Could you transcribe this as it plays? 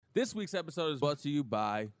This week's episode is brought to you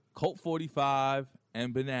by Colt 45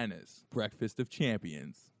 and Bananas, Breakfast of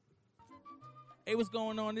Champions. Hey, what's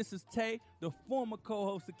going on? This is Tay, the former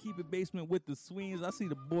co-host of Keep It Basement with the Sweens. I see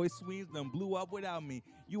the boy Sweens done blew up without me.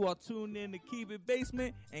 You are tuned in to Keep It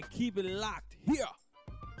Basement and keep it locked here.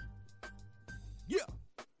 Yeah.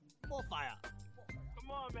 More fire.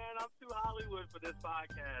 Come on, man. I'm too Hollywood for this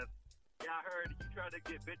podcast. Yeah, I heard you tried to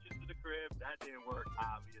get bitches to the crib. That didn't work,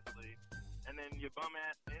 obviously. And then your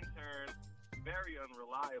bum-ass intern, very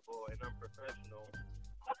unreliable and unprofessional.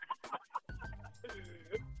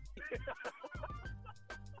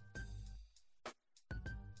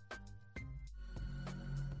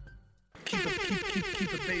 Keep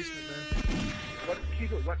it basement, man.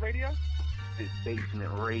 Keep it what radio? It's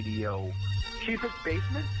Basement Radio. Keep it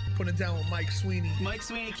Basement? Put it down with Mike Sweeney. Mike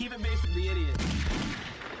Sweeney, Keep It Basement, the idiot.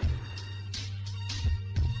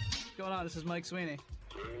 What's going on? This is Mike Sweeney.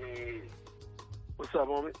 What's up,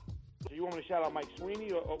 homie? Do you want me to shout out Mike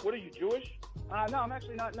Sweeney, or what are you, Jewish? No, I'm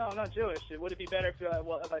actually not. No, I'm not Jewish. Would it be better if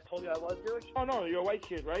I told you I was Jewish? Oh, no, you're a white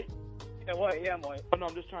kid, right? Yeah, white. Yeah, I'm white. Oh, no,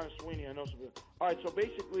 I'm just trying to Sweeney. I know some people. All right, so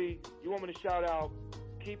basically, you want me to shout out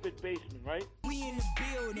Keep It Basement, right? We in the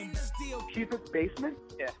building, still. Keep It Basement?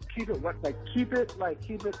 Yeah. Keep it what? Keep it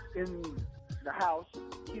in the house.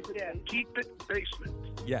 Keep it in. Keep It Basement.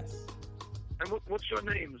 Yes. And what's your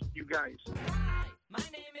names, you guys? My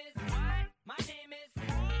name is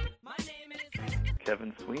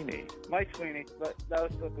Kevin Sweeney. Mike Sweeney, but that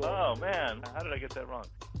was still cool. Oh, man. How did I get that wrong?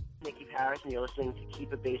 Nikki Paris, and you're listening to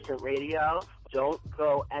Keep It Basement Radio. Don't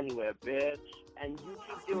go anywhere, bitch. And you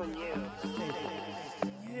keep doing you.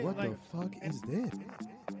 What the fuck is this?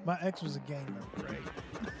 My ex was a gang member, right?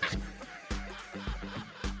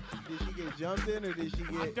 Did she get jumped in, or did she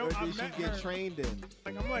get trained in?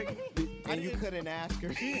 I'm like, And you couldn't ask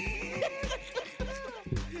her. yeah,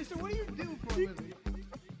 so what do you do for a living?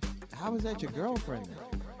 How was that your girlfriend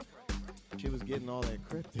then? She was getting all that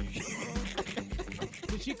cryptic.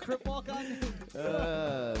 Did she crip walk on you?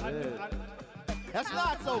 That's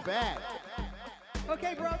not so bad.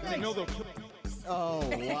 Okay, bro. Thanks. Oh,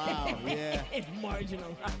 wow, yeah.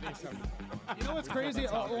 Marginal. You know what's crazy?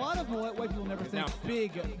 A lot of white people never think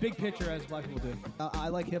big picture as black people do. I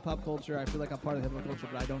like hip hop culture. I feel like I'm part of hip hop culture,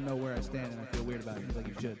 but I don't know where I stand, and I feel weird about it. I feel like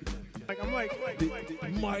you should. I'm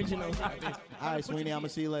like, Marginal. All right, Sweeney, I'm going to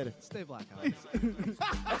see you later. Stay black, guys.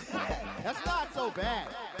 That's not so bad.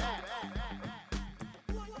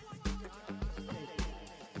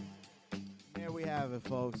 There we have it,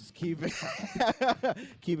 folks. Keep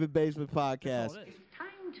it Basement Podcast.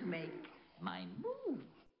 Time to make my move.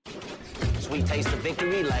 Sweet taste of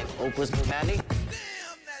victory like Oprah's Patty.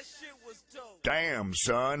 Damn,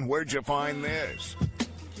 son, where'd you find this?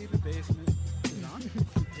 Keep It Basement is on.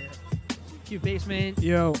 Keep It Basement.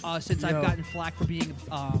 Yo. Since I've gotten flack for being,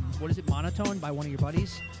 monotone by one of your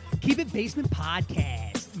buddies. Keep It Basement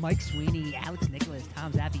Podcast. Mike Sweeney, Alex Nicholas,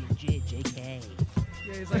 Tom Zappy, and JK.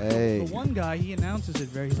 Yeah, he's like Hey. the one guy. He announces it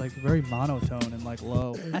very monotone and like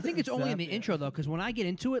low. I think it's only in the intro though, because when I get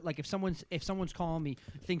into it, like if someone's calling me,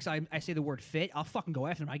 thinks I say the word fit, I'll fucking go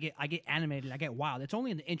after them. I get animated. I get wild. It's only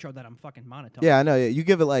in the intro that I'm fucking monotone. Yeah, I know. You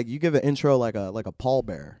give an intro like a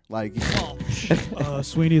pallbearer. Like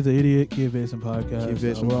Sweeney the idiot. Keep It Basement Podcast. Keep It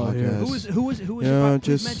Basement Podcast. Who was Yeah, who's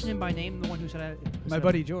just- mentioned him by name? The one who said My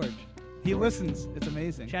buddy George. He listens. It's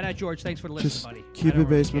amazing. Shout out George. Thanks for listening, Just buddy. Keep I don't It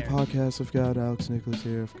Basement really Podcast. I've got Alex Nicholas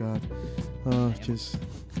here. I've got just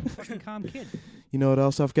Fucking calm kid. you know what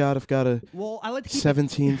else I've got? I've got a Well, I like to keep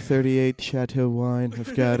 1738 Chateau wine.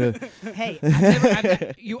 I've got a Hey,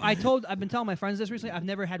 I've been telling my friends this recently. I've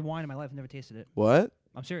never had wine in my life. I've never tasted it. what?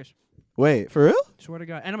 I'm serious. Wait, for real? Swear to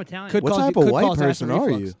God. And I'm Italian. What type of white person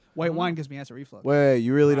are you? White wine gives me acid reflux. Wait,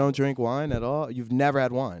 you really don't drink wine at all? You've never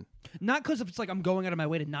had wine? Not because it's like I'm going out of my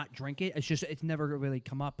way to not drink it. It's just it's never really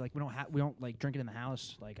come up. Like we don't like drink it in the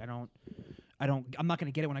house. Like I'm not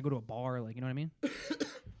gonna get it when I go to a bar. Like you know what I mean?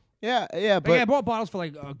 Yeah, Like, but I bought bottles for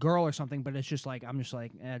like a girl or something, but it's just like I'm just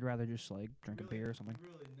like I'd rather just like drink a beer or something.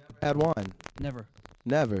 had wine.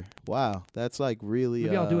 Never. Wow, that's like really.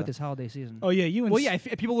 Maybe I'll do it this holiday season. Oh yeah, you. Well, yeah.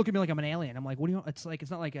 If people look at me like I'm an alien, I'm like, what do you? It's like it's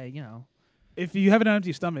not like a If you have an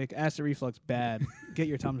empty stomach, acid reflux bad. Get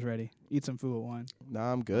your Tums ready. Eat some food with wine.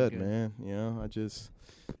 Nah, I'm good, man. You know, I don't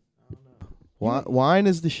know. Wine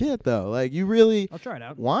is the shit, though. Like, you really. I'll try it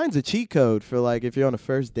out. Wine's a cheat code for, like, if you're on a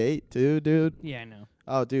first date, too, dude. Yeah, I know.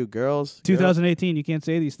 Oh, dude, girls. 2018, you can't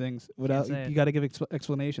say these things without. say You it. got to give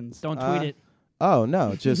explanations. Don't tweet it. Oh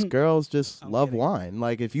no, just girls just love wine.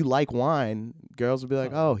 Like if you like wine, girls will be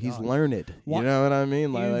like, "Oh, he's learned." You know what I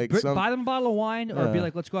mean? Buy them a bottle of wine, or be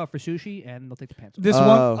like, "Let's go out for sushi," and they'll take the pants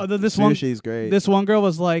off. Sushi's great. This one girl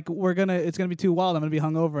was like, it's gonna be too wild. I'm gonna be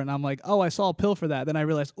hungover, and I'm like, "Oh, I saw a pill for that." Then I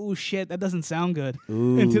realized, "Oh shit, that doesn't sound good."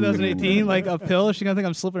 In 2018, like a pill, she's gonna think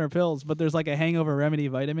I'm slipping her pills. But there's like a hangover remedy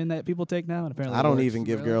vitamin that people take now, and apparently I don't works. even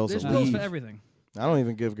give girls There's a pills leave. for everything. I don't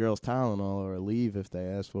even give girls Tylenol or a leave if they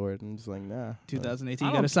ask for it. I'm just like, nah. 2018,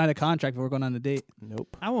 you got to sign a contract before going on a date.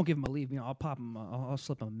 Nope. I won't give him a leave. I'll pop him. I'll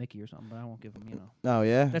slip him a Mickey or something, but I won't give him. Oh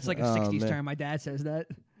yeah. That's like a 60s term. My dad says that.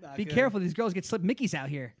 Be careful, these girls get slipped Mickeys out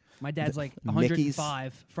here. My dad's like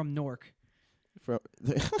 105 from Newark.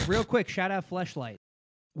 Real quick, shout out Fleshlight.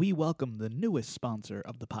 We welcome the newest sponsor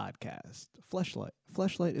of the podcast, Fleshlight.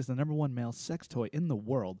 Fleshlight is the #1 male sex toy in the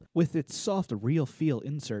world, with its soft, real feel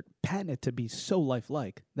insert patented to be so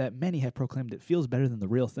lifelike that many have proclaimed it feels better than the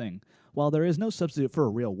real thing. While there is no substitute for a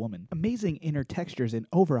real woman, amazing inner textures and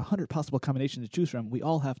over 100 possible combinations to choose from, we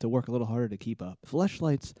all have to work a little harder to keep up.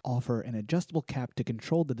 Fleshlights offer an adjustable cap to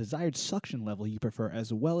control the desired suction level you prefer,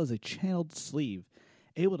 as well as a channeled sleeve,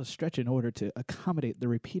 able to stretch in order to accommodate the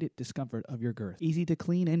repeated discomfort of your girth. Easy to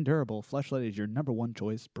clean and durable, Fleshlight is your #1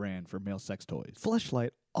 choice brand for male sex toys. Fleshlight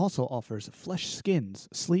also offers flesh skins,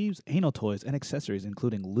 sleeves, anal toys, and accessories,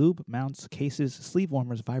 including lube, mounts, cases, sleeve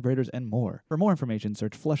warmers, vibrators, and more. For more information,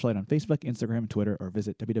 search Fleshlight on Facebook, Instagram, Twitter, or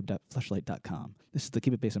visit www.fleshlight.com. This is the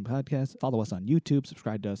Keep It Basement podcast. Follow us on YouTube,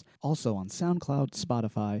 subscribe to us, also on SoundCloud,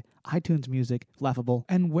 Spotify, iTunes Music, Laughable,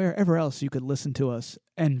 and wherever else you could listen to us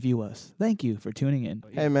and view us. Thank you for tuning in.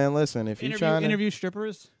 Hey man, listen, if you're trying to interview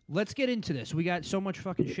strippers, let's get into this. We got so much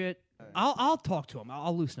fucking shit. I'll talk to him.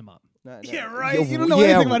 I'll loosen him up. Yeah, right. You don't know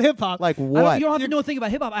anything about hip hop. Like what? You don't have to know a thing about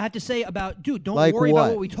hip hop. I have to say about, dude, don't Like worry what? about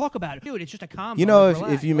what we talk about. Dude, it's just a combo. You know,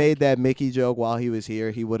 Relax. if you made that Mickey joke while he was here,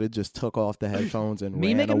 he would have just took off the headphones and Me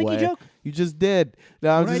ran make a away. Mickey joke? You just did. No,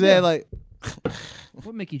 I'm What'd just I saying, do? like,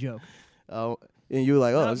 What Mickey joke? oh, and you were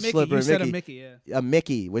like, oh, Not it's Mickey, Slipper you and said a Mickey. Mickey, yeah. A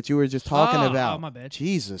Mickey, which you were just talking about. Oh, my bad.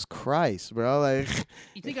 Jesus Christ, bro. Like,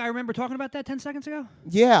 You think I remember talking about that 10 seconds ago?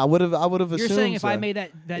 yeah, I would have assumed. You're saying if I so. made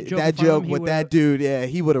that joke, in that front of joke him, he with would've- that dude, yeah,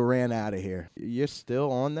 he would have ran out of here. You're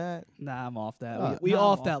still on that? Nah, I'm off that. Oh. We No, I'm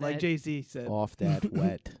off off that, like that. Jay-Z said. Off that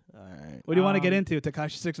wet. All right. What do you want to get into?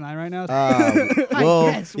 Tekashi 6ix9ine right now?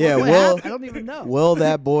 Well, guess. yeah, What will happened? I don't even know. Will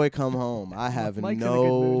that boy come home? I have Mike's in a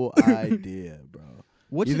no good idea, bro.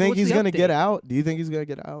 What's You the- think what's he's the gonna get update? out? Do you think he's gonna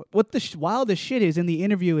get out? What the wildest shit is, in the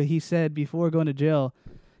interview he said before going to jail,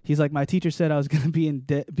 he's like, my teacher said I was going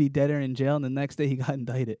to be deader in jail, and the next day he got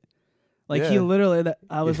indicted. Like, he Yeah. literally,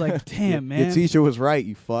 I was like, damn, man. Your teacher was right,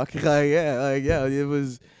 you fuck. Like, yeah, it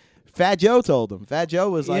was. Fat Joe told him. Fat Joe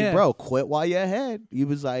was like, Yeah. bro, quit while you're ahead. He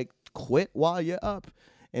was like, quit while you're up.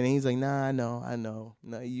 And he's like, nah, I know.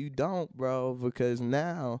 No, you don't, bro, because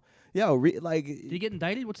now, like, Did he get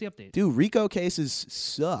indicted? What's the update? dude, RICO cases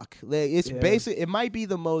suck. Like, it's Yeah. basic. It might be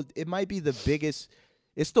the biggest.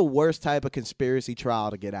 It's the worst type of conspiracy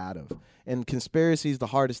trial to get out of. And conspiracy is the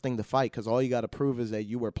hardest thing to fight because all you got to prove is that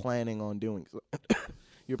you were planning on doing.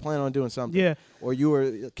 You're planning on doing something. Yeah. Or you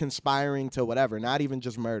were conspiring to whatever, not even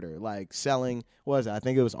just murder, like selling. What was it? I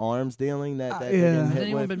think it was arms dealing that they're yeah. getting Has hit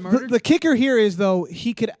anyone with. been The, murdered? the kicker here is, though,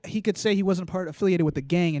 he could say he wasn't affiliated with the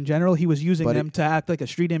gang in general. He was using But them to act like a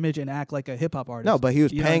street image and act like a hip hop artist. No, but he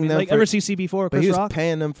was You know what I paying mean? them like for- ever see CB4 But Chris he was Rock?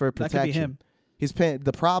 paying them for That could be protection. him. He's paying.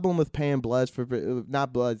 The problem with paying Bloods for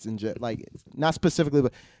not Bloods and like not specifically,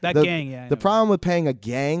 but That the, gang, yeah, I The know. problem with paying a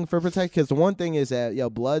gang for protection, because the one thing is that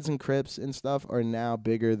Bloods and Crips and stuff are now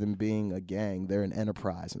bigger than being a gang. They're an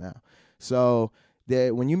enterprise now. So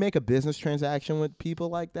when you make a business transaction with people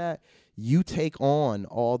like that, you take on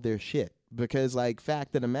all their shit because, like,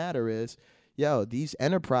 fact of the matter is, these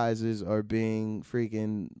enterprises are being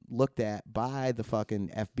freaking looked at by the fucking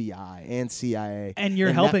FBI and CIA. And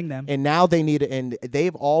you're helping them. And now they need it, and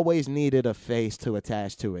they've always needed a face to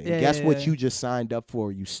attach to it. And Yeah, guess yeah, what yeah. you just signed up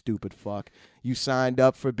for, you stupid fuck? You signed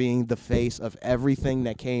up for being the face of everything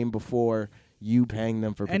that came before you paying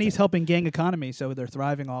them for And he's protection. helping gang economy, so they're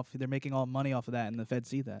thriving they're making all money off of that, and the feds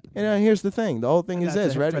see that. And here's the thing. The whole thing is That's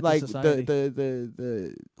this, a right? threat to Like society.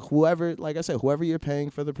 the whoever, like I said, whoever you're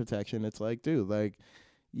paying for the protection, it's like, dude, like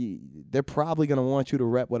they're probably gonna want you to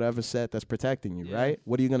rep whatever set that's protecting you, right?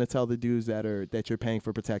 What are you gonna tell the dudes that you're paying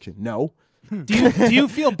for protection? No. Do you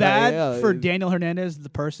feel bad yeah, for it- Daniel Hernandez, the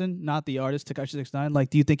person, not the artist, Tekashi 6ix9ine?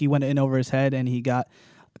 Like, do you think he went in over his head and he got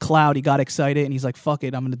cloud, he got excited, and he's like, fuck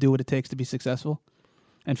it, I'm going to do what it takes to be successful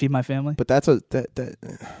and feed my family? But that's that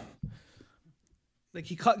Like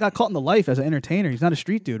he got caught in the life as an entertainer. He's not a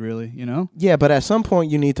street dude, really. You know? Yeah, but at some point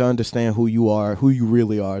you need to understand who you are, who you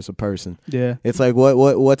really are as a person. Yeah. It's like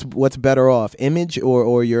what's better off, image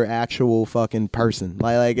or your actual fucking person?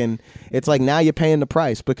 Like, and it's like now you're paying the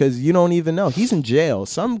price because you don't even know. He's in jail.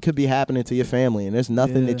 Something could be happening to your family, and there's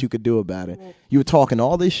nothing that you could do about it. You were talking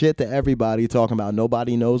all this shit to everybody, talking about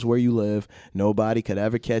nobody knows where you live, nobody could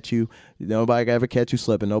ever catch you, nobody could ever catch you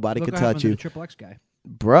slipping, nobody could touch you. The Triple X guy.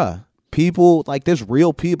 Bruh. People, like, there's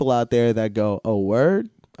real people out there that go, oh, word?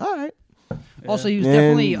 All right. Also, he was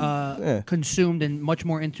definitely consumed and much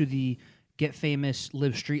more into the get famous,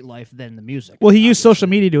 live street life than the music. Well, he used social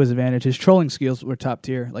media to his advantage. His trolling skills were top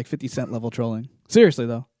tier, like 50 Cent level trolling. Seriously,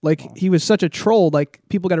 though. Like, he was such a troll. Like,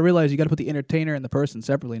 people got to realize you got to put the entertainer and the person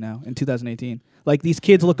separately now in 2018. Like, these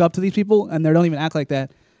kids look up to these people, and they don't even act like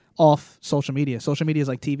that off social media. Social media is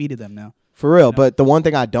like TV to them now. For real, but the one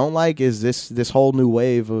thing I don't like is this whole new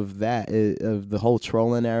wave of of the whole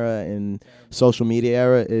trolling era and social media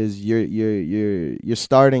era is you're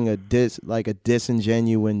starting a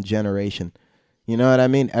disingenuine generation. You know what I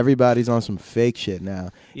mean? Everybody's on some fake shit now,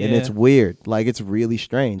 and it's weird. Like it's really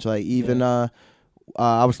strange. Like even I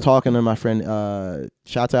was talking to my friend.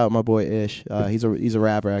 Shout out my boy Ish. He's a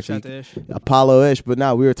rapper actually. Shout to Ish. Apollo Ish. But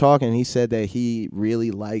now we were talking. And he said that he really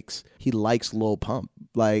likes Lil Pump.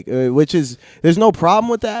 Like which is there's no problem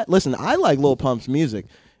with that. Listen, I like Lil Pump's music,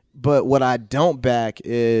 but what I don't back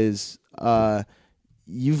is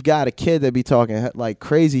you've got a kid that be talking like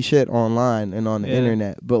crazy shit online and on the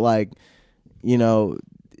internet, but like you know.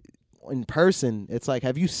 In person, it's like,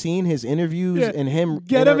 have you seen his interviews and him?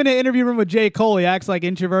 Get him in an interview room with J. Cole. He acts like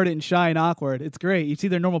introverted and shy and awkward. It's great. You see,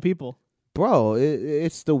 they're normal people. Bro,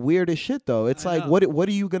 it's the weirdest shit though. It's like, what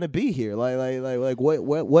are you gonna be here? Like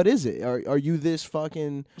what is it? Are you this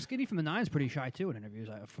fucking? Skinny from the Nine's pretty shy too in interviews.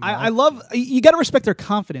 I love. You got to respect their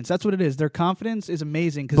confidence. That's what it is. Their confidence is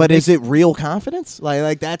amazing. But is it real confidence?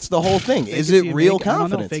 Like that's the whole thing. Is it real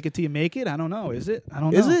confidence? I don't know. Fake it till you make it. I don't know. Is it? I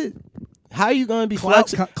don't know. Is it? How are you going to be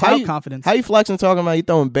flexing? Cloud confidence. How you flexing talking about you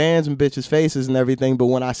throwing bands in bitches' faces and everything, but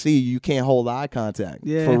when I see you, you can't hold eye contact.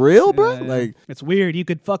 Yeah. For real, bro? Yeah. Like it's weird. You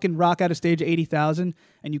could fucking rock out a stage of 80,000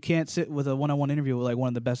 and you can't sit with a one-on-one interview with like one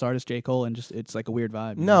of the best artists, J. Cole, and just it's like a weird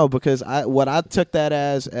vibe. No, because what I took that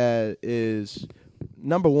as is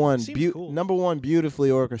number one, beautifully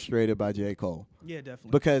orchestrated by J. Cole. Yeah,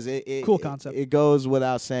 definitely. Because it cool concept. It goes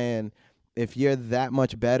without saying, if you're that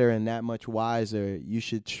much better and that much wiser, you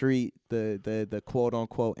should treat the quote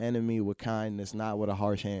unquote enemy with kindness, not with a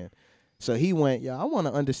harsh hand. So he went, I want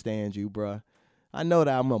to understand you, bruh. I know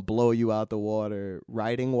that I'm gonna blow you out the water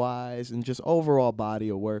writing wise and just overall body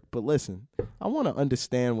of work. But listen, I want to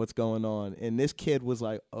understand what's going on. And this kid was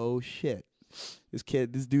like, oh shit.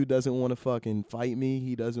 This dude doesn't want to fucking fight me.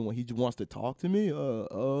 He just wants to talk to me.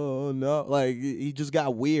 Oh no. Like he just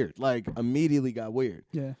got weird. Like immediately got weird.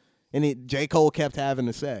 Yeah. And J. Cole kept having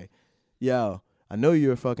to say, yo, I know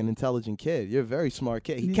you're a fucking intelligent kid. You're a very smart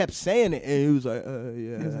kid. He kept saying it, and he was like,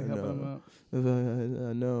 yeah, He's like,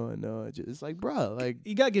 I know. It's like, bro, like.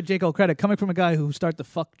 You got to give J. Cole credit. Coming from a guy who started the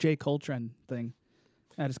fuck J. Cole trend thing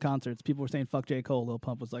at his concerts. People were saying fuck J. Cole. Lil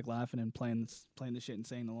Pump was like laughing and playing the shit and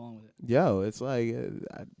singing along with it. Yo, it's like,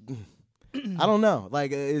 I don't know.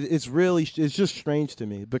 Like, it's just strange to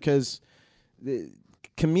me because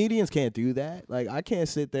comedians can't do that. Like, I can't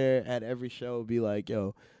sit there at every show and be like,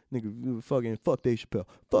 yo, nigga, fucking fuck Dave Chappelle.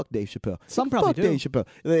 Fuck Dave Chappelle. Some probably do. Dave Chappelle.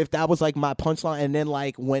 If that was like my punchline, and then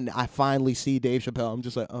like when I finally see Dave Chappelle, I'm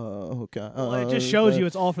just like, oh, okay. Well, it just shows you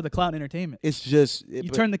it's all for the clout entertainment. It's just you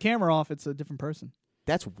turn the camera off, it's a different person.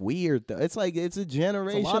 That's weird though. It's like it's a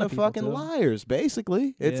generation of fucking too. Liars,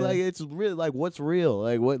 basically. It's like it's really like what's real?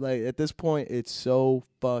 Like what like at this point it's so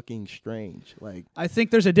fucking strange. Like I think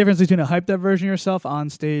there's a difference between a hyped up version of yourself on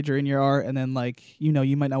stage or in your art and then like,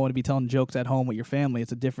 you might not want to be telling jokes at home with your family.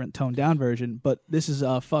 It's a different toned down version, but this is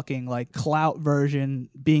a fucking like clout version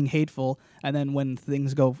being hateful, and then when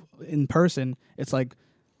things go in person, it's like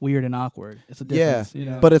weird and awkward. It's a difference.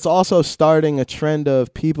 Yeah, but it's also starting a trend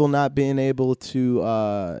of people not being able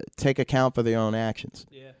to take account for their own actions.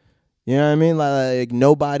 Yeah, you know what I mean? Like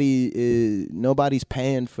nobody's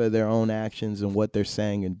paying for their own actions and what they're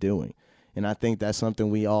saying and doing, and I think that's something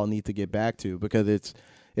we all need to get back to because it's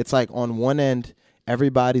like on one end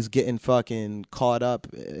everybody's getting fucking caught up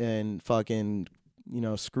and fucking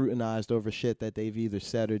scrutinized over shit that they've either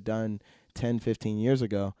said or done 10, 15 years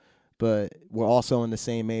ago. But we're also in the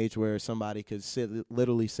same age where somebody could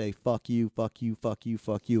literally say, fuck you, fuck you, fuck you,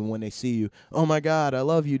 fuck you. And when they see you, oh, my God, I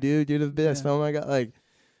love you, dude. You're the best. Yeah. Oh, my God. Like,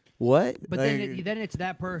 What? But Like, then it's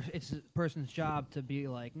it's a person's job to be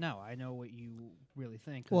like, no, I know what you really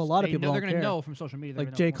think. 'cause Well, a lot of they people know they're don't gonna care. know from social media. they're Like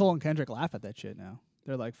gonna J. know Cole more. and Kendrick laugh at that shit now.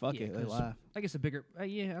 They're like, fuck Yeah, it, they 'cause laugh. I guess the bigger, I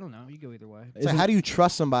don't know. You go either way. so how do you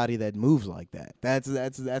trust somebody that moves like that?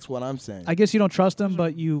 That's what I'm saying. I guess you don't trust them,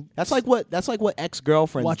 but you. That's like what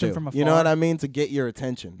ex-girlfriends Watch 'em do. from You know afar. what I mean? To get your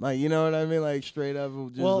attention. Like, you know what I mean? Like, straight up.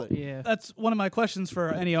 Just Well, like, that's one of my questions for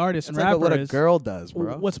any artist and That's rapper. like what a is, girl does,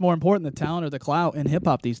 bro. What's more important, the talent or the clout in hip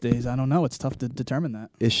hop these days? I don't know. It's tough to determine that.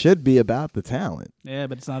 It should be about the talent. Yeah,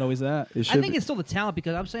 but it's not always that. It should I think be. it's still the talent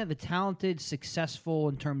because I'm saying the talented, successful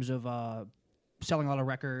in terms of selling a lot of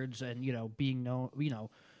records and being known,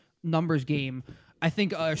 numbers game. I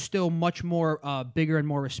think are still much more bigger and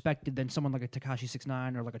more respected than someone like a Tekashi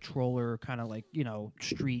 6ix9ine or like a Troller kind of like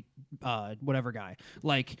street whatever guy.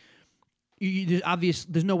 Like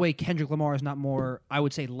there's no way Kendrick Lamar is not more, I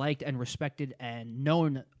would say, liked and respected and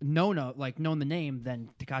known the name than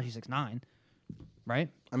Tekashi 6ix9ine, right?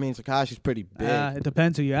 I mean, Tekashi's pretty big. It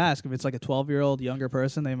depends who you ask. If it's like a 12-year-old younger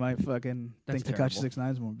person, they might fucking That's think Tekashi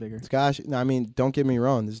 6ix9ine is more bigger. Tekashi, no, I mean, don't get me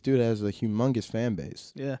wrong. This dude has a humongous fan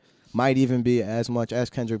base. Yeah. Might even be as much as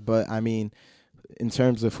Kendrick, but I mean, in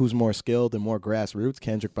terms of who's more skilled and more grassroots,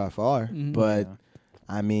 Kendrick by far. Mhm. But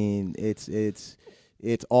I mean, it's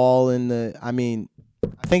all in the. I mean,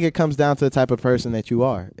 I think it comes down to the type of person that you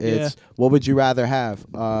are. It's what would you rather have?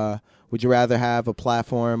 Would you rather have a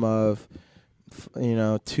platform of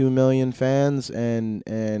 2 million fans and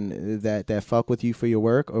that fuck with you for your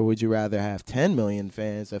work, or would you rather have 10 million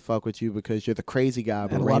fans that fuck with you because you're the crazy guy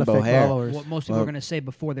with And a lot of rainbow fake hair? followers. What most people are going to say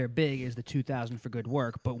before they're big is the 2,000 for good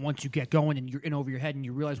work. But once you get going and you're in over your head and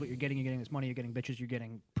you realize what you're getting this money, you're getting bitches, you're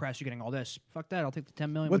getting press, you're getting all this. Fuck that! I'll take the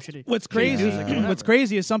 10 million. What's crazy? What's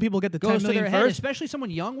crazy is some people get the 10 goes to million their head, first. especially someone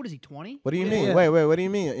young. What is he, 20? What do you mean? Yeah. Wait. What do you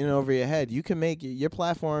mean? In over your head, you can make your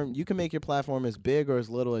platform. You can make your platform as big or as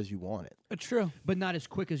little as you want it. It's true, but not as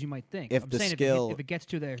quick as you might think. If I'm the saying skill- if it gets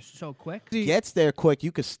to there so quick, Gets there quick,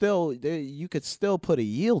 you could still put a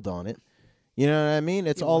yield on it. You know what I mean?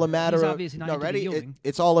 It's all a matter he's of obviously not no, into the ready. yielding.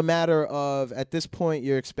 It's all a matter of at this point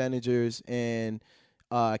your expenditures and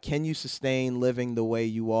can you sustain living the way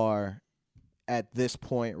you are at this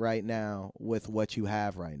point right now with what you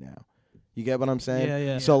have right now. You get what I'm saying?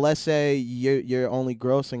 Yeah. So let's say you're only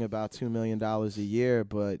grossing about $2 million a year,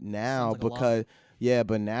 but now Sounds like a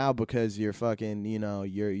lot. because you're fucking,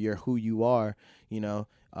 you're who you are, you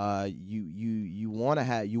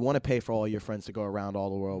want to pay for all your friends to go around all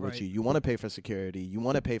the world with Right. you. You want to pay for security. You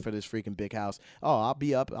want to pay for this freaking big house. Oh, I'll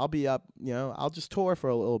be up. I'll just tour for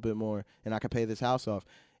a little bit more and I can pay this house off.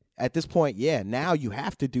 At this point, now you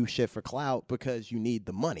have to do shit for clout because you need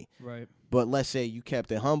the money. right? But let's say you kept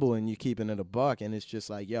it humble and you're keeping it a buck and it's just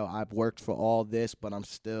like, yo, I've worked for all this, but I'm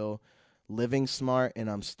still living smart and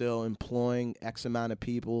I'm still employing X amount of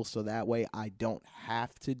people so that way I don't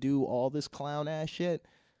have to do all this clown ass shit,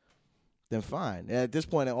 then fine. At this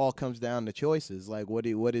point, it all comes down to choices. Like, what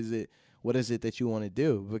is it that you want to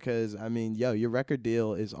do? Because, I mean, your record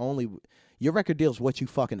deal is what you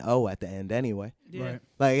fucking owe at the end anyway. Yeah. Right.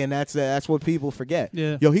 Like, and that's what people forget.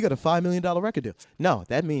 Yeah. Yo, he got a $5 million record deal. No,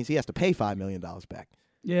 that means he has to pay $5 million back.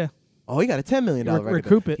 Yeah. Oh, he got a $10 million record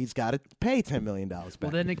recoup deal. it. He's got to pay $10 million back.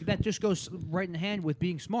 Well, then that just goes right in hand with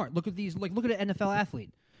being smart. Look at these. Look at an NFL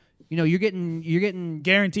athlete. You're getting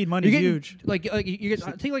Guaranteed money you're is getting, huge. Like you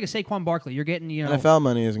get take like a Saquon Barkley. You're getting NFL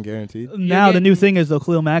money isn't guaranteed. Now the new thing is the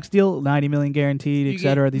Khalil Max deal, $90 million guaranteed,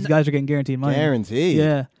 etc. These guys are getting guaranteed money. Guaranteed.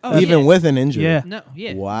 Yeah. Even with an injury. Yeah. No,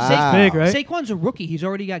 yeah. Wow. Big, right? Saquon's a rookie. He's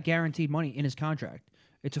already got guaranteed money in his contract.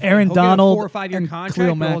 It's Aaron he'll get a Donald 4 or 5 year and contract. Khalil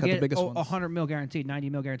but Mack he'll are the get biggest ones. 100 mil guaranteed, 90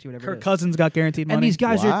 mil guaranteed, whatever. Kirk it is. Cousins got guaranteed money. And these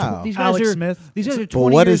guys Wow. are these guys Alex are Smith. These guys are But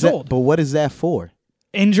 20 what years is that? old. But what is that for?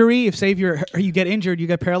 Injury, if say you get injured, you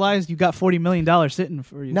get paralyzed, you got $40 million sitting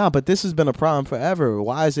for you. No, but this has been a problem forever.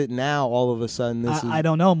 Why is it now all of a sudden this is I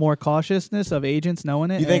don't know, more cautiousness of agents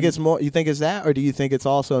knowing it. You think and- it's more? You think it's that, or do you think it's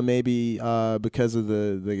also maybe because of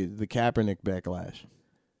the Kaepernick backlash,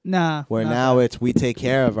 Nah. where not now that. it's we take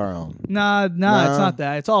care of our own? Nah, it's No? not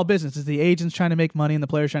that. It's all business. It's the agents trying to make money and the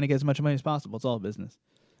players trying to get as much money as possible. It's all business.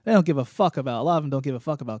 They don't give a fuck about. A lot of them don't give a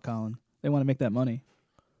fuck about Colin. They want to make that money.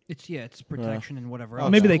 It's protection and whatever. Well,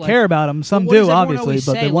 else. maybe they Like, care about him. Some what does do, everyone obviously, always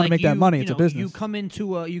but they say? want to Like, make that money. you It's a know, business. You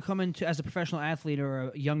come into as a professional athlete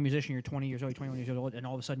or a young musician. You're 20 years old, 21 years old, and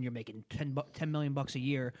all of a sudden you're making $10 million a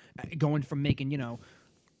year, going from making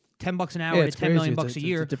 $10 an hour Yeah, to it's $10 million crazy. a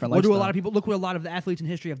year. It's a different What do a lifestyle. lot of people look? What a lot of the athletes in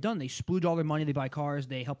history have done? They splooge all their money. They buy cars.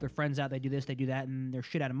 They help their friends out. They do this. They do that, and they're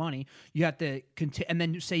shit out of money. You have to and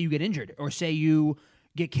then say you get injured, or say you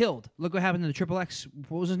get killed. Look what happened to the Triple X.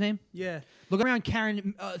 What was his name? Yeah. Look around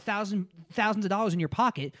carrying thousands of dollars in your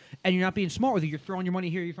pocket, and you're not being smart with it. You're throwing your money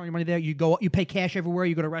here, you're throwing your money there. You pay cash everywhere.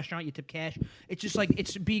 You go to a restaurant, you tip cash. It's just like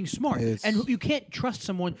it's being smart. And you can't trust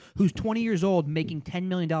someone who's 20 years old making $10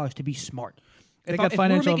 million to be smart. If we're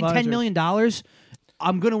making $10 million,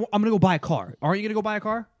 I'm gonna go buy a car. Aren't you gonna go buy a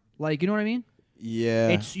car? Like, you know what I mean?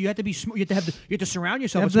 Yeah. You have to be smart. You have to surround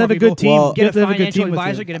yourself with have smart a good people. team. Get a You have to have a good financial team with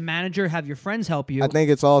advisor. you. Get a manager. Have your friends help you. I think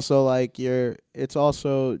it's also like your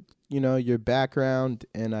background,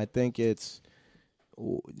 and I think it's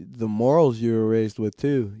the morals you were raised with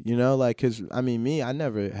too. You know, like, cause I mean, I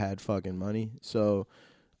never had fucking money, so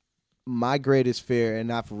my greatest fear,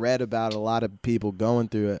 and I've read about a lot of people going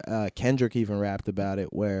through it. Kendrick even rapped about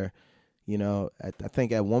it, where, you know, I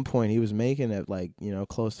think at one point he was making it like, you know,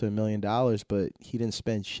 close to $1 million, but he didn't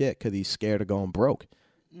spend shit because he's scared of going broke.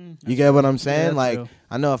 You get what I'm saying? Yeah, like, true.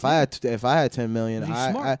 I know if I had $10 million,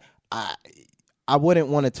 I wouldn't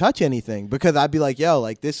want to touch anything because I'd be like, yo,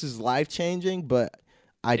 like, this is life changing, but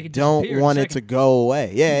I don't want it to go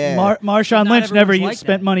away. Yeah. Marshawn Lynch never everyone's like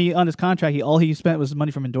spent that. money on his contract. All he spent was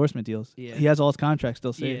money from endorsement deals. Yeah. He has all his contracts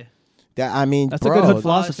still saved. Yeah. That's a good hood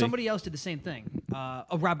philosophy. Somebody else did the same thing.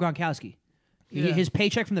 Rob Gronkowski. His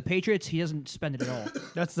paycheck from the Patriots, he doesn't spend it at all.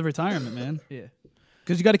 That's the retirement, man. Yeah.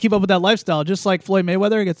 Because you got to keep up with that lifestyle. Just like Floyd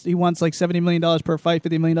Mayweather, he wants like $70 million per fight,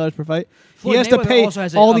 $50 million per fight. Floyd he has Mayweather to pay also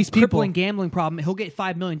has all a these people. crippling gambling problem. He'll get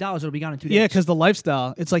 $5 million. It'll be gone in 2 days. Yeah, because the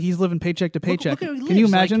lifestyle. It's like he's living paycheck to paycheck. Look at how he Can you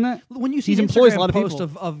lives. imagine Like, that? When you see he Instagram employs a lot of posts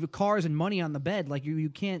people. of cars and money on the bed, like you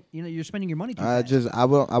can't, you know, you're spending your money too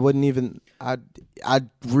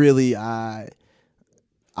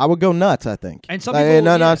I would go nuts, I think. And some like, people,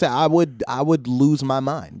 no, yeah. I'm saying I would lose my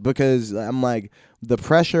mind because I'm like, the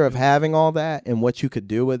pressure of having all that and what you could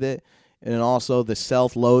do with it, and also the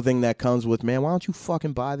self-loathing that comes with, man, why don't you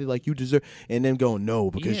fucking buy it like you deserve, and then go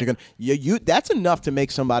no because you're gonna you that's enough to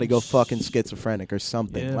make somebody go fucking schizophrenic or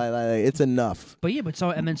something. Yeah. Like it's enough. But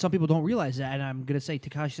then some people don't realize that, and I'm gonna say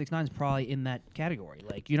Tekashi 6ix9ine is probably in that category.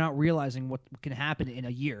 Like, you're not realizing what can happen in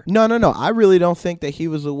a year. No. I really don't think that he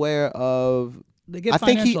was aware of. They get I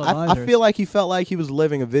think financial I advisors. feel like he felt like he was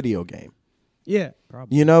living a video game. Yeah.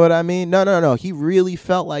 Probably. You know what I mean? No. He really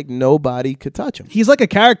felt like nobody could touch him. He's like a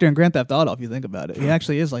character in Grand Theft Auto, if you think about it. He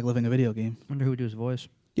actually is like living a video game. Wonder who would do his voice.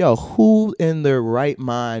 Yo, who in their right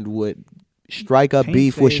mind would strike up Paint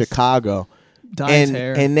beef with face, Chicago dye his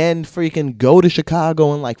hair. and then freaking go to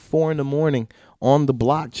Chicago in like 4 a.m. on the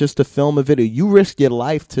block just to film a video? You risk your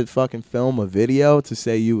life to fucking film a video to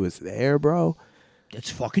say you was there, bro?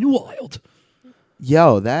 That's fucking wild.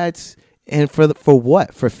 Yo, that's... And for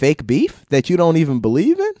what? For fake beef that you don't even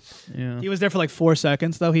believe in? Yeah. He was there for like 4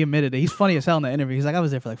 seconds, though. He admitted it. He's funny as hell in the interview. He's like, I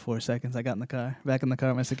was there for like 4 seconds. I got in the car, back in the car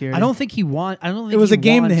with my security. I don't think it was he a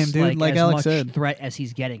game to wants, him, dude, like as Alex much said. threat as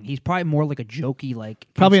he's getting. He's probably more like a jokey, like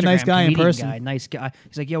Probably a Instagram nice guy in comedian person. Guy, nice guy.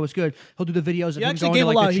 He's like, yo, it's good. He'll do the videos. He of him actually going gave to, a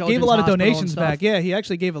like, lot. the He gave a children's lot of hospital and donations stuff. back. Yeah, he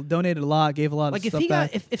actually donated a lot. Gave a lot of Like, if stuff he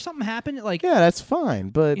got back. if something happened, like, Yeah, that's fine,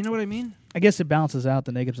 but... you know what I mean? I guess it balances out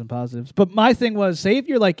the negatives and positives. But my thing was, say if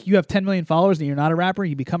you're like you have 10 million followers and you're not a rapper,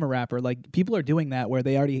 you become a rapper. Like, people are doing that where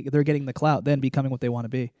they're getting the clout, then becoming what they want to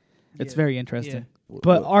be. It's very interesting.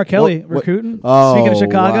 But R. Kelly recruiting. Oh, Speaking of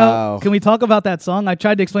Chicago, wow. can we talk about that song? I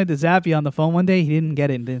tried to explain to Zappy on the phone one day. He didn't get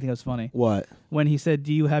it and didn't think it was funny. What? When he said,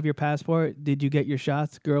 "Do you have your passport? Did you get your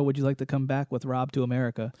shots? Girl, would you like to come back with Rob to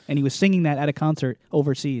America?" And he was singing that at a concert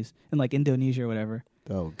overseas in like Indonesia or whatever.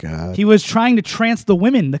 Oh, God. He was trying to trance the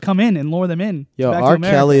women to come in and lure them in. Yo, back to R.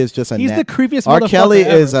 America. Kelly is just a... He's the creepiest R. motherfucker Kelly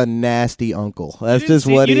ever. is a nasty uncle. That's just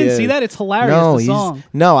what he is. You didn't see that? It's hilarious, No, the song.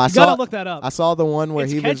 No, I You saw... gotta look that up. I saw the one where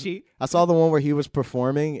It's he catchy. was... I saw the one where he was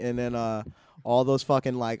performing, and then all those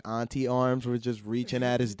fucking like auntie arms were just reaching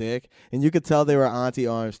at his dick, and you could tell they were auntie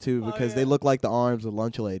arms too because they look like the arms of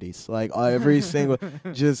lunch ladies. Like every single,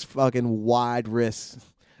 just fucking wide wrists.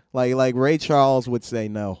 Like Ray Charles would say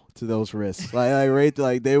no to those wrists. Like Ray,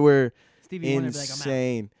 like they were Stevie Wonder would be like, "I'm out."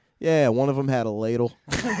 insane. Yeah, one of them had a ladle.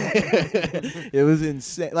 It was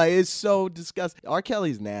insane. Like, it's so disgusting. R.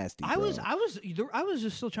 Kelly's nasty. I bro. was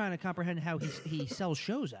just still trying to comprehend how he sells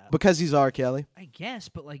shows out. Because he's R. Kelly. I guess,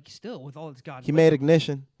 but like still with all it's got. He made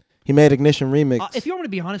Ignition. He made Ignition remix. If you want me to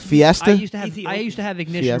be honest, Fiesta. with you, I used to have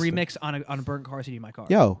Ignition Fiesta. remix on a burnt car CD in my car.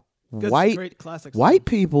 Yo, Great classic song. white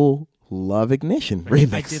people love Ignition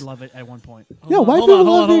remix. I did love it at one point. Yo, white Hold people on,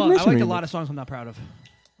 love hold the on. Ignition I liked a remix. lot of songs I'm not proud of.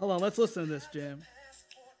 Hold on, let's listen to this jam.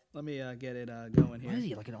 Let me get it going here. Why is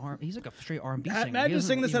he like he's like a straight R&B singer. Imagine He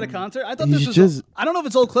singing this at a even- concert. I thought He's this was. just- I don't know if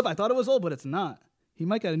it's old clip. I thought it was old, but it's not. He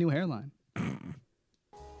might get a new hairline.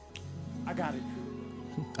 I got it.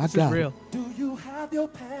 I This got is it. real. Do you have your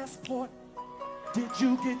passport? Did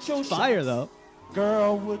you get your Fire shots? though.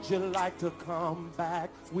 Girl, would you like to come back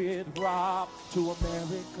with Rob to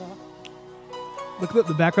America? Look,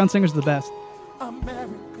 the background singer's the best.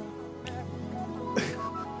 America.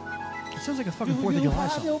 It sounds like a fucking 4th of July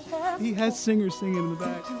song. He has singers singing in the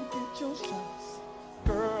back.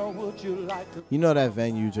 Girl, would you like to You know that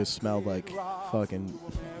venue just smelled like fucking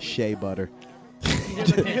shea butter. Hear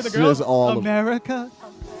the girl? Just all of- America.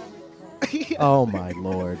 Oh my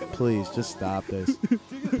lord! Please just stop this.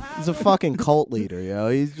 He's a fucking cult leader, yo.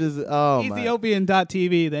 He's just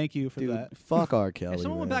Ethiopian.tv. Thank you for that. Fuck R. Kelly. If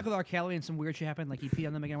someone went man. back with R. Kelly and some weird shit happened, like he peed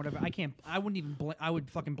on them again, or whatever, I wouldn't even. I would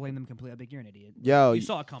fucking blame them completely. I'd be like, you're an idiot. Yo, you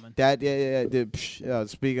saw it coming.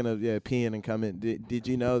 Speaking of peeing and coming, did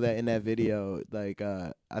you know that in that video, like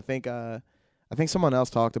I think someone else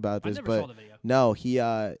talked about this, never but saw the video. no, he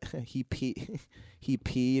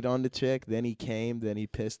peed on the chick, then he came, then he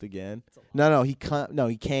pissed again. No, he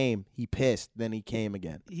came, he pissed, then he came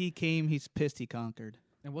again. He came. He's pissed. He conquered.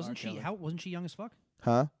 And wasn't she? Wasn't she young as fuck?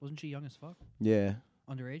 Huh? Wasn't she young as fuck? Yeah.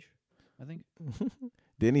 Underage, I think.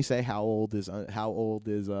 Didn't he say how old is 50?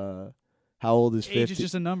 Age is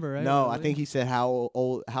just a number, right? No, I think he said how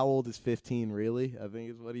old is 15 really? I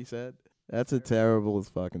think is what he said. That's a terrible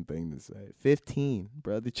fucking thing to say. 15,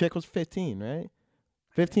 bro. The chick was 15, right?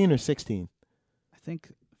 15 or 16? I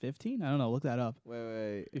think 15. I don't know. Look that up.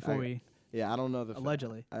 Wait. Before we. Yeah, I don't know the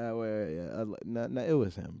allegedly. No, it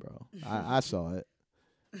was him, bro. I saw it.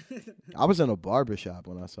 I was in a barbershop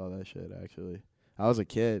when I saw that shit. Actually, I was a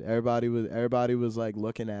kid. Everybody was like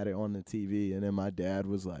looking at it on the TV, and then my dad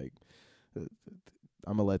was like, "I'm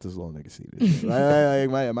gonna let this little nigga see this."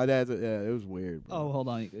 my dad's it was weird, bro. Oh, hold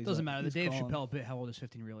on. Doesn't matter. The Dave Chappelle bit, how old is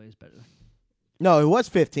 15 really, is better. No, it was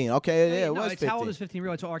 15. Okay, it was 15. How old is 15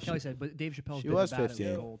 really? That's what R. Kelly said, but Dave Chappelle's She bit was about 15.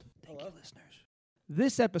 it was gold. Thank you, listeners.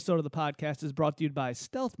 This episode of the podcast is brought to you by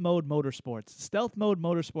Stealth Mode Motorsports. Stealth Mode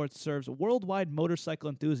Motorsports serves worldwide motorcycle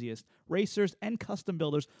enthusiasts, racers, and custom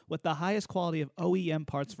builders with the highest quality of OEM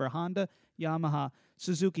parts for Honda, Yamaha,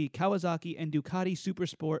 Suzuki, Kawasaki, and Ducati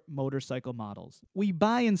Supersport motorcycle models. We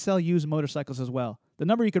buy and sell used motorcycles as well. The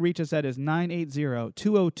number you can reach us at is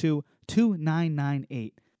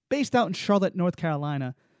 980-202-2998. Based out in Charlotte, North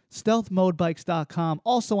Carolina, StealthModeBikes.com,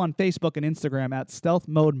 also on Facebook and Instagram at Stealth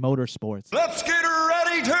Mode Motorsports. Let's get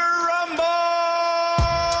ready to rumble!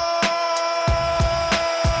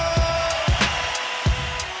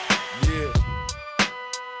 Yeah.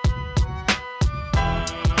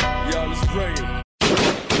 Yo, let's bring it.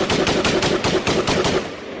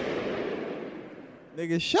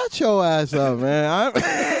 Nigga, shut your ass up, man.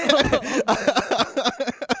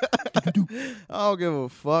 I don't give a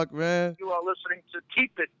fuck, man. You are listening to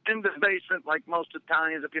Keep It in the Basement, like most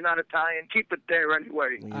Italians. If you're not Italian, keep it there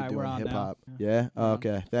anyway. You're doing hip hop. Yeah?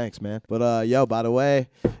 Okay. Thanks, man. But yo, by the way,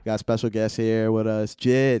 got a special guest here with us,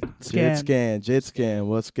 Jid Scan.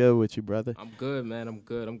 What's good with you, brother? I'm good, man. I'm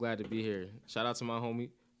good. I'm glad to be here. Shout out to my homie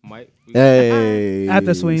Mike. Hey, at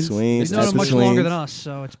the Sweens. He's known him much longer than us,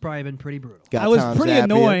 so it's probably been pretty brutal. I was pretty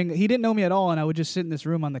annoying. He didn't know me at all, and I would just sit in this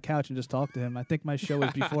room on the couch and just talk to him. I think my show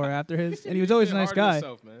was before or after his, and he was always a nice guy.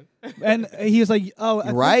 Yourself, man. And he was like, "Oh,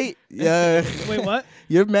 right? Yeah. Wait, what?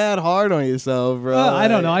 You're mad hard on yourself, bro. I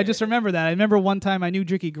don't know. I just remember that. I remember one time I knew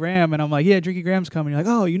Dricky Graham, and I'm like, "Yeah, Dricky Graham's coming." You're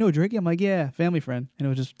like, "Oh, you know Dricky?" I'm like, "Yeah, family friend." And it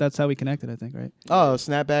was just that's how we connected, I think, right? Oh,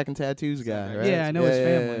 snapback and tattoos guy, right? Yeah, I know his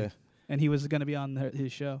family, yeah. and he was going to be on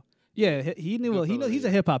his show. Yeah, he knew. He knows. He's a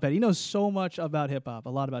hip hop head. He knows so much about hip hop, a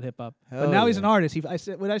lot about hip hop. But now he's an artist. What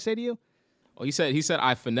did I say to you? Oh, he said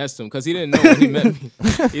I finessed him because he didn't know when he met me.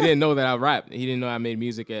 He didn't know that I rapped. He didn't know I made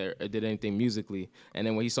music or did anything musically. And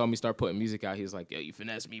then when he saw me start putting music out, he was like, "Yo, you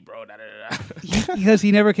finessed me, bro." Da, da, da. Because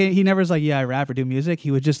he never came. He never was like, "Yeah, I rap or do music."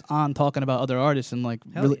 He was just on talking about other artists and like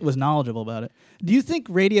really was knowledgeable about it. Do you think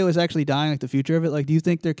radio is actually dying? Like the future of it? Like, do you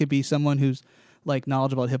think there could be someone who's like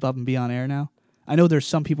knowledgeable about hip hop and be on air now? I know there's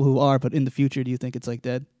some people who are, but in the future, do you think it's like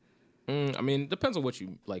dead? I mean, it depends on what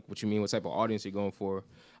you like. What you mean? What type of audience you're going for?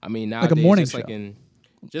 I mean, nowadays, like a morning just show.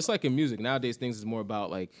 Just like in music, nowadays things is more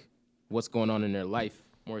about like what's going on in their life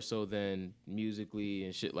more so than musically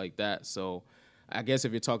and shit like that. So I guess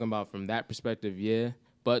if you're talking about from that perspective, yeah.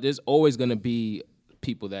 But there's always gonna be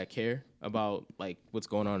people that care about like what's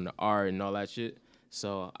going on in the art and all that shit.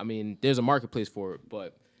 So I mean, there's a marketplace for it,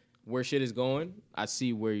 but where shit is going, I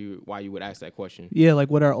see why you would ask that question. Yeah,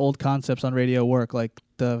 like what are old concepts on radio work? Like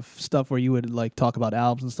the stuff where you would like talk about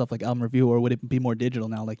albums and stuff like album review, or would it be more digital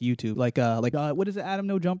now, like YouTube? Like what is it, Adam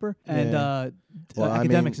No Jumper? And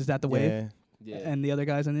Academics, is that the wave? Yeah. And the other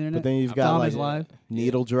guys on the internet? But then you've got Tom like is Live.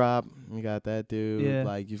 Needle Drop. You got that dude. Yeah.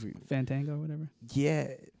 Like Fantango or whatever. Yeah.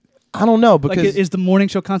 I don't know, like, because is the morning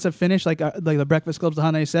show concept finished? Like the Breakfast Clubs, the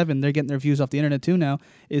Hot 97, they're getting their views off the internet too now.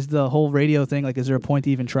 Is the whole radio thing, like, is there a point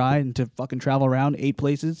to even try and to fucking travel around 8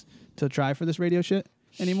 places to try for this radio shit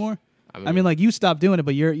anymore? I mean, like, you stopped doing it,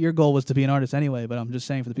 but your goal was to be an artist anyway. But I'm just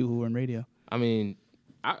saying for the people who are in radio. I mean,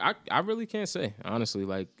 I really can't say, honestly,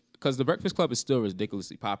 like, because the Breakfast Club is still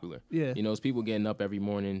ridiculously popular. Yeah. You know, it's people getting up every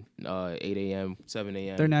morning, 8 a.m., 7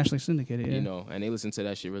 a.m. They're nationally syndicated, yeah. You know, and they listen to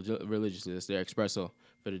that shit religiously. It's their espresso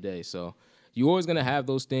for the day. So you're always going to have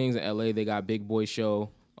those things. In L.A., they got Big Boy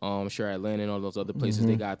Show. I'm sure Atlanta and all those other places,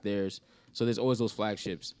 they got theirs. So there's always those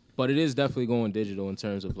flagships. But it is definitely going digital in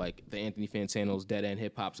terms of, like, the Anthony Fantanos, Dead End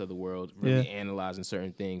Hip Hops of the world, really analyzing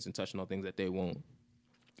certain things and touching on things that they won't.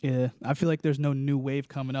 Yeah, I feel like there's no new wave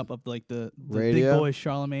coming up of, like, the Radio? Big Boys,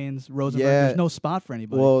 Charlemagne's, Rosenberg. Yeah. There's no spot for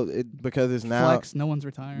anybody. Well, because it's now Flex, no one's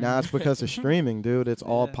retiring. Now it's because of streaming, dude. It's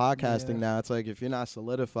all podcasting now. It's like if you're not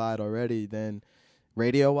solidified already, then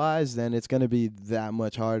radio-wise, then it's going to be that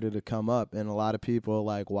much harder to come up. And a lot of people are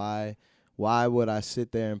like, why would I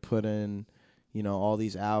sit there and put in, you know, all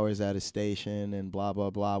these hours at a station and blah, blah,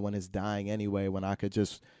 blah when it's dying anyway, when I could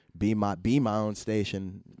just be my own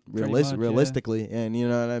station realistically, and you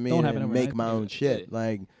know what I mean, and make my own shit.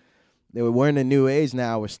 Like, we're in a new age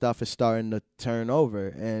now where stuff is starting to turn over,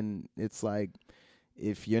 and it's like,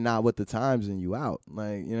 if you're not with the times, then you out.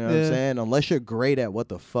 Like, you know what I'm saying? Unless you're great at what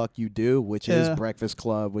the fuck you do, which is Breakfast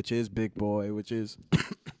Club, which is Big Boy, which is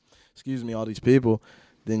excuse me, all these people,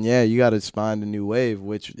 then you got to find a new wave,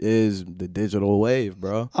 which is the digital wave,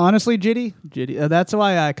 bro. Honestly, Jitty, that's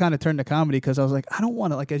why I kind of turned to comedy, because I was like, I don't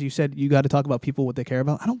want to, like, as you said, you got to talk about people, what they care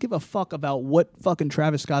about. I don't give a fuck about what fucking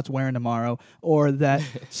Travis Scott's wearing tomorrow, or that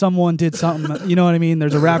someone did something, you know what I mean?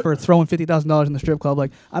 There's a rapper throwing $50,000 in the strip club.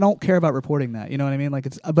 Like, I don't care about reporting that, you know what I mean? Like,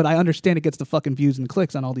 but I understand it gets the fucking views and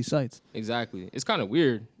clicks on all these sites. Exactly. It's kind of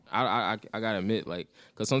weird. I gotta admit, like,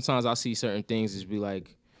 because sometimes I'll see certain things just be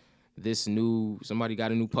like, somebody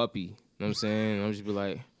got a new puppy. You know what I'm saying? I'll just be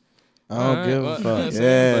like, I don't give a fuck.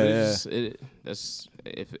 That's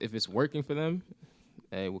if it's working for them,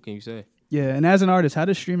 hey, what can you say? Yeah, and as an artist, how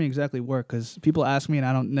does streaming exactly work? Because people ask me, and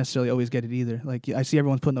I don't necessarily always get it either. Like, I see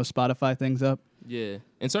everyone's putting those Spotify things up. Yeah,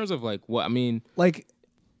 in terms of, like, what I mean, like,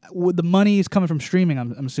 the money is coming from streaming,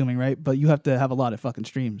 I'm assuming, right? But you have to have a lot of fucking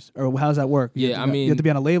streams, or how does that work? You have to be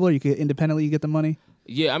on a label, or you can independently get the money.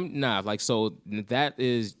 Yeah, so that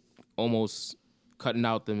is almost cutting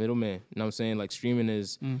out the middleman. You know what I'm saying? Like, streaming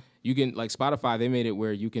is, you can, like, Spotify, they made it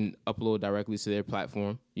where you can upload directly to their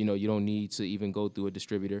platform. You know, you don't need to even go through a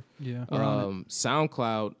distributor. Yeah.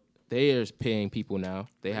 SoundCloud, they are paying people now.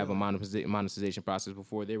 They have a monetization process.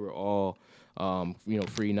 Before, they were all,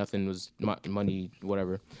 free, nothing was money,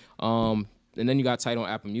 whatever. And then you got Tidal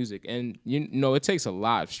and Apple Music. And, you know, it takes a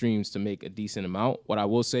lot of streams to make a decent amount. What I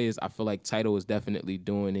will say is I feel like Tidal is definitely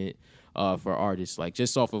doing it for artists, like,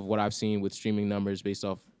 just off of what I've seen with streaming numbers, based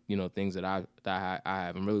off, you know, things that I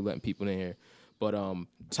have. I'm really letting people in here, but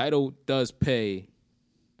Tidal does pay.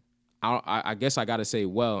 I guess I gotta say,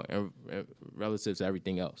 well, relative to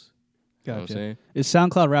everything else. Gotcha. You know what I'm saying? Is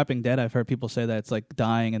SoundCloud rapping dead? I've heard people say that it's, like,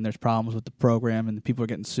 dying, and there's problems with the program, and people are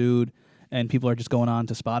getting sued, and people are just going on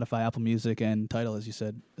to Spotify, Apple Music, and Tidal, as you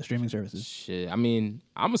said, the streaming services. Shit, I mean,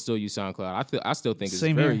 I'ma still use SoundCloud. I still think it's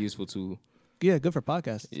Same very here. useful tool. Yeah, good for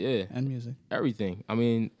podcasts. Yeah. And music. Everything. I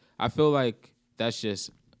mean, I feel like that's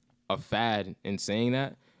just a fad in saying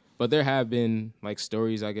that. But there have been, like,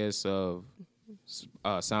 stories, I guess, of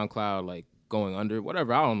SoundCloud, like, going under,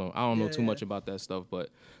 whatever. I don't know. I don't know too much about that stuff. But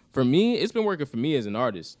for me, it's been working for me as an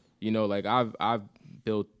artist. You know, like, I've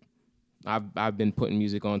been putting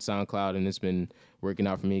music on SoundCloud, and it's been working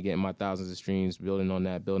out for me, getting my thousands of streams, building on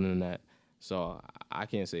that. So I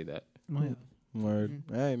can't say that. Oh, yeah. Word.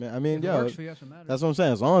 Hey, man. I mean, If it works for you, that's what matters. that's what I'm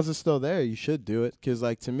saying. As long as it's still there, you should do it. Because,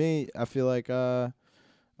 like, to me, I feel like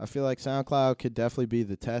SoundCloud could definitely be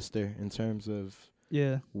the tester in terms of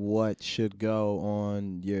what should go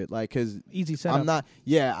on your, like, because easy setup.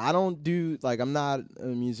 I don't do, like, I'm not a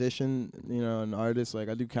musician, you know, an artist. Like,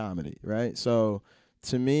 I do comedy, right? So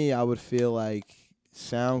to me, I would feel like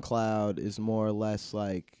SoundCloud is more or less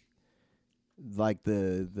like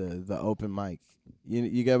the open mic.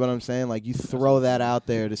 You get what I'm saying? Like, you throw that out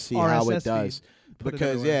there to see how it does.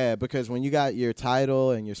 Because when you got your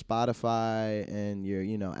Tidal and your Spotify and your,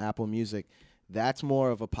 you know, Apple Music, that's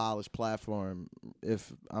more of a polished platform,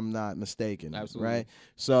 if I'm not mistaken. Absolutely. Right?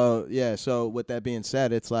 So, so with that being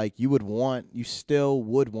said, it's like you still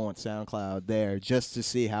would want SoundCloud there just to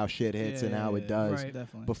see how shit hits and how it does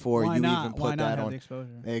before you even put that on. The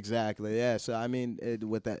exposure? Exactly, yeah. So, I mean,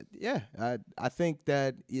 with that, I think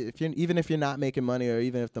that even if you're not making money, or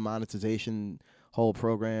even if the monetization whole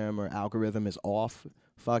program or algorithm is off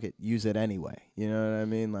fuck it, use it anyway. You know what I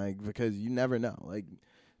mean? Like, because you never know. Like,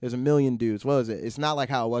 there's a million dudes. What was it? It's not like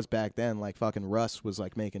how it was back then. Like, fucking Russ was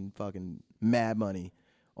like making fucking mad money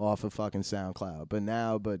off of fucking SoundCloud.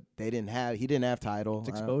 But he didn't have Tidal. It's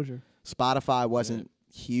exposure. Spotify wasn't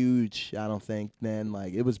huge, I don't think, then.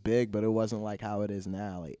 Like, it was big, but it wasn't like how it is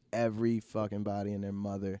now. Like, every fucking body and their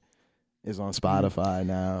mother is on Spotify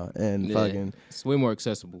now, and fucking it's way more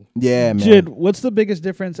accessible. Yeah, man. Jid, what's the biggest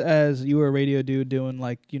difference as you were a radio dude doing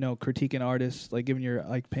like, you know, critiquing artists, like giving your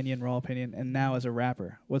like raw opinion, and now as a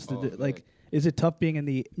rapper? What's the like? Is it tough being in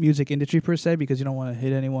the music industry per se because you don't want to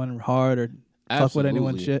hit anyone hard or fuck with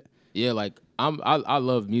anyone's shit? Yeah, like I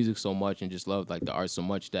love music so much and just love like the art so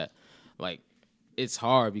much that like it's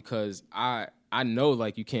hard because I know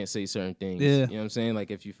like you can't say certain things. Yeah. You know what I'm saying?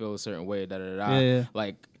 Like if you feel a certain way, Yeah.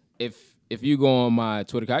 Like if you go on my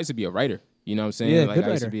Twitter, I used to be a writer. You know what I'm saying? Yeah, like good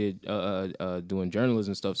I used to writer. be doing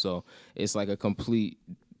journalism stuff. So it's like a complete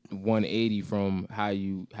 180 from how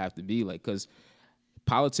you have to be. Like, because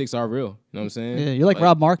politics are real. You know what I'm saying? Yeah, you're like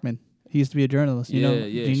Rob Markman. He used to be a journalist. You know,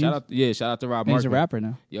 yeah. Genius? Shout out to Rob Markman. He's a rapper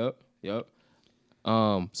now. Yep.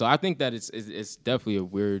 So I think that it's definitely a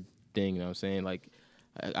weird thing. You know what I'm saying? Like,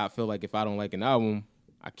 I feel like if I don't like an album,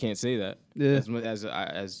 I can't say that. Yeah.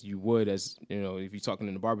 As you would, as you know, if you're talking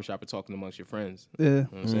in the barbershop or talking amongst your friends. Yeah. You know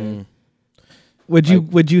what I'm saying?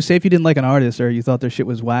 Would you say if you didn't like an artist or you thought their shit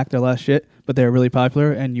was whack, their last shit, but they were really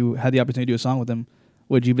popular and you had the opportunity to do a song with them,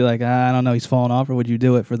 would you be like, I don't know, he's falling off, or would you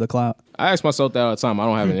do it for the clout? I ask myself that all the time. I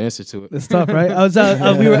don't have an answer to it. It's tough, right?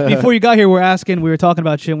 Before you got here, we were talking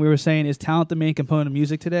about shit, and we were saying, is talent the main component of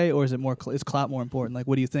music today, or is it is clout more important? Like,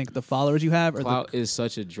 what do you think? The followers you have, or clout is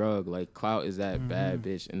such a drug. Like, clout is that bad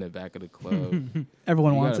bitch in the back of the club.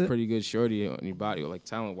 Everyone you wants got a it. pretty good shorty on your body, like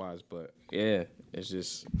talent wise, but yeah, it's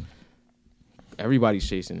just everybody's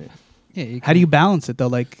chasing it. Yeah. How do you balance it though?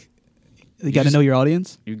 Like, you got to know your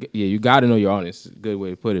audience. You got to know your audience. Good way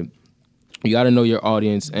to put it. You got to know your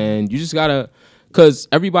audience, and you just got to, because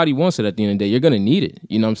everybody wants it at the end of the day. You're going to need it.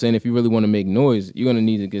 You know what I'm saying? If you really want to make noise, you're going to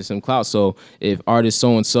need to get some clout. So if artist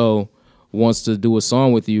so-and-so wants to do a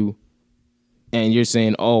song with you, and you're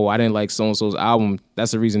saying, oh, I didn't like so-and-so's album,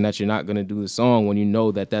 that's the reason that you're not going to do the song when you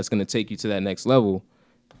know that that's going to take you to that next level.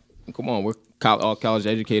 Come on, we're all college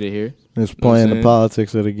educated here. It's playing the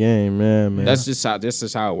politics of the game, man. That's just how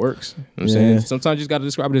it works. You know what I'm saying? Sometimes you just got to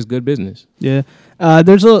describe it as good business. Yeah.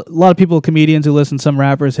 There's a lot of people, comedians who listen, some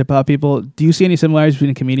rappers, hip hop people. Do you see any similarities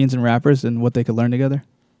between comedians and rappers and what they could learn together?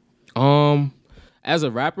 As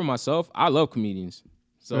a rapper myself, I love comedians.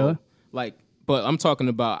 So Really? like, but I'm talking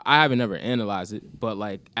about, I haven't ever analyzed it, but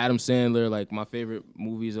like Adam Sandler, like my favorite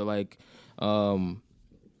movies are like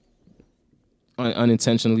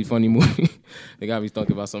unintentionally funny movie. They got me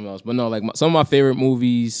thinking about something else. But no, like some of my favorite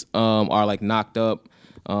movies are like Knocked Up,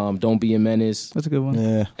 Don't Be a Menace. That's a good one.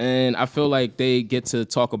 Yeah. And I feel like they get to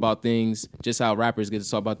talk about things just how rappers get to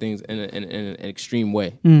talk about things in an extreme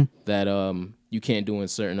way that you can't do in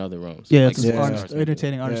certain other rooms. Yeah, like it's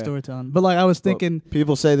entertaining artist storytelling. But like I was thinking,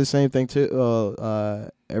 people say the same thing too.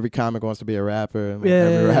 Every comic wants to be a rapper, and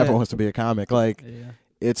every rapper wants to be a comic. Like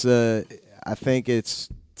I think it's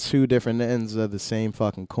two different ends of the same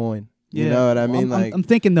fucking coin. You know what I mean? I'm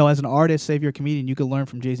thinking though, as an artist, say if you're a comedian, you could learn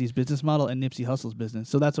from Jay-Z's business model and Nipsey Hussle's business.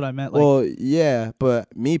 So that's what I meant. Like, well, yeah,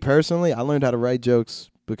 but me personally, I learned how to write jokes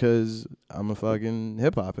because I'm a fucking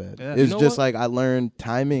hip hop head. Yeah. It's You know just what? like I learned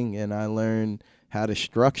timing and I learned how to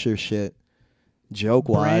structure shit joke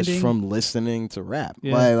wise Branding. from listening to rap.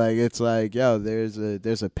 Yeah. Like it's like, yo, there's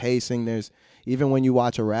a pacing. There's even when you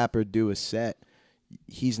watch a rapper do a set,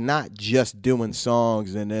 he's not just doing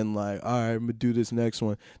songs and then like, all right, I'm gonna do this next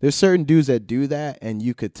one. There's certain dudes that do that and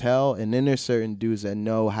you could tell, and then there's certain dudes that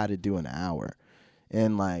know how to do an hour.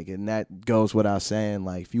 And that goes without saying.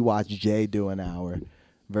 Like if you watch Jay do an hour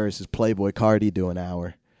versus Playboy Cardi do an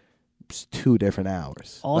hour, it's 2 different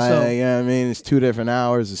hours. Also, you know what I mean? It's 2 different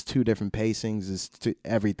hours, it's 2 different pacings, it's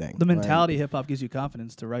everything. the mentality of hip hop gives you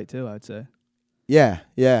confidence to write too, I'd say. Yeah,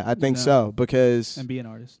 I think so, because and be an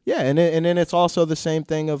artist. Yeah, and then it's also the same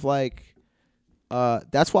thing of like,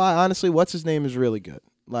 that's why honestly, what's his name is really good.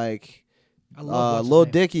 Like, I love Lil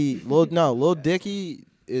Dicky. Lil Dicky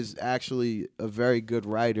is actually a very good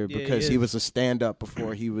writer because he was a stand-up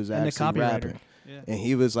before he was And a actually copywriter. rapping. Yeah. And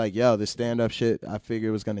he was like, yo, this stand-up shit, I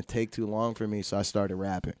figured was gonna take too long for me, so I started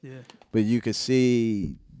rapping. Yeah. But you could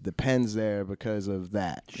see the pen's there because of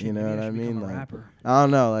that. You know what I mean? become a Like, rapper. I don't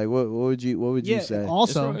know. Like, what would you say?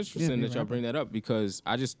 Also, it's interesting that y'all bring that up because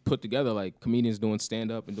I just put together like comedians doing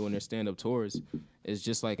stand up and doing their stand up tours. It's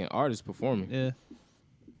just like an artist performing. Yeah.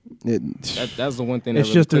 That's the one thing. It's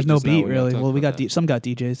that just really there's no clicked just now beat when y'all really. talk Well, we about got some got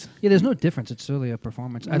DJs. Yeah, there's no difference. It's really a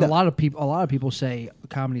performance. And No. a lot of people say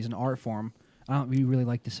comedy's an art form. I don't really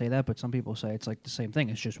like to say that, but some people say it's like the same thing.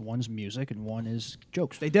 It's just one's music and one is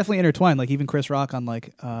jokes. They definitely intertwine. Like even Chris Rock on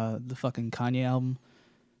like the fucking Kanye album.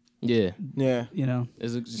 Yeah. You know,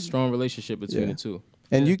 there's a strong relationship between the two.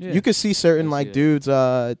 And you could see certain like dudes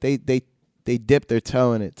they dip their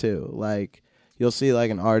toe in it too. Like you'll see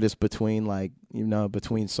like an artist between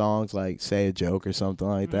between songs, like say a joke or something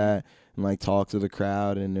like that, and like talk to the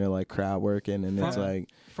crowd, and they're like crowd working, and it's like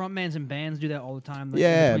frontmans and bands do that all the time. Like,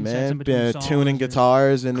 yeah, in between sets, man, in between songs, tuning or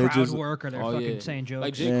guitars, and they're crowd just work, or they're fucking saying jokes.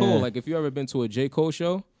 Like J. Cole, like if you ever been to a J. Cole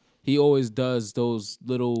show, he always does those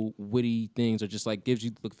little witty things, or just like gives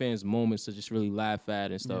you the fans moments to just really laugh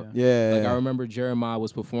at and stuff. Yeah. Like I remember Jeremiah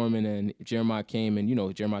was performing, and Jeremiah came, and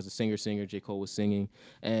Jeremiah's a singer. J. Cole was singing,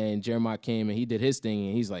 and Jeremiah came and he did his thing,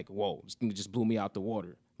 and he's like, "Whoa, this thing just blew me out the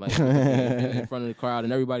water." Like in front of the crowd,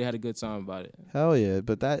 and everybody had a good time about it. Hell yeah,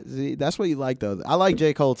 but that's what you like though. I like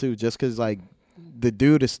J. Cole too, just because like the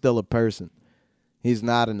dude is still a person. He's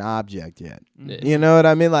not an object yet. Yeah. You know what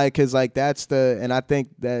I mean? Like, cause like and I think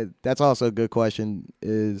that's also a good question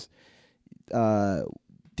is,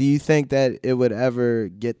 do you think that it would ever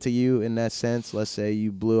get to you in that sense? Let's say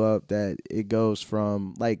you blew up, that it goes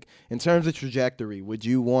from like, in terms of trajectory, would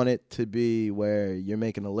you want it to be where you're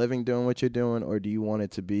making a living doing what you're doing, or do you want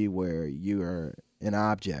it to be where you are an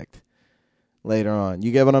object later on?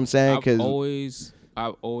 You get what I'm saying?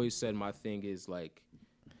 I've always said my thing is like,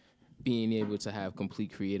 being able to have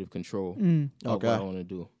complete creative control of what I want to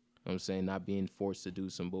do. You know what I'm saying? Not being forced to do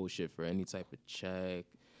some bullshit for any type of check.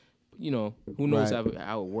 Who knows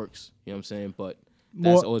how it works. You know what I'm saying? But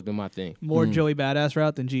that's always been my thing. More Joey Badass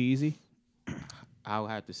route than G-Eazy? I'll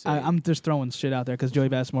have to say. I'm just throwing shit out there because Joey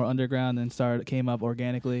Badass more underground and came up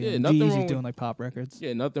organically. Yeah, and nothing G-Eazy's wrong doing like pop records.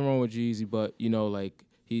 Yeah, nothing wrong with G-Eazy, but like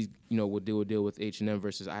he's would do a deal with H&M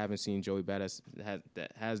versus I haven't seen Joey Badass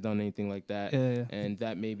that has done anything like that. Yeah. And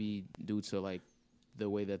that may be due to like the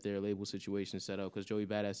way that their label situation is set up, because Joey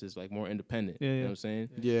Badass is like more independent. Yeah, you know what I'm saying?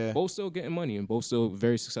 Yeah. Both still getting money and both still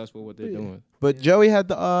very successful at what they're doing. But Joey had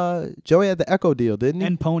the Echo deal, didn't he?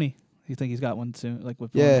 And Pony. You think he's got one soon? Like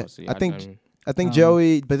with Yeah, Pony? I think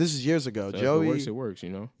Joey, but this is years ago. So Joey, if it works,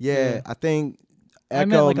 Yeah, I think Echo I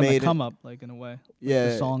meant like made on the come up, like in a way.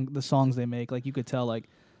 Yeah, like the songs they make, like you could tell, like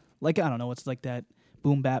I don't know, it's like that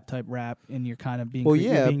boom bap type rap, and you're kind of being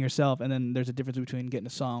you're being yourself, and then there's a difference between getting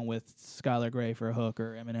a song with Skylar Grey for a hook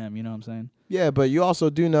or Eminem. You know what I'm saying? Yeah, but you also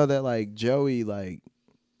do know that like Joey, like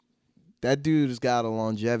that dude's got a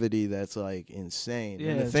longevity that's like insane.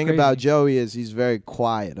 Yeah, and the it's thing crazy. about Joey is he's very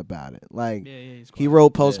quiet about it. Like he's he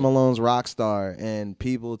wrote Post Malone's Rockstar, and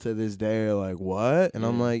people to this day are like, "What?" And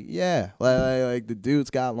I'm like, "Yeah, like the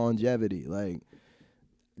dude's got longevity." Like,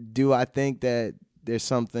 do I think that there's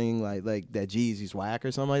something like that Jeezy's whack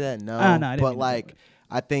or something like that? No, no, I didn't but mean like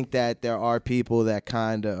I think that there are people that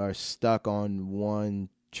kind of are stuck on one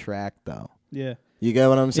track though. Yeah. You get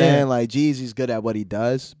what I'm saying? Yeah. Like Jeezy's good at what he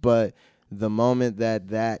does, but the moment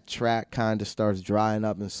that track kind of starts drying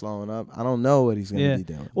up and slowing up, I don't know what he's gonna be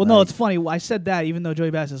doing. Well, no, it's funny. I said that even though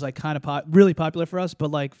Joey Badass is like kind of really popular for us, but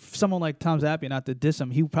like someone like Tom Zappia, not to diss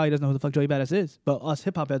him, he probably doesn't know who the fuck Joey Badass is. But us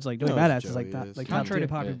hip hop heads like Joey Badass is like that. Like contrary to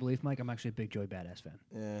top tier. popular belief, Mike, I'm actually a big Joey Badass fan.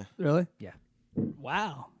 Yeah. Really? Yeah.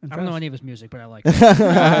 Wow. I don't know any of his music, but I like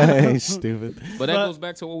it. Stupid. But that goes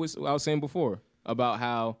back to what I was saying before about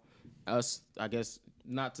how us, I guess,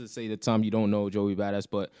 not to say that Tom, you don't know Joey Badass,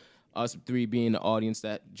 but us three being the audience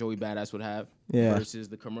that Joey Badass would have versus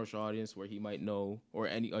the commercial audience where he might know, or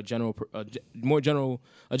a general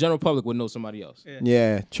public would know somebody else.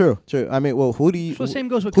 Yeah, true. I mean, well, who do you? So the same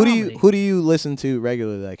goes with who comedy. who do you listen to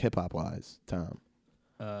regularly, like hip hop wise, Tom?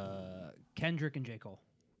 Kendrick and J. Cole.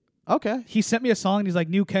 Okay. He sent me a song and he's like,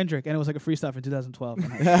 new Kendrick, and it was like a freestyle from 2012.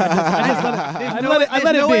 I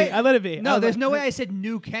let it be. No, there's no way I said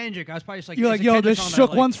new Kendrick. I was probably just like, you're like, yo, this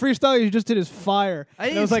Shook One's freestyle you just did is fire.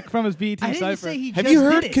 And it was like from his BT I didn't Cypher. say he Have just you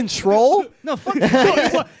heard did it. Control? No, fuck you.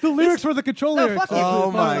 The lyrics were the Control No, lyrics. fuck you.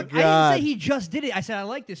 Oh my I God. didn't say he just did it. I said I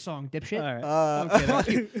like this song, dipshit. All right. Fuck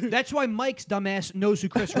you. That's why Mike's dumbass knows who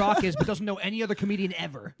Chris Rock is, but doesn't know any other comedian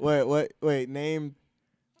ever. Wait. Name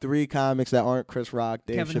 3 comics that aren't Chris Rock,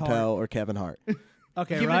 Dave Kevin Chappelle, Hart. or Kevin Hart.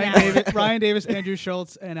 Okay, Give Ryan Davis, Andrew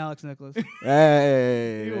Schultz, and Alex Nicholas.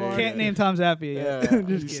 Hey. Can't name Tom Zappia yet. Yeah,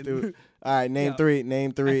 Just kidding. stupid. All right, name Yeah. three. Name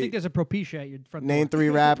I 3. think there's a Propecia at your front Name door. 3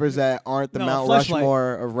 rappers that aren't the No, Mount Fleshlight.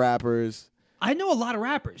 Rushmore of rappers. I know a lot of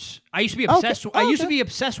rappers. I used to be obsessed. Okay. I used to be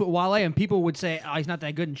obsessed with Wale, and people would say, "Oh, he's not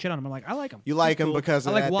that good,and shit on him." I'm like, I like him. You like him cool. because I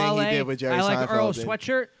of like that Wale. thing he did with Jerry I like Seinfeld. Earl did.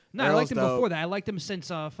 Sweatshirt. No, I liked him before that. I liked him since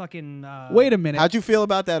fucking. Wait a minute. How'd you feel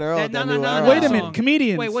about that Earl? That that Na new Na Earl Na Wait a song? minute.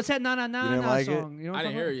 Comedians. Wait, what's that? Na Na Na You didn't Na like song? You know what I I'm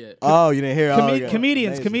didn't hear it talking yet. Oh, you didn't hear? Okay. Comedians.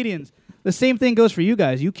 Amazing. Comedians. The same thing goes for you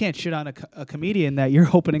guys. You can't shit on a comedian that you're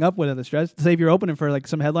opening up with at the Stress. Say if you're opening for like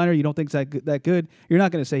some headliner you don't think's that good, you're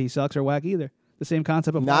not going to say he sucks or whack either. The same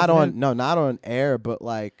concept of Not on air, but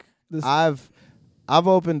like I've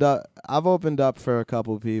opened up for a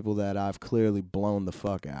couple of people that I've clearly blown the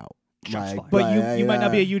fuck out. Like, but you might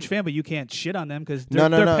not be a huge fan, but you can't shit on them because they're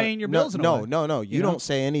paying your bills. No. You know? Don't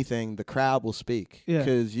say anything. The crowd will speak. Yeah.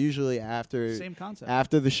 Because usually after Same concept.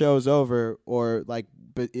 after the show's over, or like,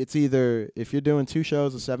 but it's either if you're doing two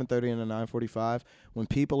shows, a 7:30 and a 9:45, when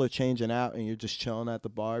people are changing out and you're just chilling at the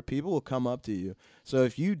bar, people will come up to you. So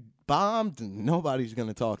if you bombed, nobody's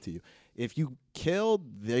gonna talk to you. If you killed,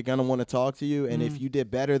 they're going to want to talk to you. And if you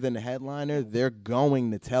did better than the headliner, they're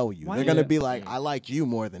going to tell you. They're going to be like, I like you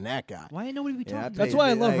more than that guy. Why ain't nobody be talking? That's why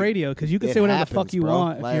I love radio, because you can say whatever the fuck you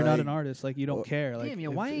want if Like, you're not an artist. Like, you don't care. Like, damn,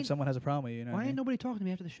 if someone has a problem with you, you know why what I ain't mean? nobody talking to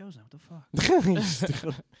me after the shows now? What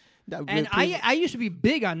the fuck? And I used to be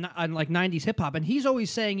big on like 90s hip hop, and he's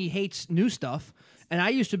always saying he hates new stuff. And I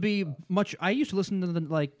used to listen to I used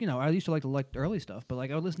to like the early stuff, but like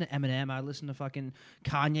I would listen to Eminem, I would listen to fucking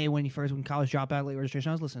Kanye when College Dropout, Late Registration.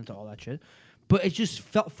 I was listening to all that shit. But it just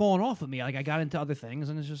felt falling off of me. Like I got into other things,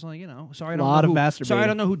 and it's just like, sorry I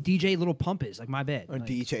don't know who DJ Little Pump is. Like my bad. Or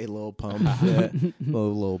DJ Lil Pump. Yeah.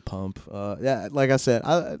 Lil Pump. Yeah, like I said,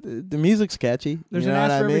 the music's catchy. There's you know an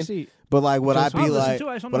what ass I for every mean? seat. But like, would I I'll be listen like, to it,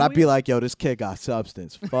 I just don't would know I who be he like, yo, this kid got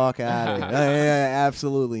substance? Fuck out of it.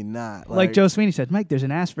 Absolutely not. Like Joe Sweeney said, Mike, there's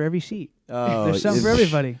an ass for every seat. Oh, there's something for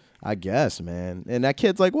everybody. I guess, man. And that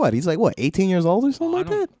kid's like what? He's like what? 18 years old or something like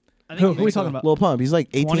that? Who are we talking about? Lil Pump. He's like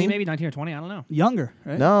 18. 20, maybe 19 or 20. I don't know. Younger,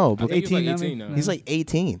 right? No, I but think he's like 18 now. He's like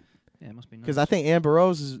 18. Yeah, it must be. Because I think Amber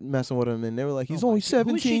Rose is messing with him, and they were like, he's only 17.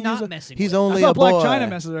 Who is she years not old. messing He's with? only I thought a boy. Black China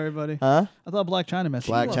messes with everybody. Huh? I thought Black China messes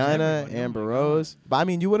with Black China, everybody. Amber Rose. But I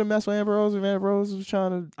mean, you wouldn't mess with Amber Rose if Amber Rose was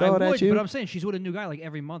trying to I throw would, it at you. but I'm saying she's with a new guy like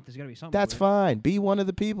every month. There's got to be something. That's with fine. Be one of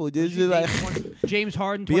the people. Just like, James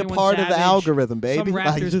Harden, be a 21 part of the Savage, algorithm, baby. Some Like,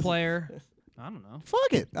 Raptors just- player. I don't know.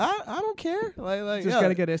 Fuck it. I don't care. Like Just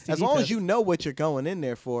gotta get STD as long as test. you know what you're going in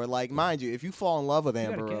there for. Like, mind you, if you fall in love with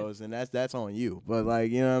Amber get it. Rose, then that's on you. But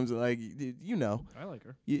like, you know, what I'm saying? Like, you know. I like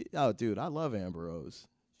her. Oh, dude, I love Amber Rose.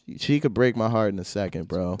 She could break my heart in a second,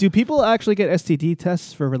 bro. Do people actually get STD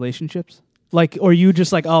tests for relationships? Like, or you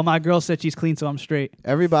just like, oh, my girl said she's clean, so I'm straight.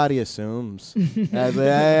 Everybody assumes.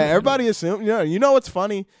 Everybody assumes. You know what's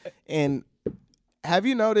funny? And have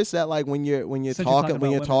you noticed that like when you're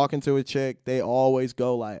talking to a chick, they always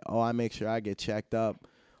go like, "Oh, I make sure I get checked up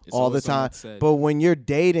It's all the always time." something said. But when you're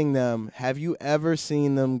dating them, have you ever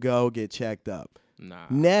seen them go get checked up? Nah.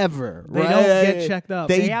 Never. They right? don't get checked up.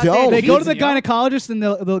 They out don't. there They go to the Easy, yo. gynecologist, and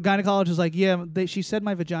the gynecologist is like, "Yeah, she said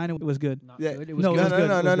my vagina was good." Yeah. It was No, good. it was good.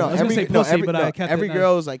 It was good. I was gonna say pussy, but I kept every it nice.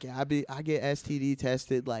 girl's like, yeah, I get STD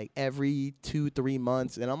tested like every 2-3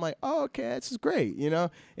 months, and I'm like, oh, okay, this is great, you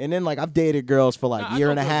know. And then like I've dated girls for like Nah, I year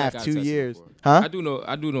know and a girls that half, got 2 tested years, before. huh?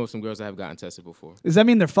 I do know some girls that have gotten tested before. Does that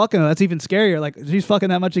mean they're fucking? That's even scarier. Like, she's fucking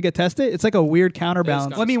that much to get tested? It's like a weird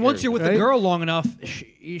counterbalance. Well, I mean, once scary, you're with right? the girl long enough,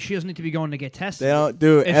 she doesn't need to be going to get tested. They don't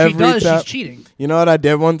do it If every she does, time. she's cheating. You know what I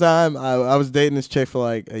did one time? I was dating this chick for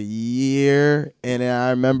like a year, and then I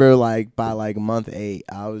remember like by like month 8,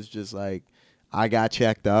 I was just like, I got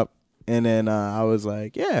checked up, and then I was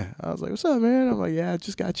like, what's up, man? I'm like, yeah, I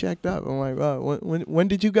just got checked up. I'm like, oh, when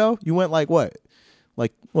did you go? You went like what?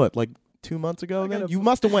 Like 2 months ago? Then you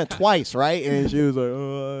must have went twice, right? And she was like,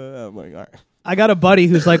 oh, I'm like, all right. I got a buddy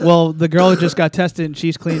who's like, well, the girl just got tested and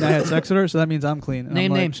she's clean. I had sex with her, so that means I'm clean. And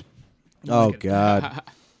Name I'm like, names. Oh God.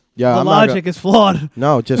 Yeah, The I'm not logic is flawed.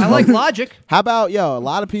 No, just I like logic. How about a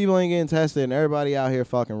lot of people ain't getting tested and everybody out here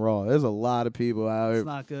fucking raw. There's a lot of people out It's here.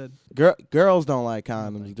 not good. Girls don't like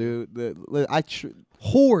condoms, dude.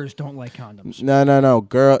 Whores don't like condoms.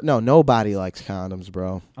 No, nobody likes condoms,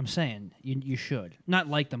 bro. I'm saying you should not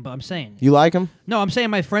like them, but I'm saying You like them? no. I'm saying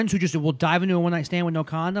my friends who just will dive into a one night stand with no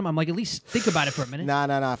condom. I'm like, at least think about it for a minute.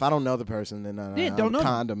 Nah. If I don't know the person, then no. Yeah, don't know them.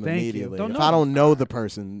 Condom Thank you. immediately. Don't If know I don't them. know the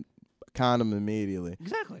person, condom immediately.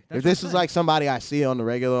 Exactly. If That's this what is I'm like somebody I see on the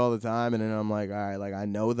regular all the time, and then I'm like, all right, like I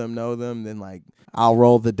know them, then like I'll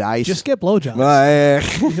roll the dice. Just get blowjobs.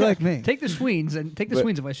 Like, You like me. Take the Sweens and take the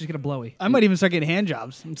Sweens advice. Just get a blowy. I might even start getting hand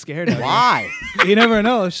jobs. I'm scared. Of why? You never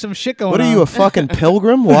know. There's some shit going What on. are you, a fucking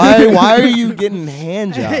pilgrim? Why are you getting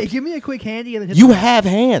hand jobs? Hey, give me a quick handy. And then hit You the- have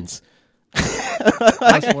hands.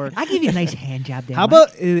 I give you a nice hand job. There, How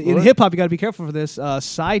about in hip hop? You got to be careful for this.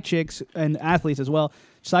 Side chicks and athletes as well.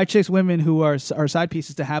 Side chicks, women who are side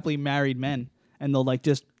pieces to happily married men, and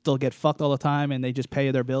they'll get fucked all the time, and they just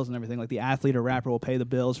pay their bills and everything. Like the athlete or rapper will pay the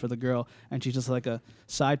bills for the girl, and she's just like a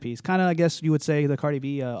side piece. Kind of, I guess you would say the Cardi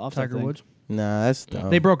B Offset Tiger thing. Woods. Nah, that's dumb.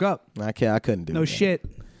 They broke up. I couldn't do No that. shit.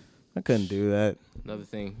 I couldn't do that. Another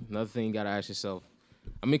thing you gotta ask yourself.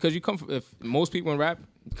 I mean, because if most people in rap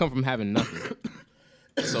come from having nothing,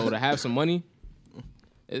 so to have some money,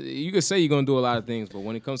 you could say you're gonna do a lot of things, but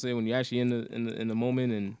when it comes to when you're actually in the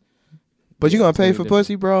moment and. But you gonna pay it's for different.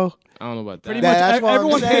 pussy, bro? I don't know about that. Pretty much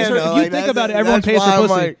everyone pays for. If you think about it, everyone pays for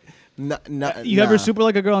pussy. You ever super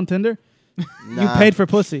like a girl on Tinder? Nah. You paid for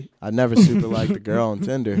pussy. I never super liked a girl on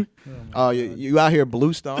Tinder. Oh, you out here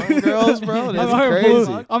blue starring girls, bro? That's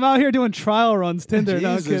crazy. I'm out here doing trial runs Tinder.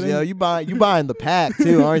 Jesus, no kidding. yo, you buying the pack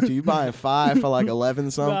too, aren't you? You buying 5 for like 11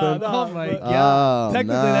 something? Oh my god! Oh,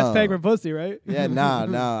 Technically, no. that's paying for pussy, right? Yeah,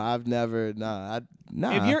 I've never, nah.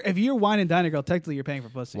 If you're wine and dine a girl, technically you're paying for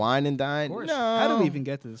pussy. Wine and dine? Of course. No. How do we even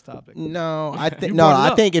get to this topic? No, I think You brought it I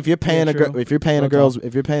up. think if you're paying Yeah, true. if you're paying Real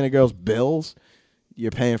a girl's bills, you're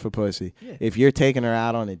paying for pussy. Yeah. If you're taking her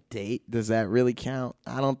out on a date, does that really count?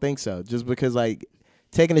 I don't think so. Just because like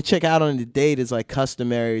taking a chick out on a date is like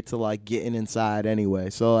customary to like getting inside anyway.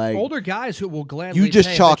 So like Older guys who will gladly you just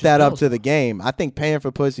pay chalk bitches' that up bills. to the game. I think paying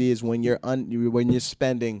for pussy is when you're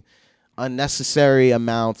spending unnecessary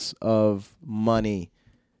amounts of money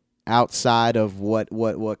outside of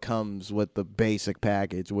what comes with the basic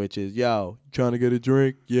package, which is, yo, trying to get a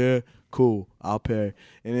drink? Yeah, cool, I'll pay.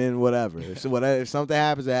 And then whatever. If something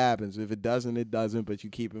happens, it happens. If it doesn't, it doesn't, but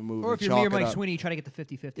you keep it moving. Or if you're Chalk me or it Mike up. Sweeney, you try to get the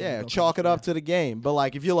 50-50. Yeah, chalk it up to the game. But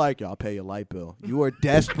like, if you're like, yo, I'll pay your light bill, you are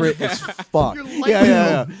desperate as fuck.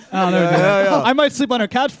 Yeah. I'll never do that. I might sleep on her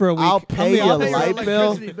couch for a week. I'll pay your light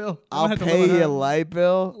bill. bill. I'll pay your light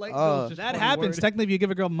bill. That happens. Technically, if you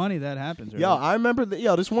give a girl money, that happens. Right? Yo, I remember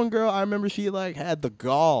this one girl. I remember she like had the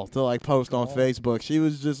gall to like post on Facebook. She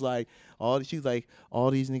was just like, all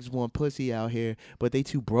these niggas want pussy out here, but they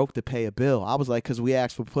too broke to pay a bill. I was like, because we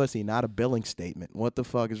asked for pussy, not a billing statement. What the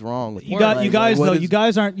fuck is wrong with You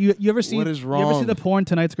guys aren't. You ever see? What is You ever see wrong? the porn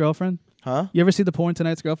Tonight's Girlfriend? Huh? You ever see the porn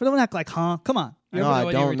Tonight's Girlfriend? Don't act like, huh? Come on. No,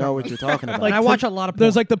 I don't know what you're talking about. I watch a lot of porn.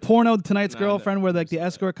 There's like the porno Tonight's Girlfriend where like the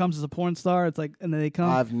escort comes as a porn star. It's like, and then they come.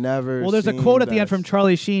 I've never. Well, there's a seen quote at the end this. from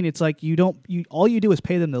Charlie Sheen. It's like all you do is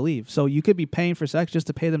pay them to leave. So you could be paying for sex just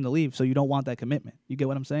to pay them to leave. So you don't want that commitment. You get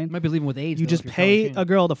what I'm saying? You might be leaving with AIDS. You though, just if you're pay Charlie Sheen. a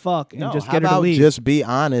girl to fuck and No, just how get her to about leave. just be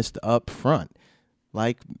honest up front,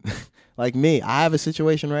 like me. I have a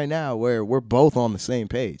situation right now where we're both on the same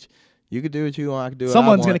page. You could do what you want. I could do what I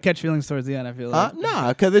Someone's want. gonna catch feelings towards the end. I feel like. Nah,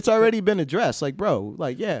 because it's already been addressed. Like, bro,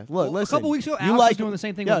 like, yeah, look, listen. A couple weeks ago, you Alex was doing the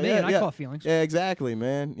same thing with me, and I caught feelings. Yeah, exactly,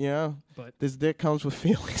 man. You know, But- this dick comes with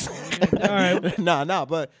feelings. All right. Nah,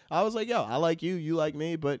 but I was like, yo, I like you, you like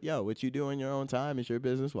me, but yo, what you do in your own time is your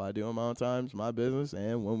business. What I do in my own time is my business.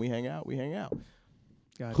 And when we hang out, we hang out.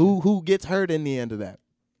 Gotcha. Who gets hurt in the end of that?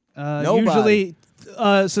 Nobody.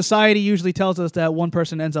 Usually, society usually tells us that one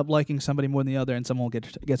person ends up liking somebody more than the other, and someone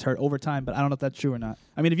gets hurt over time. But I don't know if that's true or not.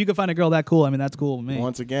 I mean, if you could find a girl that cool, I mean, that's cool with me.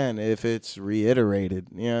 Once again, if it's reiterated,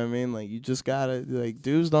 you know what I mean? Like, you just gotta, like,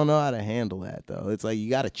 dudes don't know how to handle that, though. It's like, you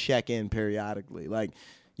gotta check in periodically. Like,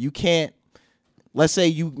 you can't, let's say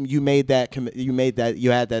you made that,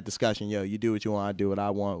 you had that discussion, yo, you do what you want, I do what I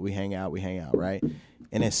want, we hang out, right?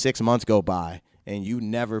 And then 6 months go by, and you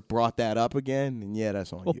never brought that up again, and yeah,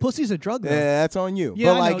 that's on Well, you. pussy's a drug, though. Yeah, that's on you.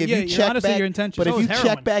 Yeah, but I like, know. if Yeah, you check honestly, back, your intention. but So if is you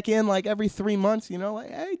heroin. check back in like every 3 months, you know, like,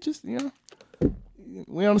 hey, just, you know,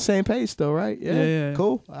 we on the same page still, right? Yeah.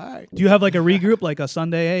 Cool. All right. Do you have like a regroup, like a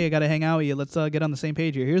Sunday? Hey, I gotta hang out with you. Let's get on the same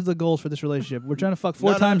page here. Here's the goals for this relationship. We're trying to fuck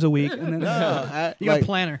four times a week, and then You got a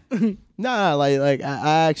planner. Nah, like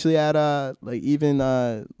I actually had like even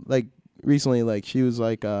like recently, like she was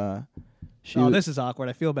like she oh, was, this is awkward.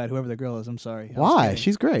 I feel bad. Whoever the girl is, I'm sorry. I was why? kidding.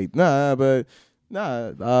 She's great.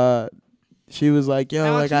 She was like, yo,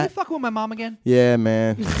 Alex, like are you fucking with my mom again? yeah,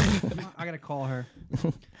 man. I gotta call her.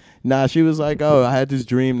 Nah, she was like, oh, I had this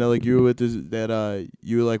dream that like you were with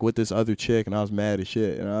this other chick, and I was mad as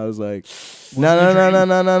shit, and I was like, no,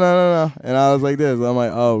 and I was like this, I'm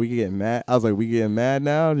like, oh, we get mad. I was like, we getting mad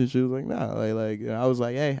now? And she was like, no, like, and I was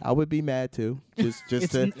like, hey, I would be mad too, just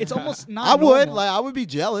it's almost not. I would normal. like, I would be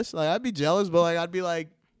jealous, like, I'd be jealous, but like, I'd be like,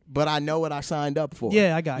 but I know what I signed up for.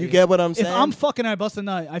 Yeah, I got you. You get what I'm saying? If I'm fucking and I bust a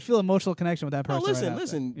nut, I feel emotional connection with that no, person.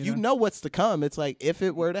 listen, you know what's to come. It's like if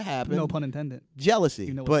it were to happen, No pun intended. jealousy.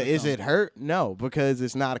 You know what's But to is come. it hurt? No, because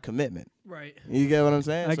it's not a commitment. Right. You get what I'm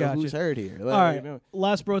saying? I so got who's you. hurt here? All right,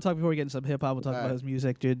 last bro talk before we get into some hip hop. We'll talk about his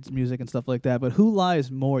music, Jid's music, and stuff like that. But who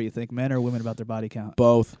lies more, you think, men or women, about their body count?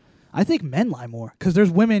 Both. I think men lie more because there's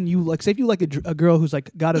women you like. Say if you like a girl who's like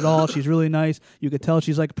got it all, she's really nice. You could tell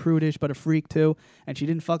she's like prudish but a freak too, and she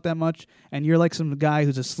didn't fuck that much. And you're like some guy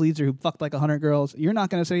who's a sleazer who fucked like 100 girls. You're not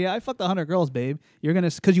gonna say, yeah, I fucked 100 girls, babe. You're gonna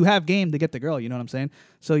because you have game to get the girl. You know what I'm saying?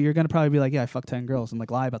 So you're gonna probably be like, yeah, I fucked 10 girls and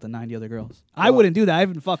like lie about the 90 other girls. I wouldn't do that. I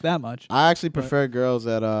haven't fucked that much. I actually prefer girls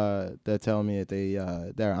that tell me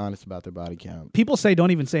that they're honest about their body count. People say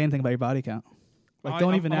don't even say anything about your body count. Like,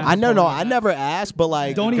 don't even ask. I know, no, I never asked, but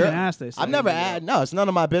like, don't even ask this. I've never asked. No, it's none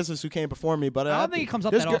of my business who came before me. But I don't think it comes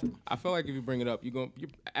up that often. I feel like if you bring it up, you're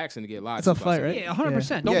asking to get lied. It's a fight, right? Yeah,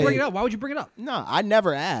 100%. Don't bring it up. Why would you bring it up? No, I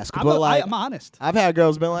never ask. But like, I'm honest. I've had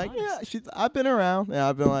girls been like, yeah, I've been around, and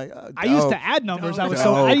I've been like, I used to add numbers.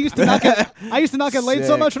 I used to not get laid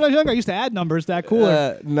so much when I was younger. I used to add numbers that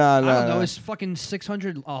cooler. No. I don't know. Is fucking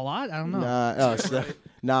 600 a lot? I don't know.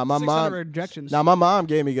 Nah, my mom. My mom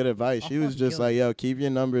gave me good advice. She was just like, "Yo, keep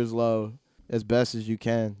your numbers low as best as you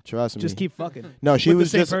can. Trust me. Just keep fucking." No, she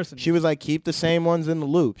was the same just. person. She was like, "Keep the same ones in the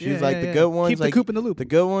loop." She was like, "The good ones, keep like the coop in the loop. The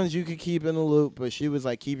good ones you could keep in the loop." But she was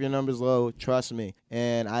like, "Keep your numbers low. Trust me."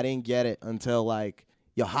 And I didn't get it until like,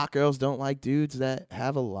 yo, hot girls don't like dudes that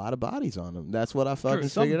have a lot of bodies on them. That's what I fucking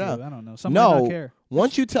figured out. I don't know. Some don't care.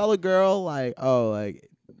 Once you tell a girl like, oh, like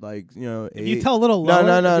you know, if you tell a little lower,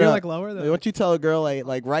 no, you're like lower. Then once you tell a girl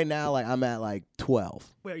like right now, like I'm at like 12.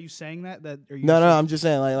 Wait, are you saying that? No, I'm just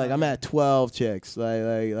saying like I'm at 12 chicks. Like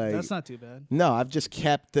that's not too bad. No, I've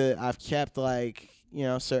kept like, you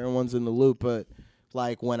know, certain ones in the loop, but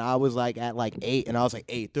like when I was like at like 8 and I was like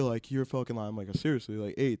 8, they're like, you're fucking lying. I'm like, seriously,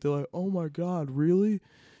 like 8. They're like, oh my god, really?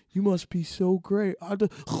 You must be so great. It's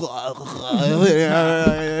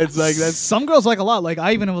like that's some girls like a lot. Like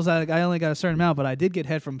I even was like I only got a certain amount, but I did get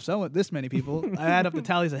head from this many people. I add up the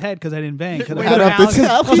tallies ahead because I didn't bang. I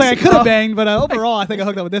was like I could have banged, but overall I think I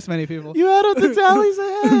hooked up with this many people. You add up the tallies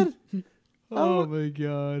ahead. Oh my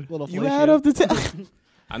god! You add up the tallies.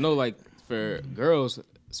 I know, like for girls,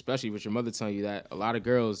 especially with your mother telling you that, a lot of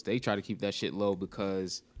girls they try to keep that shit low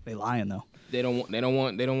because they lying though. They don't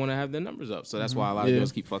want to have their numbers up. So that's why a lot of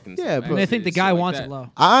girls keep fucking. Yeah, but they think the guy wants it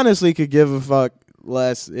low. I honestly could give a fuck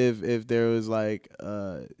less if there was like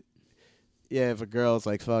if a girl's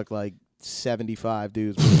like fuck like 75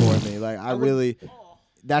 dudes before me. Like I really.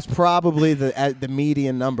 That's probably the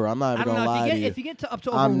median number. I'm not even gonna lie to you. If you get to up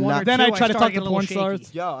to over 1 or 2, then I try to talk to porn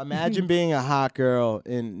stars. Yo, imagine being a hot girl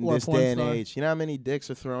in this day and age. You know how many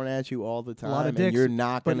dicks are thrown at you all the time, a lot of and dicks, you're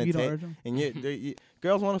not gonna you take. And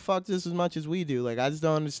girls want to fuck just as much as we do. Like I just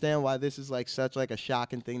don't understand why this is like such like a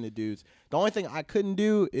shocking thing to dudes. The only thing I couldn't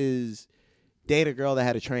do is date a girl that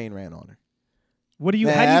had a train ran on her. What do you?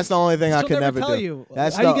 That's the only thing I could never do. You. How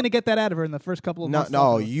are you going to get that out of her in the first couple of months?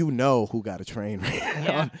 No, you know who got a train ran.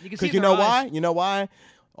 Yeah, because you know why? You know why?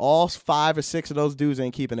 All 5 or 6 of those dudes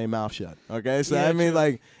ain't keeping their mouth shut. Okay, so I mean,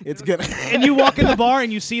 like, it's gonna. And you walk in the bar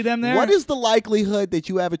and you see them there. What is the likelihood that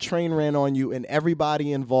you have a train ran on you and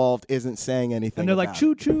everybody involved isn't saying anything? And they're like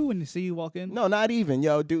choo choo when you see you walk in. No, not even,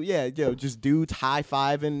 just dudes high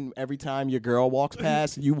fiving every time your girl walks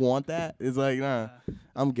past. You want that? It's like, nah,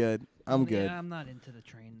 I'm good. I'm good. Yeah, I'm not into the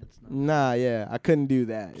train. That's not. Nah, yeah, I couldn't do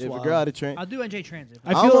that. If a girl had a train, I'll do NJ Transit.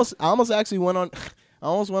 I almost actually went on. I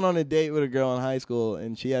almost went on a date with a girl in high school,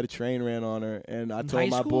 and she had a train ran on her. And I told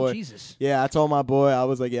my boy, Jesus. Yeah, I told my boy, I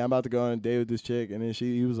was like, yeah, I'm about to go on a date with this chick, and then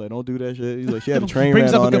he was like, don't do that shit. He's like, she had a train ran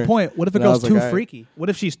on her. Brings up a good point. What if a girl's too like, freaky? What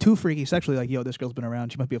if she's too freaky sexually? Like, yo, this girl's been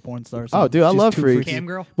around. She might be a porn star. Oh, dude, I love freaks. Cam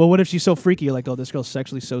girl. Well, what if she's so freaky? You're like, oh, this girl's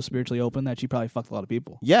sexually so spiritually open that she probably fucked a lot of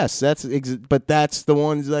people. Yes, but that's the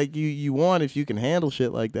ones like you want if you can handle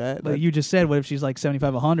shit like that. But you just said, what if she's like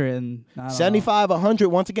 75, 100, and 75, 100?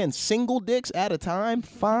 Once again, single dicks at a time,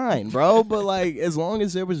 fine, bro. But like, as long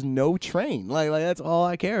as there was no train, like that's all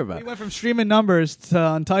I care about. We went from streaming numbers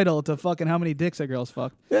to Untitled to fucking how many dicks that girls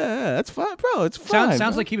fucked. Yeah, that's fine, bro. It's fine.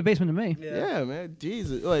 Sounds like Keep It Basement to me. Yeah, man.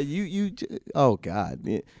 Jesus, like, you. Oh God,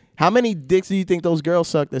 how many dicks do you think those girls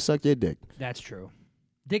suck that suck your dick? That's true.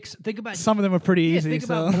 Dicks. Think about some of them are pretty easy. Think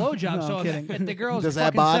about blowjobs. No, if the girls does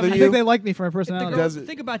that bother you? I think they like me for my personality.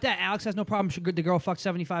 Think about that. Alex has no problem. The girl fucked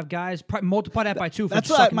 75 guys. Multiply that by 2. That's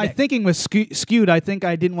what my thinking was skewed. I think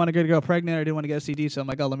I didn't want to get a girl pregnant. I didn't want to get a CD. So I'm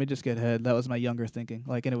like, oh, let me just get head. That was my younger thinking.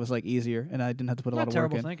 Like, and it was like easier, and I didn't have to put a lot of work in.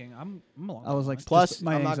 Terrible thinking. I'm along. I was like, plus,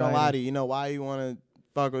 my I'm not anxiety. gonna lie to you. You know why you want to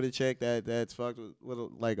fuck with a chick that's fucked with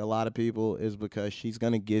like a lot of people is because she's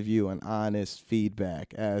gonna give you an honest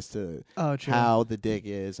feedback as to how the dick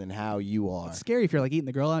is and how you are. It's scary if you're like eating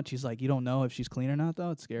the girl out. She's like, you don't know if she's clean or not,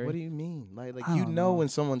 though. It's scary. What do you mean? Like you know when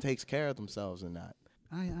someone takes care of themselves or not.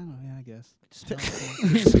 I don't know. Yeah, I guess.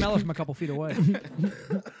 Smell it from a couple feet away.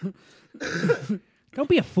 Don't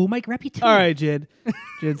be a fool, Mike. Reputation. All right, Jid.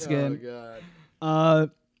 Jid Skin. Oh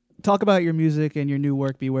God. talk about your music and your new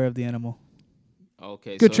work, Beware of the Animal.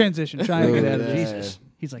 Okay. Good transition. Trying to get out of it. Jesus.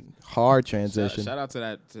 He's like hard transition. Shout out to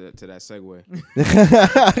that segue.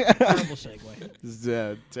 Terrible segue.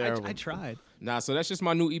 Yeah, terrible. I tried. Nah, so that's just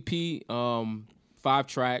my new EP. 5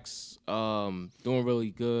 tracks. Doing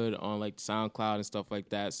really good on like SoundCloud and stuff like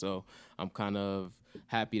that. So I'm kind of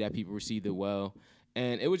happy that people received it well.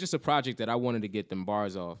 And it was just a project that I wanted to get them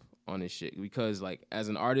bars off on this shit because like as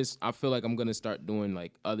an artist, I feel like I'm gonna start doing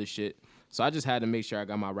like other shit. So I just had to make sure I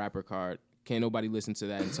got my rapper card. Can't nobody listen to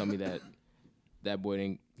that and tell me that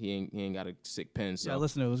boy ain't got a sick pen. So yeah,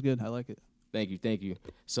 listen, it was good. I like it. Thank you.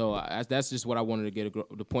 So that's just what I wanted to get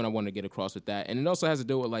the point I wanted to get across with that, and it also has to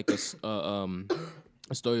do with like a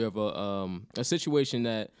story of a situation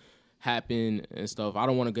that happened and stuff. I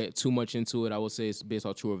don't want to get too much into it. I will say it's based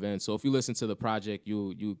on true events. So if you listen to the project,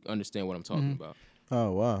 you understand what I'm talking about.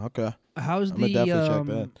 Oh wow, okay. How's I'm gonna definitely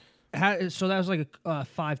check that. So that was like a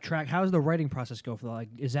 5-track. How does the writing process go for that? Like,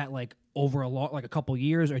 is that like over a couple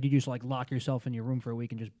years, or do you just like lock yourself in your room for a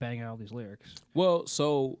week and just bang out all these lyrics? Well,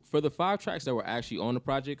 so for the 5 tracks that were actually on the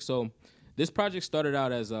project, so this project started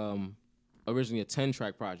out as originally a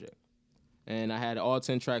 10-track project, and I had all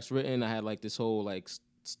 10 tracks written. I had like this whole like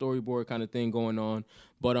storyboard kind of thing going on,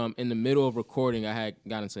 but in the middle of recording, I had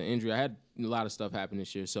got into an injury. I had a lot of stuff happen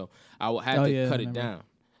this year, so I had to cut it down. Right.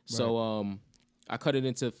 So I cut it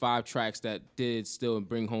into 5 tracks that did still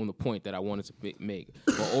bring home the point that I wanted to make.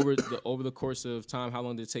 But over the course of time, how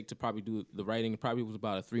long did it take to probably do the writing? It probably was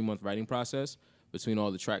about a 3-month writing process between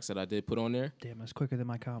all the tracks that I did put on there. Damn, that's quicker than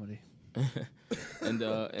my comedy. and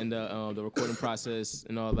the recording process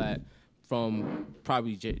and all that from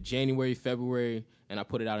probably January, February, and I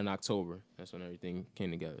put it out in October. That's when everything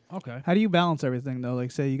came together. Okay. How do you balance everything though? Like,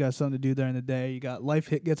 say you got something to do during the day, you got life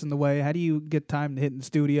gets in the way. How do you get time to hit in the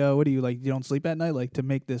studio? What do you like? You don't sleep at night, like to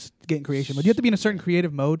make this get in creation mode. You have to be in a certain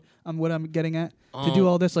creative mode. What I'm getting at to do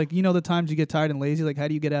all this. Like, you know, the times you get tired and lazy. Like, how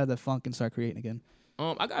do you get out of the funk and start creating again?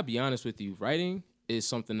 I gotta be honest with you. Writing is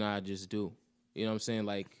something that I just do. You know what I'm saying?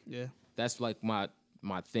 Like, yeah, that's like my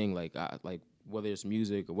thing. Like, whether it's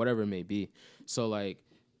music or whatever it may be. So like,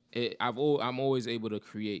 I'm always able to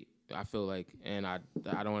create. I feel like, and I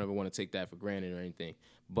don't ever want to take that for granted or anything.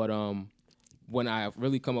 But when I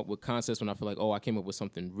really come up with concepts, when I feel like, I came up with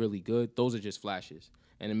something really good, those are just flashes,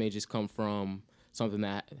 and it may just come from something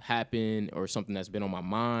that happened or something that's been on my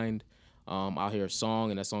mind. I'll hear a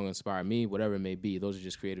song and that song inspired me, whatever it may be. Those are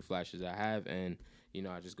just creative flashes I have, and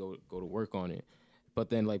I just go to work on it. But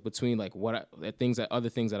then like between like other things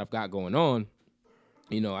that I've got going on,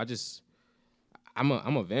 I'm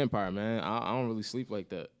a vampire, man. I don't really sleep like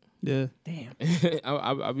that. Yeah. Damn.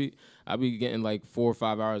 I be getting like 4 or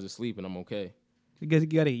 5 hours of sleep and I'm okay. You got to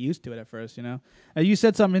get used to it at first, you know. You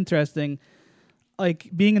said something interesting.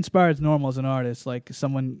 Like, being inspired is normal as an artist. Like,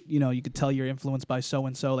 someone, you could tell you're influenced by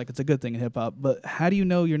so-and-so. Like, it's a good thing in hip-hop. But how do you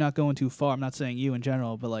know you're not going too far? I'm not saying you in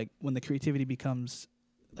general, but, like, when the creativity becomes,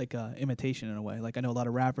 like, imitation in a way. Like, I know a lot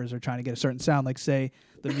of rappers are trying to get a certain sound. Like, say,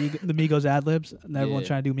 the Migos ad-libs. And everyone's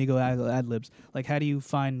trying to do Migos ad-libs. Like, how do you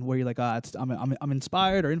find where you're like, I'm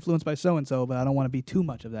inspired or influenced by so-and-so, but I don't want to be too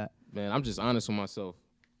much of that? Man, I'm just honest with myself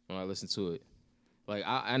when I listen to it. Like,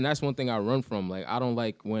 and that's one thing I run from. Like, I don't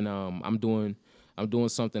like when I'm doing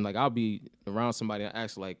something, like I'll be around somebody and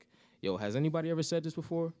ask like, yo, has anybody ever said this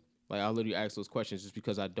before? Like, I'll literally ask those questions just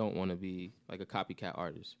because I don't want to be like a copycat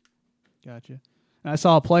artist. Gotcha. And I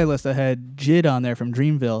saw a playlist that had Jid on there from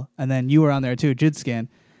Dreamville, and then you were on there too, Jid Scan.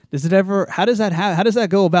 How does that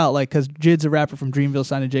go about? Like, because Jid's a rapper from Dreamville,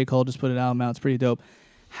 signed to J. Cole, just put an album out. It's pretty dope.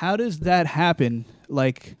 How does that happen?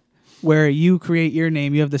 Like, where you create your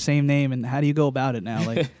name, you have the same name, and how do you go about it now?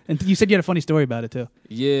 Like, and you said you had a funny story about it too.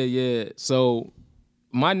 Yeah. So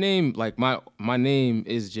my name, like my name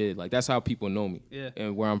is Jid. Like, that's how people know me. Yeah.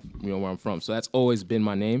 And where I'm from. So that's always been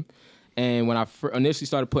my name. And when I initially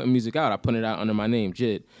started putting music out, I put it out under my name,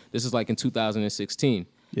 Jid. This is like in 2016.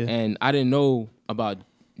 Yeah. And I didn't know about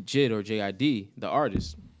Jid or JID, the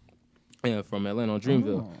artist, from Atlanta on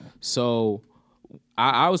Dreamville. Oh. So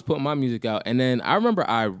I was putting my music out, and then I remember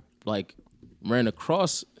I like ran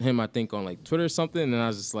across him, I think on like Twitter or something, and I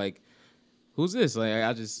was just like, who's this? Like, I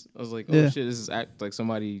was like, oh shit, this is like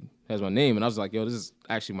somebody has my name, and I was like, yo, this is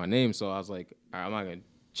actually my name. So I was like, all right, I'm not gonna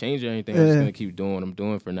change it or anything. I'm just gonna keep doing what I'm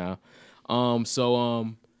doing for now.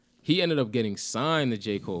 So he ended up getting signed to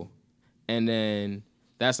J. Cole, and then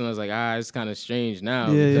that's when I was like, it's kind of strange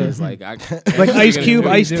now because like I like Ice Cube,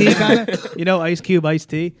 Ice T kind of, Ice Cube, Ice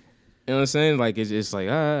T. You know what I'm saying? Like, it's like,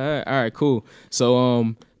 all right, cool.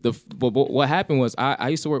 So what happened was I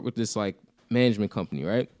used to work with this like management company,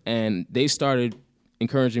 right? And they started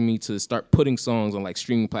encouraging me to start putting songs on like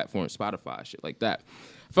streaming platforms, Spotify, shit like that.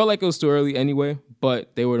 I felt like it was too early anyway,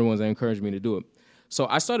 but they were the ones that encouraged me to do it. So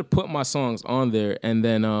I started putting my songs on there, and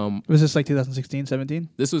then was this like 2016, 17?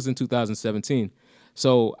 This was in 2017.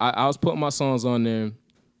 So I was putting my songs on there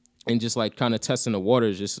and just like kind of testing the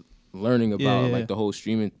waters, just learning about like the whole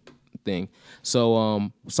streaming thing. So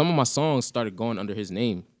some of my songs started going under his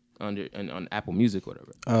name on Apple Music or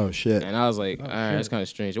whatever. Oh shit. And I was like, all right, that's kind of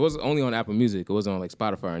strange. It wasn't only on Apple Music. It wasn't on like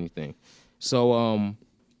Spotify or anything. So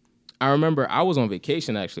I remember I was on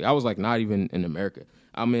vacation actually. I was like not even in America.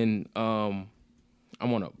 I'm on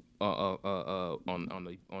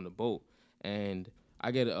the boat, and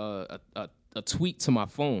I get a tweet to my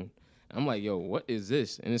phone. I'm like, yo, what is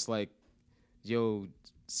this? And it's like, yo,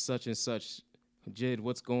 such and such, Jid,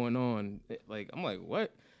 what's going on? Like, I'm like,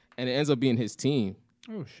 what? And it ends up being his team.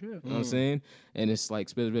 Oh shit! You know what I'm saying? And it's like,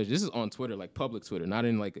 this is on Twitter, like public Twitter, not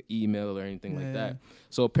in like an email or anything like that.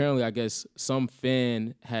 So apparently, I guess some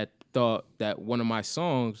fan had thought that one of my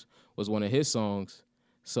songs was one of his songs.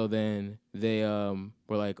 So then they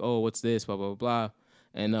were like, oh, what's this? Blah, blah, blah.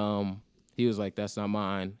 And he was like, that's not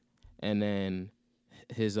mine. And then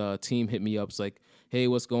his team hit me up. It's like, hey,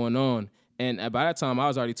 what's going on? And by that time, I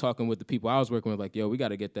was already talking with the people I was working with, like, yo, we got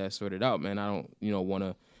to get that sorted out, man. I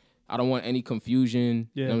don't want any confusion,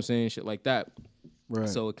 you know what I'm saying? Shit like that. Right.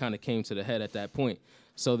 So it kind of came to the head at that point.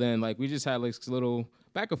 So then, like, we just had, like, a little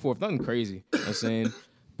back and forth, nothing crazy, you know what I'm saying?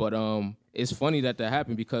 But it's funny that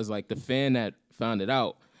happened because, like, the fan that found it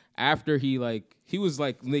out, after he was,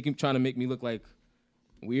 like, trying to make me look, like,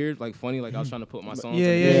 weird, like, funny, like I was trying to put my songs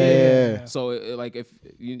Yeah. So, like, if,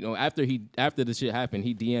 you know, after the shit happened,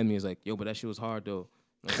 he DM'd me, he's like, yo, but that shit was hard, though.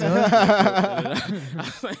 That's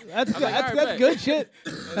good shit.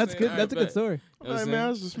 That's good. That's a good story. Like, man, I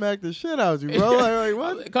was just smack the shit out of you, bro. Like,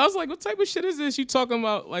 what? I was like, what type of shit is this you talking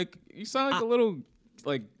about? Like, you sound like a little,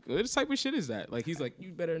 like, what type of shit is that? Like, he's like,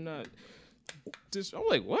 you better not. I'm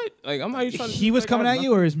like, what? Like, I'm not even trying to. He was coming at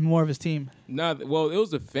you, or is more of his team? Nah, well, it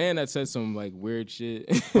was the fan that said some like weird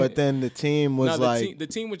shit. But then the team was the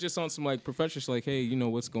team was just on some like professional, like, hey, you know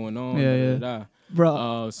what's going on? Yeah.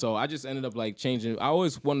 Bro. So I just ended up like changing. I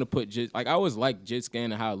always wanted to put JIT, like I always liked JIT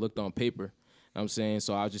scan and how it looked on paper. You know what I'm saying,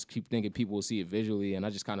 so I just keep thinking people will see it visually, and I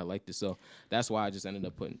just kind of liked it. So that's why I just ended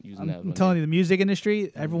up using that. I'm telling you, the music industry,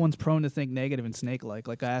 everyone's prone to think negative and snake-like.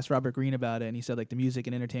 Like I asked Robert Greene about it, and he said like the music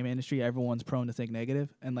and entertainment industry, everyone's prone to think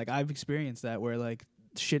negative, and like I've experienced that where like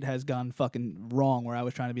shit has gone fucking wrong where I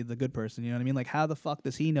was trying to be the good person. You know what I mean? Like how the fuck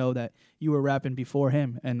does he know that you were rapping before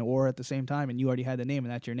him and or at the same time, and you already had the name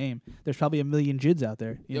and that's your name? There's probably a million Jids out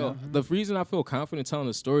there. You know? The reason I feel confident telling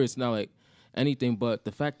the story, it's not like anything but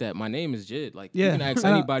the fact that my name is Jid. Like you can ask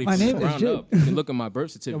anybody from the ground up. You can look at my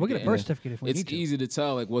birth certificate. We'll get a birth certificate if we need It's to. easy to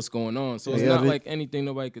tell like what's going on. So it's not like anything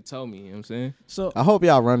nobody could tell me. You know what I'm saying? So I hope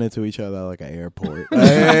y'all run into each other at like an airport.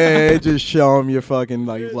 Hey, just show them your fucking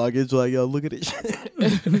like luggage. Like, yo, look at this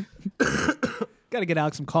shit. Gotta get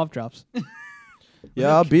Alex some cough drops.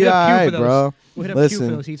 Yeah, I'll be all right, bro. We'd have Listen, Q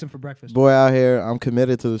for those. Eat some for breakfast. boy out here, I'm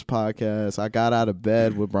committed to this podcast. I got out of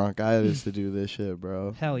bed with bronchitis to do this shit,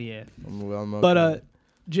 bro. Hell yeah. I'm okay. But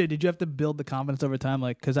Jid, did you have to build the confidence over time?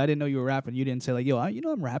 Like, because I didn't know you were rapping. You didn't say like, yo,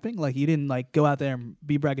 I'm rapping. Like, you didn't like go out there and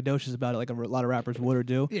be braggadocious about it like a lot of rappers would or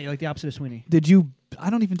do. Yeah, you're like the opposite of Sweeney. Did you? I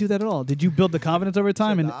don't even do that at all. Did you build the confidence over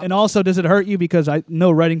time? And also, does it hurt you because I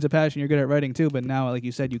know writing's a passion. You're good at writing too, but now, like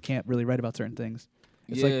you said, you can't really write about certain things.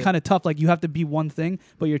 It's like kind of tough. Like you have to be one thing,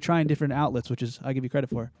 but you're trying different outlets, which is I give you credit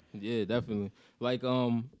for. Yeah, definitely. Like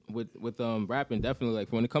with rapping, definitely.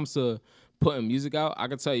 Like when it comes to putting music out, I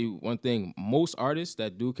can tell you one thing: most artists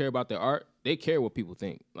that do care about their art, they care what people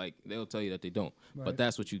think. Like they'll tell you that they don't, but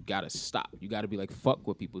that's what you gotta stop. You gotta be like, fuck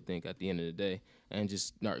what people think at the end of the day, and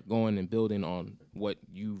just start going and building on what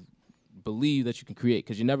you believe that you can create.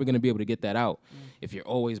 Because you're never gonna be able to get that out if you're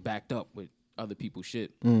always backed up with other people's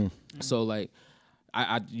shit. So like.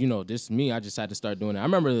 I you know, this me, I just had to start doing it. I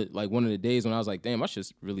remember like one of the days when I was like, damn, I should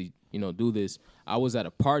really, you know, do this. I was at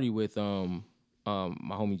a party with my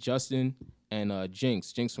homie Justin and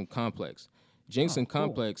Jinx from Complex. Jinx and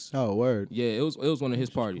Complex. Oh, word. Yeah, it was one of his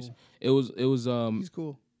parties. Cool. It was He's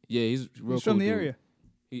cool. Yeah, he's real He's cool from the dude. area.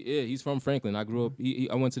 He's from Franklin. I grew up.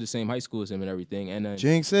 I went to the same high school as him and everything. And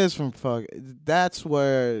Jinx is from that's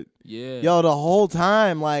where. Yeah. Yo, the whole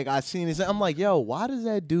time, like I seen his, I'm like, yo, why does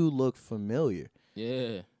that dude look familiar?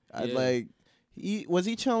 Yeah. Like, was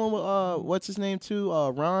he chilling with what's his name too?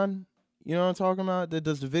 Ron. You know what I'm talking about? That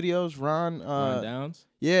does the videos. Ron Downs.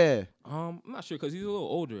 Yeah. I'm not sure because he's a little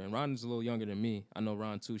older and Ron is a little younger than me. I know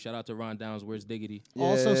Ron too. Shout out to Ron Downs. Where's Diggity?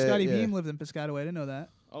 Also, Scotty Beam lived in Piscataway. I didn't know that.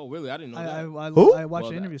 Oh, really? I didn't know I that. Who? watched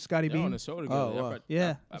an interview. Scotty They're on Beam. the show together. Oh, wow.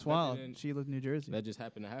 Yeah, I that's bet wild. they didn't- She lived in New Jersey. That just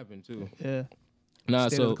happened to happen too. Yeah. Nah,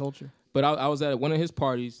 State so of the culture. But I was at one of his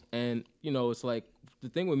parties, and it's like the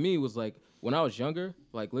thing with me was like when I was younger,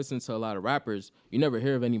 like listening to a lot of rappers, you never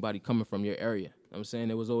hear of anybody coming from your area. You know what I'm saying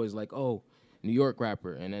it was always like, oh, New York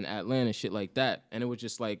rapper, and then Atlanta shit like that, and it was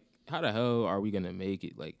just like, how the hell are we gonna make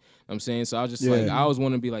it? Like, I'm saying, so I was just like, I always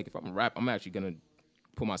want to be like, if I'm a rap, I'm actually gonna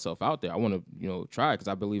put myself out there. I want to, try because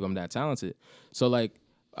I believe I'm that talented. So like,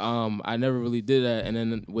 I never really did that. And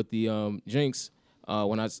then with the Jinx,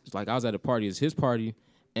 when I was at a party, it's his party,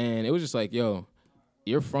 and it was just like, yo,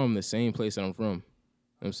 you're from the same place that I'm from. You know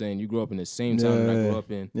what I'm saying, you grew up in the same town that I grew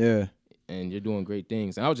up in. Yeah. And you're doing great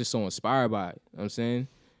things. And I was just so inspired by it. You know what I'm saying,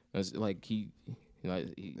 it's like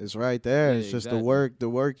it's right there. Yeah, it's just exactly. the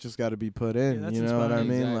work just got to be put in. that's You know what I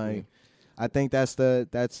mean? Exactly. Like, I think that's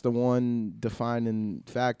the one defining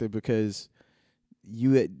factor, because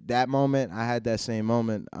you at that moment, I had that same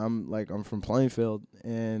moment. I'm from Plainfield,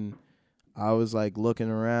 and I was like looking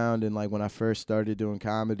around, and like when I first started doing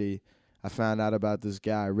comedy, I found out about this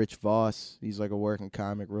guy, Rich Voss. He's like a working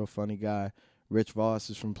comic, real funny guy. Rich Voss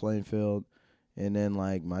is from Plainfield. And then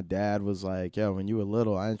like my dad was like, yo, when you were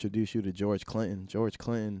little, I introduced you to George Clinton. George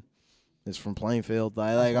Clinton is from Plainfield.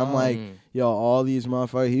 Like I'm like, yo, all these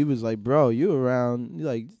motherfuckers. He was like, bro, you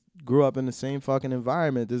like grew up in the same fucking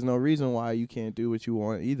environment. There's no reason why you can't do what you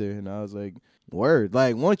want either. And I was like, word.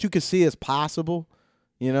 Like once you could see it's possible,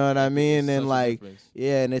 you know what I mean? And like,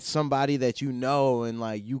 yeah, and it's somebody that you know, and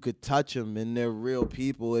like you could touch them, and they're real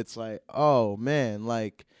people. It's like, oh man,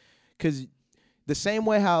 like, cause the same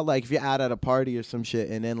way how like if you're out at a party or some shit,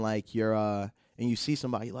 and then like you're and you see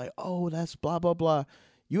somebody like, oh, that's blah blah blah.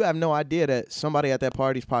 You have no idea that somebody at that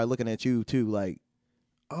party is probably looking at you too, like,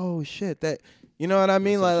 oh shit, that, you know what I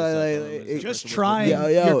mean? Like just trying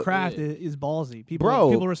your craft is ballsy.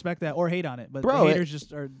 People respect that or hate on it, but the haters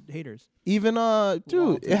just are haters. Even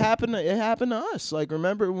dude, it happened to us. Like,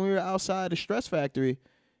 remember when we were outside the Stress Factory,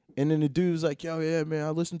 and then the dude was like, yo, yeah, man, I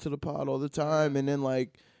listen to the pod all the time, and then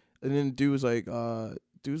the dude was like, oh,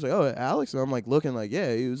 Alex, and I'm like looking like,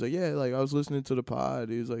 yeah. He was like, yeah, like I was listening to the pod.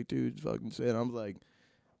 He was like, dude, fucking said. I was like,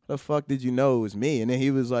 the fuck did you know it was me? And then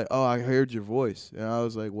he was like, oh, I heard your voice. And I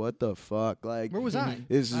was like, what the fuck? Like, where was I?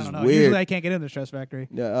 This is weird. Usually I can't get in the Stress Factory.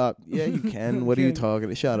 Yeah, you can. What are you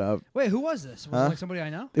talking? Shut up. Wait, who was this? Was it like somebody I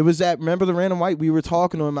know? It was remember the random white? We were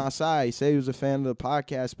talking to him outside. He said he was a fan of the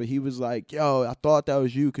podcast, but he was like, yo, I thought that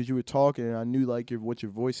was you because you were talking, and I knew like what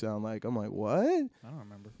your voice sounded like. I'm like, what? I don't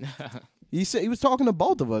remember. He said he was talking to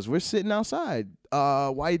both of us. We're sitting outside.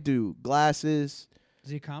 White dude, glasses. Is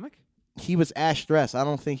he a comic? He was at Stress. I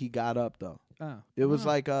don't think he got up though. Oh. It was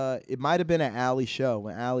like it might have been an Allie show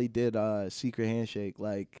when Allie did Secret Handshake,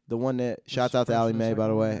 like the one that shouts out to Allie Mae, by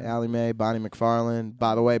the way. Allie Mae, Bonnie McFarlane.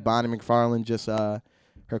 By the way, Bonnie McFarlane just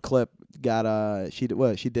her clip got she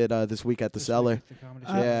did this week at the Cellar.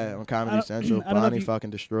 On Comedy Central. Bonnie fucking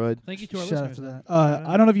destroyed. Thank you to our Shout out listeners. to that.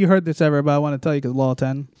 I don't know if you heard this ever, but I want to tell you because Law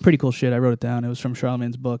 10, pretty cool shit. I wrote it down. It was from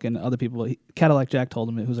Charlamagne's book and other people. Cadillac Jack told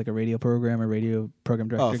him, who's like a radio program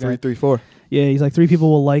director. Oh, 334. Yeah, he's like 3 people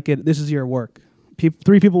will like it. This is your work.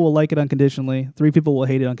 3 people will like it unconditionally. 3 people will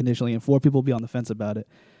hate it unconditionally, and 4 people will be on the fence about it.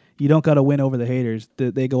 You don't got to win over the haters.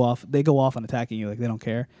 They go off on attacking you like they don't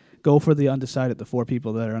care. Go for the undecided, the 4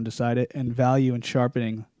 people that are undecided, and value and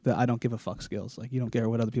sharpening the I don't give a fuck skills. Like, you don't care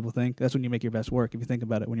what other people think. That's when you make your best work, if you think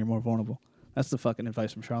about it, when you're more vulnerable. That's the fucking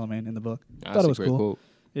advice from Charlamagne in the book. That's Thought it was a great cool. quote.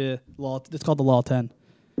 Yeah, it's called the Law 10.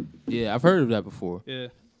 Yeah, I've heard of that before. Yeah.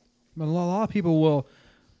 But a lot of people will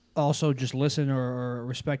also just listen or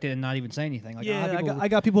respect it and not even say anything. Like, I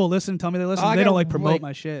got people who listen, tell me they listen. They don't like promote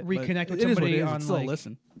my shit. Reconnect with it is what somebody it is. on It's still like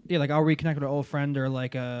listen. Yeah, like I'll reconnect with an old friend or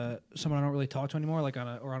like someone I don't really talk to anymore, like on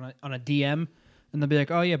a DM, and they'll be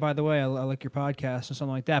like, "Oh yeah, by the way, I like your podcast" or something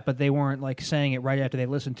like that. But they weren't like saying it right after they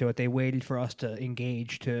listened to it. They waited for us to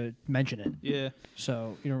engage to mention it. Yeah.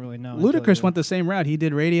 So you don't really know. Ludacris went the same route. He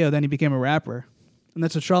did radio, then he became a rapper. And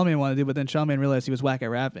that's what Charlamagne wanted to do, but then Charlamagne realized he was whack at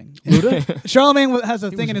rapping. Charlamagne has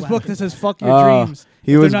a thing in his book that says, fuck your dreams.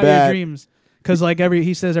 He was they're not bad. your dreams. Because like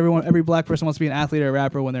he says every black person wants to be an athlete or a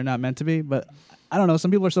rapper when they're not meant to be. But I don't know. Some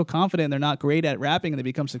people are so confident and they're not great at rapping and they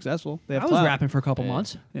become successful. They have I was rapping for a couple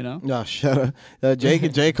months. You know? No, shut up.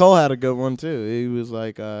 J. Cole had a good one too. He was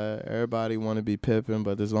like, everybody want to be Pippen,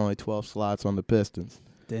 but there's only 12 slots on the Pistons.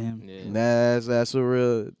 Damn. Yeah. That's a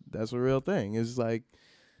real thing. It's like,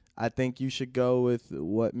 I think you should go with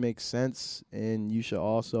what makes sense, and you should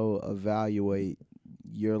also evaluate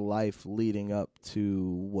your life leading up to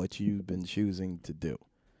what you've been choosing to do.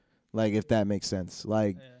 Like, if that makes sense.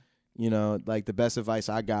 Like, you know, like the best advice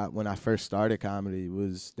I got when I first started comedy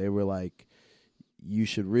was they were like, you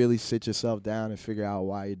should really sit yourself down and figure out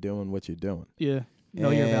why you're doing what you're doing. Yeah. Know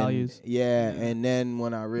your values. Yeah, and then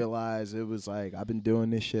when I realized it was like I've been doing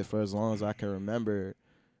this shit for as long as I can remember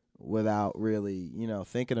without really,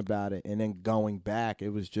 thinking about it, and then going back, it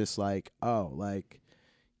was just like, oh, like,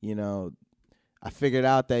 I figured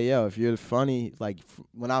out that, if you're funny, like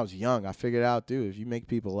when I was young, I figured out, dude, if you make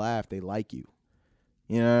people laugh, they like you.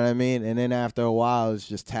 You know what I mean? And then after a while, it's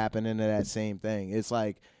just tapping into that same thing. It's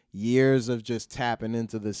like years of just tapping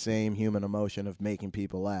into the same human emotion of making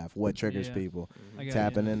people laugh. What triggers people?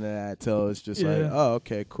 Tapping into that till it's just like, oh,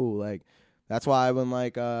 okay, cool. Like, that's why when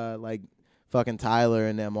like fucking Tyler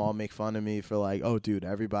and them all make fun of me for like, oh, dude,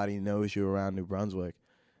 everybody knows you around New Brunswick.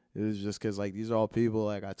 It was just because, like, these are all people,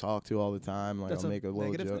 like, I talk to all the time. Like, I'll make a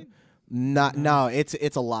little joke. Thing? No,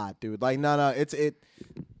 it's a lot, dude. Like, no,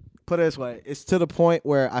 put it this way. It's to the point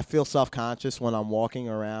where I feel self-conscious when I'm walking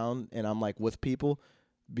around and I'm, like, with people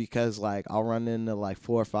because, like, I'll run into, like,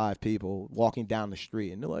 4 or 5 people walking down the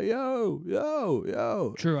street and they're like,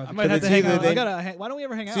 yo. True. I might have to hang out. Why don't we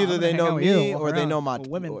ever hang out? It's either they know me or they know my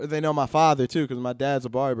women. or they know my father, too, because my dad's a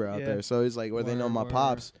barber out there. So it's like, or they know my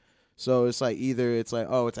pops. So it's like either it's like,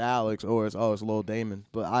 oh, it's Alex, or it's Lil Damon.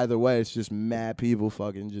 But either way, it's just mad people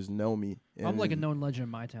fucking just know me. I'm like a known legend in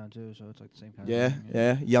my town too, so it's like the same kind of thing.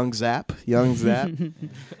 Yeah. Young Zap.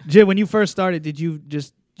 Jay, when you first started, did you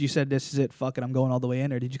said this is it, fuck it, I'm going all the way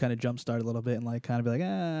in, or did you kind of jumpstart a little bit and like kind of be like,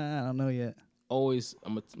 I don't know yet? Always,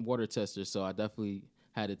 I'm a water tester, so I definitely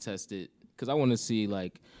had to test it because I want to see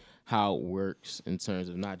like how it works in terms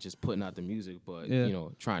of not just putting out the music, but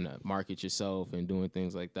trying to market yourself and doing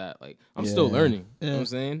things like that. Like I'm still learning. You know what I'm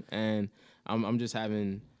saying? And I'm just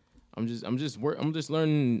learning.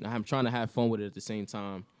 I'm trying to have fun with it at the same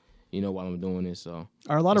time, while I'm doing this. So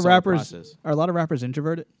are a lot of rappers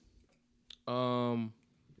introverted?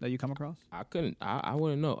 That you come across? I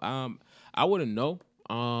wouldn't know. I wouldn't know.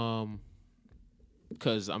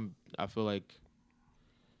 Because I feel like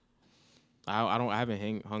I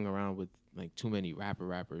haven't hung around with like too many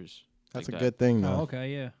rappers. That's like a good thing, though. Oh,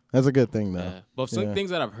 okay, yeah. That's a good thing, though. Yeah. But some things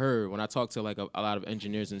that I've heard when I talk to like a lot of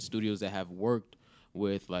engineers in studios that have worked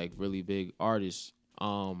with like really big artists,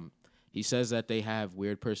 he says that they have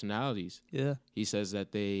weird personalities. Yeah. He says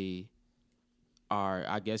that they are,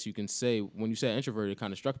 I guess you can say, when you said introverted, it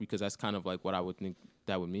kind of struck me because that's kind of like what I would think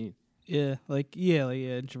that would mean. Yeah,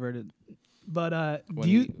 introverted. But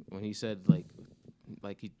when he said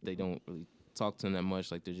they don't really talk to them that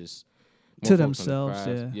much, like they're just to themselves,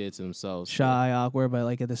 to themselves, shy, awkward, but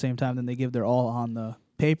like at the same time, then they give their all on the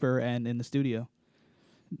paper and in the studio.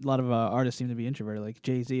 A lot of artists seem to be introverted. Like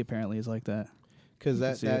Jay-Z apparently is like that. Because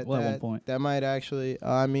at one point that might actually,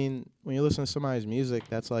 I mean, when you listen to somebody's music,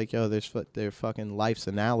 that's like, their fucking life's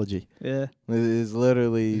analogy. Yeah, it's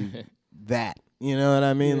literally that. You know what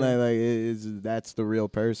I mean? Yeah. Like that's the real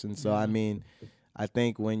person. So I mean, I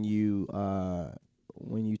think when you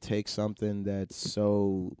take something that's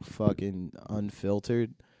so fucking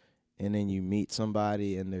unfiltered, and then you meet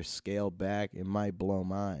somebody and they're scaled back, it might blow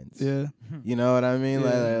minds. Yeah, you know what I mean?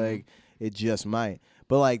 Yeah. Like it just might.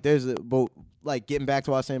 But like like getting back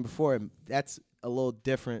to what I was saying before, that's a little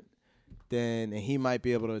different than, and he might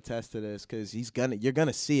be able to attest to this because you're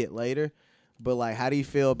gonna see it later. But like, how do you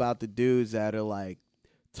feel about the dudes that are like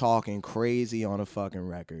talking crazy on a fucking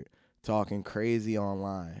record, talking crazy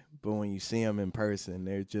online, but when you see them in person,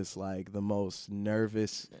 they're just like the most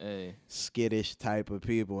nervous, skittish type of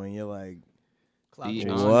people, and you're like, be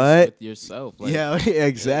what? Honest with yourself. Like, yeah,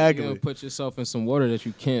 exactly. You're gonna put yourself in some water that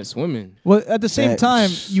you can't swim in. Well, at the same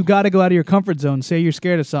time, you got to go out of your comfort zone. Say you're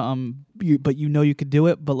scared of something, but you know you could do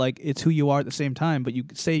it, but like it's who you are at the same time. But you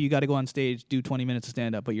say you got to go on stage, do 20 minutes of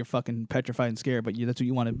stand up, but you're fucking petrified and scared, but that's what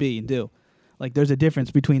you want to be and do. Like there's a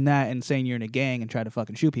difference between that and saying you're in a gang and try to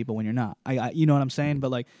fucking shoot people when you're not. You know what I'm saying?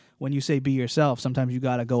 But like when you say be yourself, sometimes you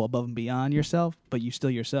got to go above and beyond yourself, but you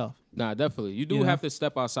still yourself. Nah, definitely. You do have to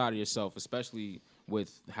step outside of yourself, especially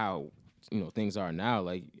with how things are now.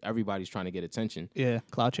 Like everybody's trying to get attention. Yeah,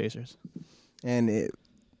 cloud chasers. And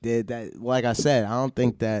that like I said, I don't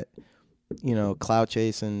think that cloud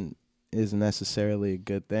chasing is necessarily a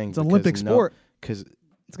good thing. It's an Olympic sport because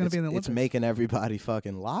it's gonna be in the Olympics. It's making everybody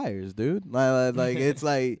fucking liars, dude. Like it's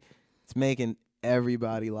like it's making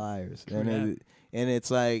everybody liars, and it's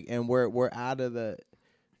like, and we're out of the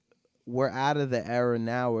era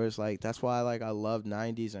now where it's like, that's why I love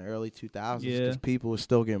 90s and early 2000s because people were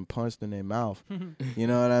still getting punched in their mouth. You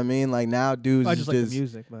know what I mean? Like now dudes I just like the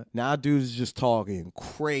music, but now dudes just talking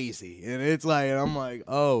crazy, and it's like, and I'm like,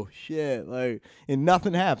 oh shit, like, and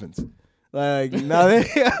nothing happens. Like nothing,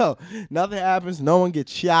 nothing happens. No one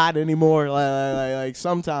gets shot anymore. Like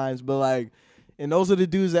sometimes, but like And those are the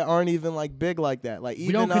dudes that aren't even like big like that. Like We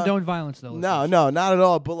even don't condone violence, though. No, not at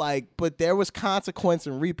all. But there was consequence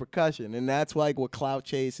and repercussion, and that's like what clout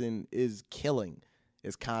chasing is killing,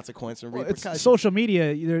 is consequence and repercussion. It's social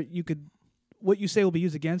media. You could, what you say will be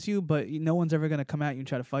used against you, but no one's ever gonna come at you and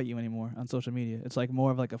try to fight you anymore on social media. It's like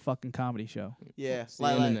more of like a fucking comedy show. Yeah, It's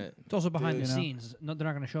the internet. It's also behind Dude, the you know? scenes. No, they're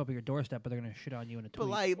not going to show up at your doorstep, but they're going to shit on you in a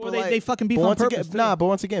tweet. Or they fucking beef on once purpose. again, but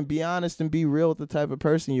once again, be honest and be real with the type of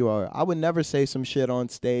person you are. I would never say some shit on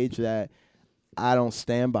stage that I don't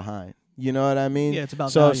stand behind. You know what I mean? Yeah, it's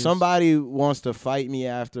about so values. if somebody wants to fight me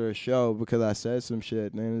after a show because I said some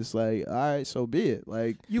shit, then it's like, all right, so be it.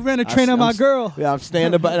 Like You ran a train on my girl. Yeah, I'm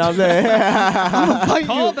standing by. And I'm saying,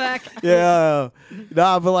 Call back. Yeah,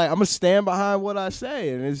 nah, but like I'm gonna stand behind what I say,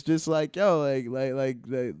 and it's just like, yo,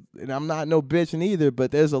 and I'm not no bitch neither.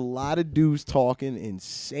 But there's a lot of dudes talking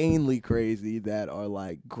insanely crazy that are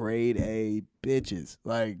like grade A bitches,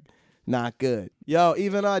 like not good. Yo,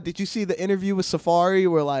 even did you see the interview with Safari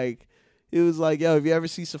where like? It was like, yo, if you ever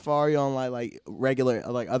see Safari on like regular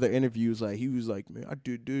like other interviews, like he was like, man, I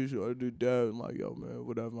did this, I did that. I'm like, yo, man,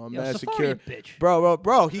 whatever. I'm mad secure, bitch. bro.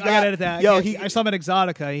 He I got gotta edit that. Yo, I saw him at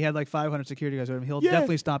Exotica. He had like 500 security guys with him. He'll Yeah.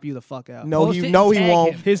 definitely stomp you the fuck out. No, he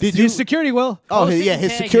won't. His security will. Oh, Post it yeah, and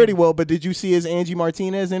his tag security him. will. But did you see his Angie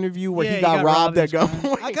Martinez interview where Yeah, he got robbed at at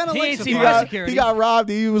gunpoint? I kind of He like ain't seen Safari. my security. He got robbed.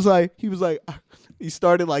 He was like, he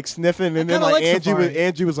started like sniffing, and then kinda like like Angie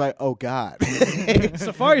Safari. was like, oh god.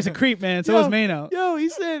 Safari's a creep, man. So is Mano. He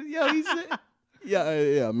said,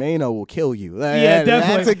 yeah, Mano will kill you. Like, Yeah, that's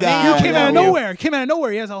definitely. a guy. He came out of that will-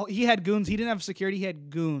 nowhere. He had goons. He didn't have security. He had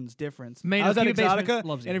goons. Difference. Mano, I was at Cuban Basement Exotica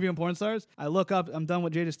loves you. interviewing porn stars. I look up. I'm done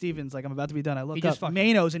with Jada Stevens. Like I'm about to be done. I look He just up. fucked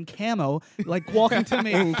Mano's in camo, like walking to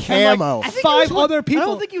me. In And, camo. like, I think he five was one- other people. I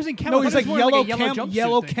don't think he was in camo. No, I he's thought like he was wearing, like, a yellow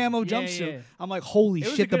yellow jumpsuit camo thing. Yeah, jumpsuit. yeah. I'm like, holy It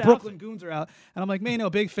was a shit! The good Brooklyn outfit. goons are out, and I'm like, Mano,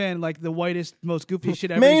 big fan. Like the whitest, most goofy shit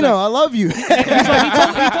ever. Mano, I love you. He's like,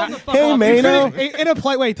 he told him to fuck Hey, off. Mano. In a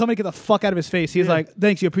polite way, he told me to get the fuck out of his face. He's like,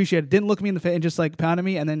 thanks, you appreciate it. Didn't look me in the face and just like pounded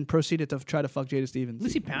me, and then proceeded to try to fuck Jada Stevens. At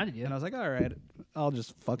least he pounded you. And I was like, all right, I'll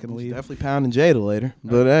just fucking leave. Definitely pounding Jada later.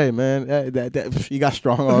 But hey, man, that you got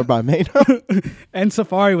strong armed by Mano. And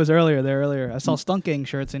Safari was earlier. I saw Stunt Gang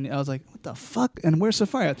shirts, and I was like, what the fuck? And where's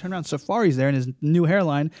Safari? I turned around, Safari's there, and his new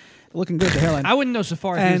hairline, looking good, the hairline. I wouldn't know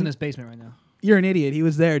Safari if he was And- in his basement right now. You're an idiot. He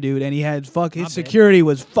was there, dude, and he had his bad. security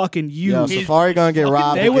was fucking huge. Yo, Safari gonna get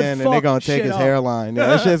robbed They would again, and they're fuck gonna take shit his up. hairline. Yeah,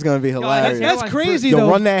 that shit's gonna be hilarious. That's crazy, Yo,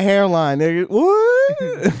 though. run that hairline, nigga.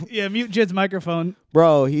 What? Yeah, mute Jid's microphone.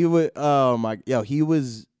 Bro, he he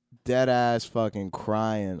was dead ass fucking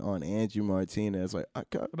crying on Angie Martinez. Like, I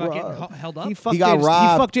got About getting robbed. held up? He fucked got Jada,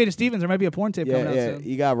 robbed. He fucked Jada Stevens. There might be a porn tape coming out soon.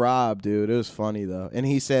 He got robbed, dude. It was funny though, and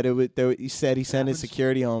he said he said he sent his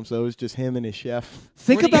security home, so it was just him and his chef.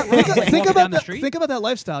 Think about down the street? think about that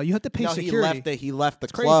lifestyle. You have to pay No, security. he left the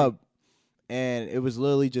crazy. club, and it was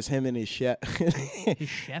literally just him and his chef. His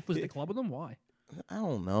chef was at the club with him? Why? I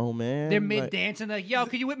don't know, man. They're Like- mid-dancing like, yo,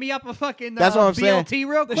 could you whip me up a fucking That's what I'm saying. BLT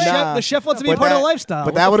real The quick? chef wants to be a But part of that- the lifestyle.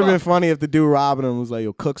 But What that the would have been fuck? funny if the dude robbing him was like,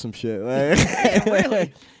 "Yo, cook some shit." Like,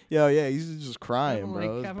 Really? Yo, yeah, he's just crying, I'm bro.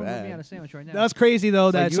 like, It's have him whip me bad. out a sandwich right now. That was crazy though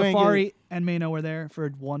It's like, that you ain't Safari and Mano were there for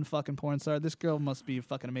one fucking porn star. This girl must be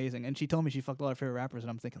fucking amazing. And she told me she fucked a lot of favorite rappers, and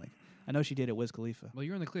I'm thinking like, I know she dated Wiz Khalifa. Well,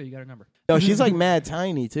 you're in the clear. You got her number. Yo, she's like mad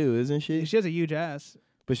tiny too, isn't she? She has a huge ass.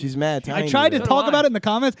 But she's mad tiny. I tried to though. talk about it in the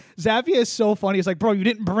comments. Zappia is so funny. He's like, bro, you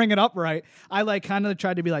didn't bring it up right. I like kind of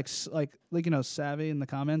tried to be like savvy in the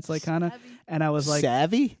comments, like kind of, and I was like,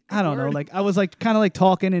 savvy. I don't know, like I was like kind of like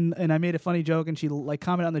talking, and I made a funny joke, and she like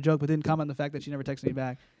commented on the joke, but didn't comment on the fact that she never texted me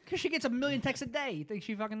back. Because she gets 1 million texts a day. You think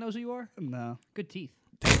she fucking knows who you are? No. Good teeth.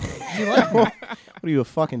 What are you, a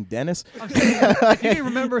fucking dentist? I'm saying, if you didn't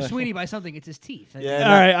remember Sweeney by something, it's his teeth. Yeah,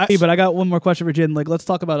 All right, but I got one more question for Jin. Like, let's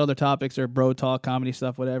talk about other topics or bro talk, comedy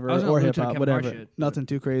stuff, whatever, I was gonna or allude hip to the hop, Kevin Hart whatever. shit, Nothing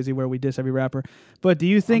too crazy where we diss every rapper. But do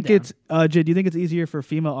you think down. it's Jin? Do you think it's easier for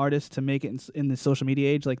female artists to make it in the social media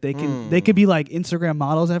age? Like they could be like Instagram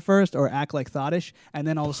models at first or act like thottish, and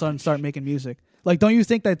then all of a sudden start making music. Like, don't you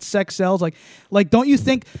think that sex sells? Like, don't you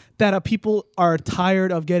think that people are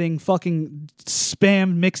tired of getting fucking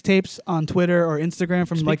spam mixtapes on Twitter or Instagram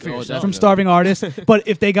from Speak for yourself. from Definitely. starving artists? But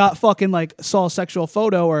if they got fucking like saw a sexual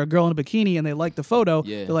photo or a girl in a bikini and they like the photo,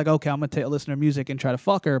 Yeah. they're like, okay, I'm gonna listen to her music and try to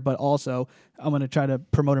fuck her, but also I'm gonna try to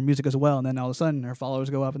promote her music as well. And then all of a sudden her followers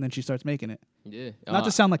go up, and then she starts making it. Yeah. Not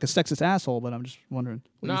to sound like a sexist asshole, but I'm just wondering.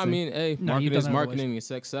 What do No, you I think? mean, hey, No, you've marketing is done that always. marketing and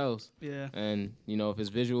sex sells. Yeah. And, you know, if it's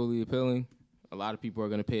visually appealing, a lot of people are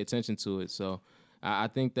going to pay attention to it. So I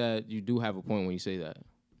think that you do have a point when you say that.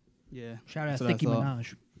 Yeah. Shout out That's what I Nicki thought.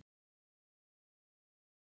 Minaj.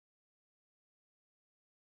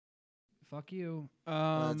 Fuck you.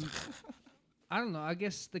 I don't know. I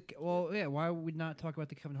guess why would we not talk about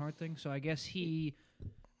the Kevin Hart thing? So I guess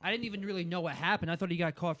I didn't even really know what happened. I thought he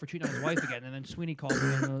got caught for cheating on his wife again, and then Sweeney called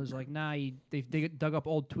me and was like, "Nah, they dug up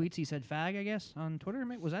old tweets. He said fag, I guess, on Twitter.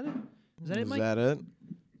 Was that it? Is that it, Mike? Was that it?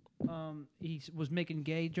 He was making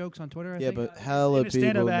gay jokes on Twitter. I Yeah, think. but hella In his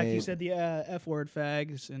stand-up people act, he made. said the F word,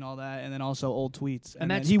 fags, and all that, and then also old tweets. And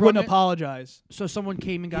And then that he sprung wouldn't it- apologize. So someone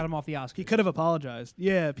came and got him off the Oscars. He could have apologized.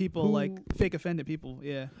 Yeah, people Who- like fake offended people.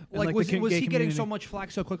 Yeah. And, Like, was the he gay getting community. so much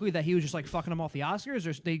flack so quickly that he was just like fucking him off the Oscars,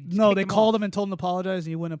 or they No, kicked they him called off? him and told him to apologize,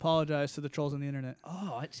 and he wouldn't apologize to the trolls on the internet.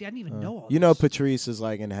 Oh, I didn't even know all You know, Patrice is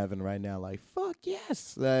like in heaven right now, like fuck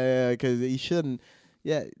yes, because he shouldn't.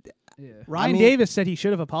 Yeah. Ryan Davis said he should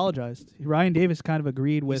have apologized. Ryan Davis kind of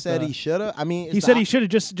agreed with. He said he should have. I mean, he said he should have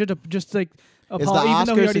just like. Is the even though he Oscars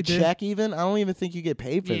already a did. check even? I don't even think you get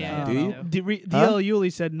paid for that, do you? D.L.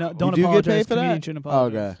 Yuli said no. Don't You do get apologize. paid for Comedian that? shouldn't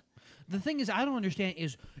apologize. Okay. The thing is, I don't understand.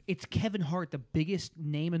 Is it's Kevin Hart, the biggest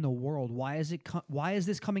name in the world? Why is it? Why is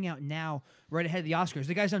this coming out now, right ahead of the Oscars?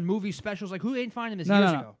 The guy's on movie specials. Like, who ain't finding this No,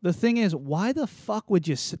 years no. ago? The thing is, why the fuck would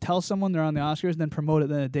you tell someone they're on the Oscars, then promote it,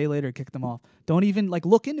 then a day later kick them off? Don't even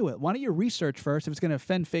look into it. Why don't you research first if it's going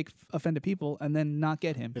to offend people, and then not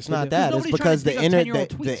get him? It's not that. It's because the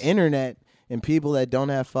internet and people that don't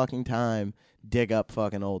have fucking time dig up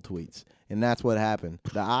fucking old tweets, and that's what happened.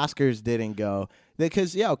 The Oscars didn't go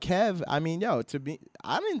because Kev. I mean, to me,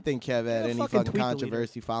 I didn't think Kev had any fucking fucking tweet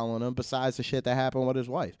controversy following him besides the shit that happened with his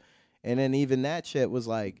wife, and then even that shit was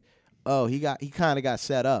like, oh, he kind of got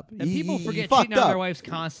set up. And He people forget fucked cheating on up, their wives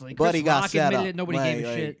constantly. but Chris he got Rock set admitted up. it, nobody gave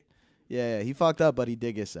a shit. Yeah, he fucked up, but he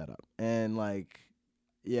did get set up, and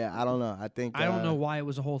yeah, I don't know. I think I don't know why it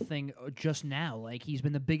was a whole thing just now. Like, he's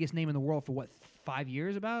been the biggest name in the world for 5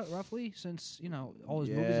 years, about roughly, since all his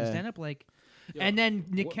movies and Yeah. stand up. And then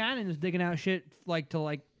Nick Cannon is digging out shit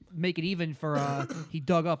to make it even for he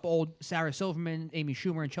dug up old Sarah Silverman, Amy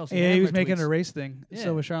Schumer, and Chelsea. Yeah, he was Handler making tweets. a race thing. Yeah.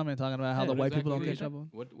 So was Charlamagne talking about how the white people don't What get trouble.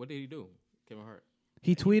 What did he do, Kevin Hart?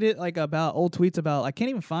 He tweeted about old tweets about, I can't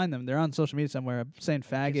even find them. They're on social media somewhere, saying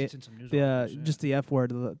faggot, it's in some news articles, just the F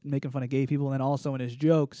word, making fun of gay people, and then also in his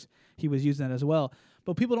jokes he was using that as well.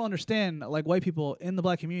 But people don't understand, like white people in the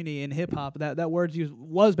black community in hip hop, that word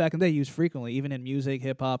was back in the day used frequently, even in music,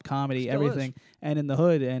 hip hop, comedy, Still everything, and in the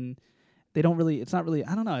hood. And they don't really. It's not really.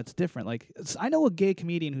 I don't know. It's different. I know a gay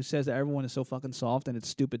comedian who says that everyone is so fucking soft and it's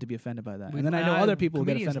stupid to be offended by that. And then I know other people who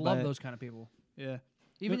get comedians offended love by those kind of people. Yeah.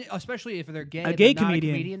 Especially if they're gay. A and gay they're not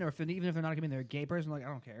comedian. a comedian, or even if they're not a comedian, they're a gay person. Like, I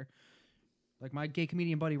don't care. Like my gay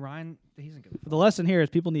comedian buddy Ryan, he doesn't give a fuck. The lesson here is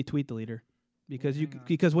people need tweet deleter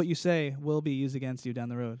because what you say will be used against you down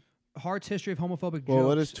the road. Hart's history of homophobic Well, jokes.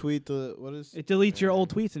 what is tweet? What is? It deletes your old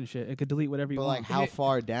tweets and shit. It could delete whatever you But want. how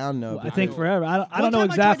far down though? Well, I think forever. I don't One know time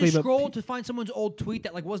exactly, I tried to but scroll to find someone's old tweet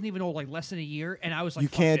that wasn't even old, less than a year, and I was like, you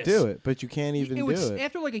fuck can't this. do it, but you can't even do it.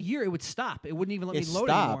 After a year, it would stop. It wouldn't even let It me load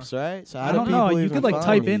stops, anymore. right? So I how do don't know. people You even could, find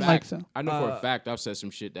type you? in, I know for a fact I've said some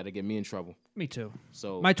shit that'll get me in trouble. Me too.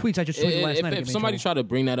 So my tweets I just tweeted last night. If somebody tried to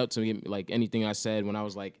bring that up to me, like anything I said when I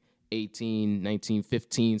was 18, 19,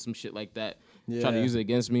 15, some shit like that, try to use it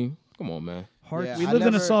against me. Come on, man. Yeah, we I live in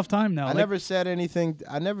a never- soft time now. I never said anything.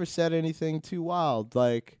 I never said anything too wild.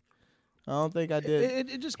 I don't think I did.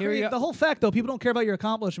 It just creates the whole fact though. People don't care about your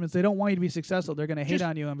accomplishments. They don't want you to be successful. They're gonna hate Just-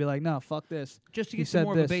 on you and be like, "No, fuck this." Just to He get said some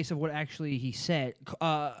more of a this. base of what actually he said,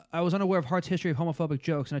 I was unaware of Hart's history of homophobic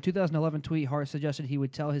jokes. In a 2011 tweet, Hart suggested he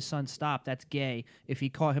would tell his son, "Stop, that's gay," if he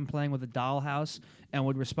caught him playing with a dollhouse, and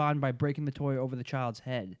would respond by breaking the toy over the child's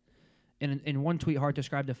head. In one tweet, Hart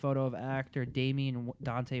described a photo of actor Damien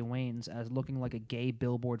Dante Wayans as looking like a gay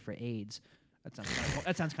billboard for AIDS. That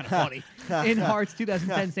sounds kind of funny. In Hart's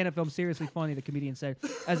 2010 stand-up film Seriously Funny, the comedian said,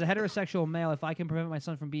 "As a heterosexual male, if I can prevent my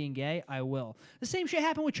son from being gay, I will." The same shit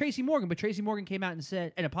happened with Tracy Morgan, but Tracy Morgan came out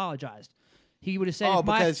and apologized. He would have said, Oh, if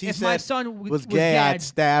my, because he if my said son was gay, I'd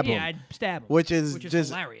stab him. Yeah, I'd stab him. Which is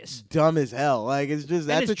just hilarious. dumb as hell. It's just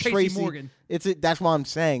that's it's a Tracy Morgan. That's why I'm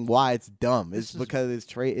saying why it's dumb. It's because it's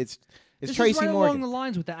This Tracy is right Morgan. along the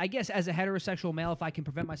lines with that. I guess as a heterosexual male, if I can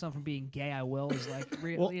prevent myself from being gay, I will. Is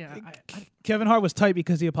Well, I Kevin Hart was tight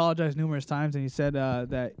because he apologized numerous times and he said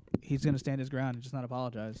that he's gonna stand his ground and just not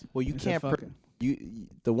apologize. Well, you He said, can't. "Fuck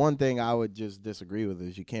it." The one thing I would just disagree with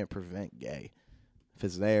is you can't prevent gay. If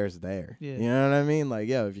it's there, it's there. Yeah. You know what I mean?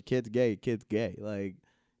 If your kid's gay, your kid's gay.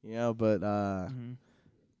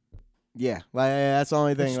 But yeah, that's the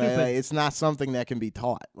only thing. stupid. It's not something that can be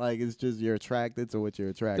taught. It's just you're attracted to what you're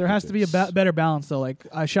attracted. There has to be a better balance though.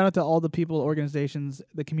 I shout out to all the people, organizations,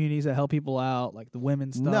 the communities that help people out, like the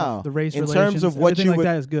women's stuff, No, the race in relations. terms of what everything you like would,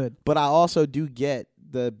 that is good. But I also do get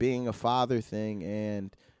the being a father thing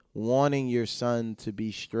and wanting your son to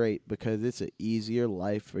be straight because it's an easier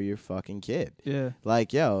life for your fucking kid. Yeah.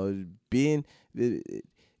 Like, yo, being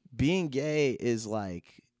gay is like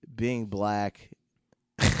being black.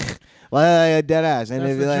 Like dead ass. And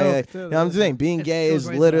That's if, the like, joke, too. you know what I'm saying? Being gay goes is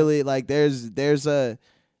right to literally like there's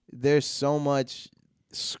so much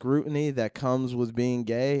scrutiny that comes with being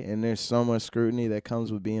gay, and there's so much scrutiny that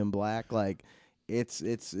comes with being black. Like it's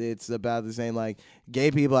about the same. Like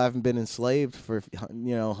gay people haven't been enslaved for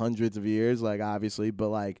hundreds of years, like obviously, but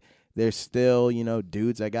like there's still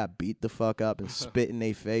dudes that got beat the fuck up and spit in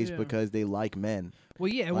their face because they like men. Well,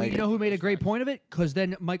 yeah, Like- you know who made a great point of it? Because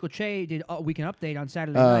then Michael Che did a Weekend Update on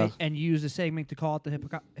Saturday Uh. night and used a segment to call out the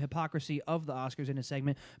hypocrisy of the Oscars in a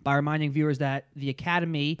segment by reminding viewers that the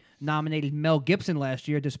Academy nominated Mel Gibson last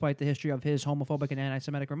year despite the history of his homophobic and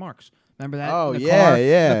anti-Semitic remarks. Remember that? Oh, The yeah, car,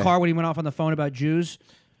 yeah. The car when he went off on the phone about Jews.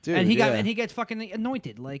 Dude, and he yeah. gets fucking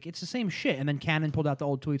anointed. Like, it's the same shit. And then Cannon pulled out the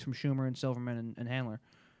old tweets from Schumer and Silverman and Handler.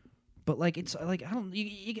 But like, it's like I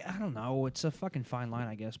don't know. It's a fucking fine line,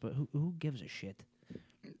 I guess. But who gives a shit?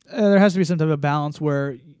 There has to be some type of balance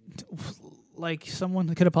where, like,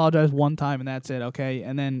 someone could apologize one time and that's it, okay,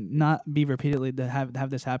 and then not be repeatedly to have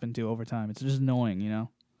this happen to over time. It's just annoying,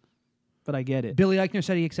 But I get it. Billy Eichner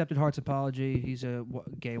said he accepted Hart's apology. He's a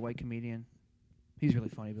gay white comedian. He's really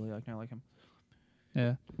funny, Billy Eichner. I like him.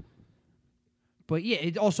 Yeah. But yeah,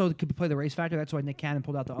 it also could play the race factor. That's why Nick Cannon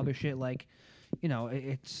pulled out the other shit. Like,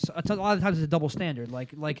 it's a lot of times it's a double standard.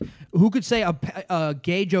 Like who could say a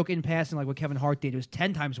gay joke in passing like what Kevin Hart did was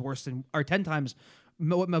 10 times worse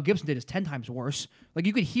what Mel Gibson did is 10 times worse. Like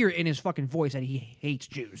you could hear it in his fucking voice that he hates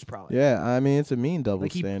Jews. Probably. Yeah, I mean it's a mean double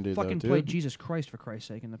Like he standard. fucking though, played dude. Jesus Christ for Christ's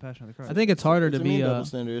sake in the Passion of the Christ. I think it's harder It's to a mean be. double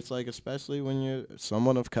standard. It's like especially when you're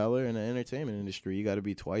someone of color in the entertainment industry, you got to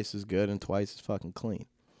be twice as good and twice as fucking clean.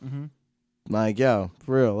 Mm-hmm. Like yo,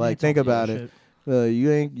 for real. Like it's think all the about other it.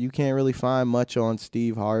 You can't really find much on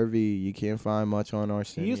Steve Harvey. You can't find much on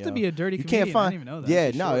Arsenio. He used to be a dirty You comedian. can't find. I didn't even know that. Yeah,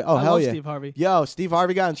 He's no. short. Oh I hell love yeah. Steve Harvey. Yo, Steve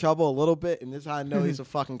Harvey got in trouble a little bit, and this is how I know he's a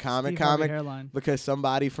fucking comic. Steve Harvey hairline. Because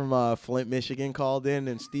somebody from Flint, Michigan called in,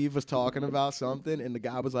 and Steve was talking about something, and the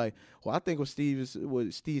guy was like, "Well, I think what Steve's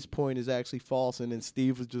point is actually false," and then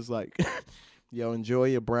Steve was just like, "Yo, enjoy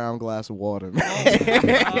your brown glass of water, man."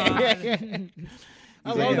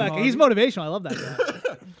 I love that guy. He's motivational. I love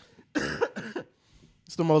that guy.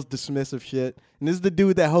 It's the most dismissive shit. And this is the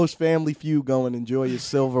dude that hosts Family Feud going, enjoy your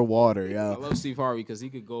silver water, I yo. love Steve Harvey because he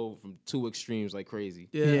could go from two extremes like crazy.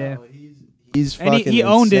 Yeah. He's And fucking he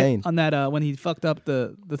owned insane. it on that when he fucked up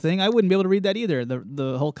the thing. I wouldn't be able to read that either.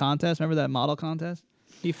 The whole contest. Remember that model contest?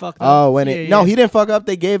 He fucked up. Oh, when Yeah, no, yeah. he didn't fuck up.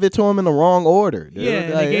 They gave it to him in the wrong order. Dude. Yeah,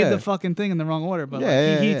 and Like, they gave yeah. the fucking thing in the wrong order. But Yeah,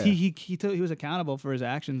 like, yeah, he was accountable for his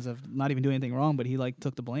actions of not even doing anything wrong, but he like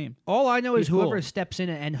took the blame. All I know is He's cool. whoever steps in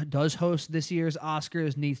and does host this year's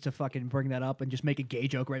Oscars needs to fucking bring that up and just make a gay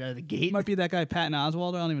joke right out of the gate. Might be that guy Patton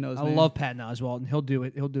Oswalt. I don't even know his I name. love Patton Oswalt, and he'll do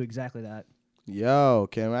it. He'll do exactly that. Yo,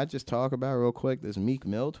 can I just talk about real quick this Meek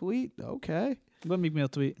Mill tweet? Okay. Let Meek Mill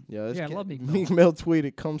tweet. Yo, this Yeah, I kid- love Meek Mill. Meek Mill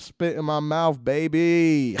tweeted, "Come spit in my mouth,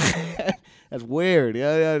 baby." That's weird.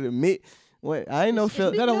 Yeah. Wait, I ain't know. Is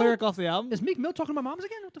that a lyric off the album? Is Meek Mill talking about moms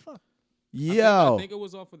again? What the fuck? Yo, I think it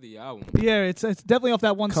was off of the album. Yeah, it's definitely off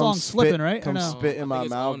that one Come song, spit- "Slipping," right? Or come no? spit in I my think it's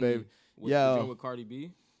mouth, on baby. With Yo. the joint with Cardi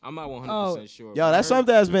B. I'm not 100% Oh. sure. Yo, but I that's heard-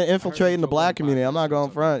 something that's been I heard infiltrating it the go black on community. I'm not podcast going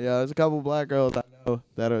or front. Yo, there's a couple black girls I know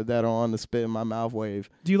that are on the spit in my mouth wave.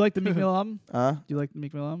 Do you like the Meek Mill album? Huh? Do you like the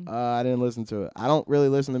Meek Mill album? I didn't listen to it. I don't really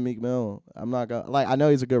listen to Meek Mill. I'm not gonna like. I know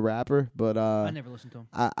he's a good rapper, but I never listened to him.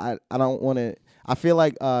 I don't want to. I feel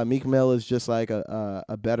like Meek Mill is just like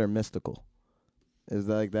a better Mystical. Is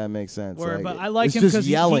like that makes sense? Word, Like, but I like it's him just because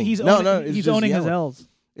yelling. he's no, owning, no, it's he's just owning his yelling. L's.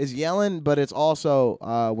 It's yelling, but it's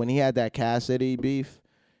also when he had that Cassidy beef.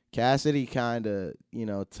 Cassidy kind of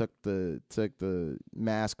took the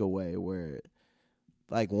mask away, where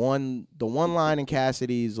like the one line in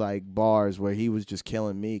Cassidy's like bars where he was just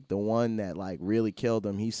killing Meek, the one that like really killed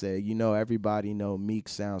him, he said, everybody know Meek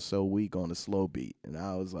sounds so weak on a slow beat. And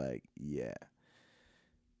I was like, yeah.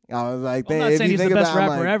 I was like, I'm not if saying you he's the think best about it, I'm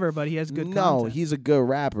rapper like, ever, but he has good no, content. he's a good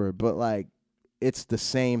rapper, but like it's the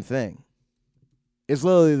same thing. It's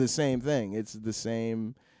literally the same thing. It's the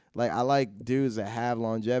same. Like I like dudes that have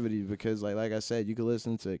longevity because like I said, you could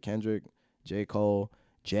listen to Kendrick, J. Cole,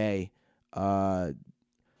 Jay,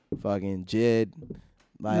 fucking Jid,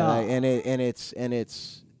 and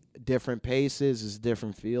it's different paces, it's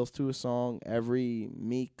different feels to a song. Every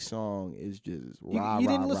Meek song is just rah, you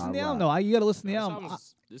didn't rah, listen rah, to the rah. album, though. You got to listen to the album.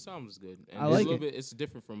 This album's good. And I it's like a little it. bit. It's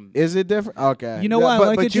different from. Is it different? Okay. You know why I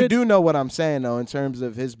like but it, you Jid? do know what I'm saying though, in terms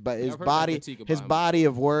of his I've heard that body, critique about his him. body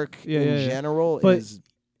of work in Yeah. general But is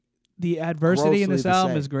The adversity in grossly this the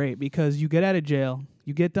album same. is great because you get out of jail,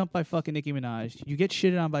 you get dumped by fucking Nicki Minaj, you get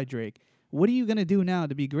shitted on by Drake. What are you gonna do now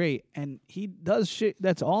to be great? And he does shit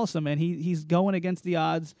that's awesome, and he's going against the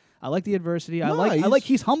odds. I like the adversity. I like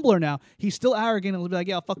he's humbler now. He's still arrogant and he'll be like,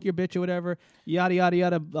 yeah, I'll fuck your bitch or whatever. Yada yada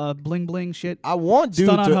yada. Bling bling shit. I want dude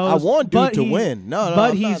Stun on to. hoes. I want But dude to he- win. No,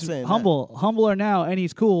 but I'm he's not saying humbler now, and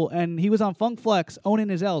he's cool. And he was on Funk Flex, owning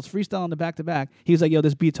his L's, freestyling the back to back. He was like, yo,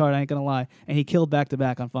 this beat's hard. I ain't gonna lie. And he killed back to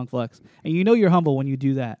back on Funk Flex. And you know you're humble when you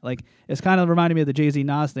do that. Like it's kind of reminded me of the Jay-Z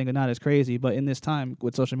Nas thing, and not as crazy. But in this time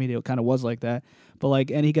with social media, it kind of was like that. But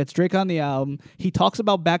like, and he gets Drake on the album. He talks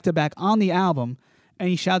about back to back on the album, and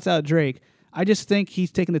he shouts out Drake. I just think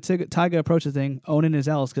he's taking the Tyga approach to thing, owning his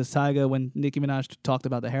L's, because Tyga, when Nicki Minaj talked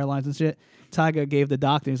about the hairlines and shit, Tyga gave the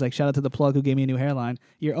doctor, he's like, shout out to the plug who gave me a new hairline.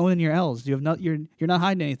 You're owning your L's. You're not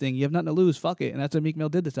hiding anything. You have nothing to lose. Fuck it. And that's what Meek Mill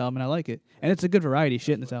did this album, and I like it. And it's a good variety of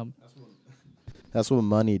shit in this album. That's what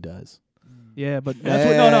money does. Yeah, but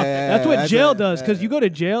that's what jail does, because yeah. you go to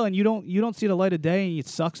jail and you don't see the light of day, and it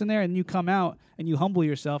sucks in there, and you come out and you humble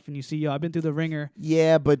yourself and you see, yo, I've been through the ringer.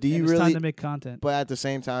 Yeah, but do you and really? It's time to make content. But at the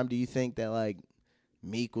same time, do you think that like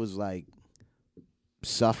Meek was like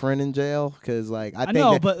suffering in jail? Because like I think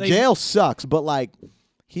know, that but, like, jail sucks. But like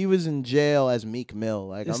he was in jail as Meek Mill.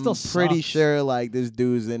 Like It I'm still pretty sucks. sure like this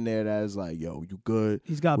dude's in there that is like, yo, you good?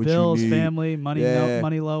 He's got What you bills, need? family, money,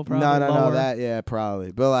 money low, probably. No, lower. that yeah,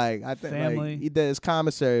 probably. But like I think Family. like, his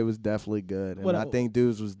commissary was definitely good, and What- I think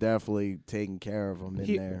dudes was definitely taking care of him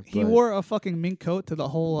in there. He but- wore a fucking mink coat to the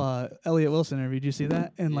whole Elliot Wilson interview. Did you see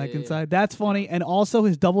that? And like inside, that's funny. And also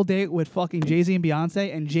his double date with fucking Jay-Z and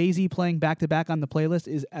Beyonce, and Jay-Z playing back to back on the playlist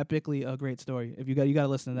is epically a great story. If you got to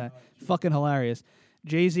listen to that. Fucking hilarious.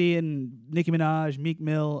 Jay-Z and Nicki Minaj, Meek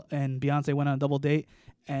Mill, and Beyonce went on a double date,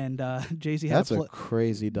 and Jay-Z had That's a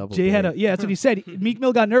crazy double. Jay had date. that's what he said. Meek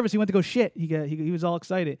Mill got nervous. He went to go shit. He was all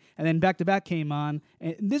excited, and then Back to Back came on.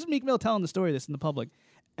 And this is Meek Mill telling the story of this in the public.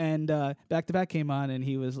 And Back to Back came on, and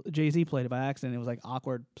Jay-Z played it by accident. It was like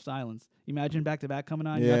awkward silence. Imagine Back to Back coming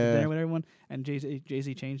on, you got Yeah. dinner with everyone, and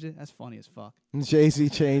Jay-Z changed it. That's funny as fuck. Jay-Z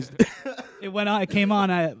changed. It went on. It came on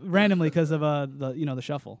randomly because of the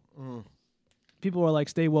shuffle. People were like,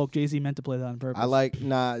 "Stay woke." Jay-Z meant to play that on purpose. I like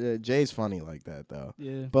Jay's funny like that though.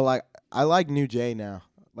 Yeah. But like I like New Jay now.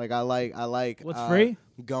 Like I like What's free?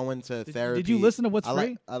 Going to therapy. Did you listen to What's I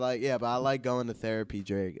Free? But I like going to therapy.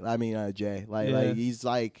 Jay. Jay. Like Yeah. he's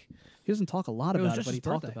like. He doesn't talk a lot It was about it, just but he his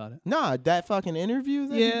talked birthday. about it. Nah, that fucking interview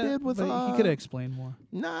that he did with but he could have explained more.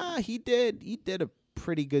 Nah, he did. He did a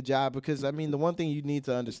pretty good job because I mean the one thing you need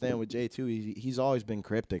to understand with Jay too, he's always been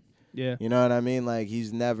cryptic. Yeah. You know what I mean? Like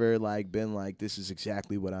he's never like been like this is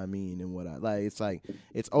exactly what I mean and what I like. It's like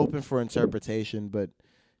it's open for interpretation, but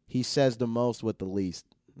he says the most with the least.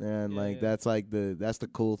 And that's like that's the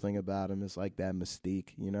cool thing about him. It's like that mystique,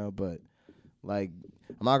 you know, but like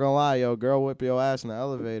I'm not gonna lie, yo, girl whip your ass in the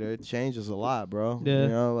elevator, it changes a lot, bro. Yeah. You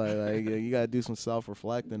know, like you gotta do some self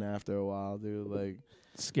reflecting after a while, dude. Like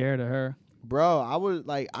Scared of her. Bro,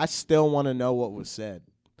 I still wanna know what was said.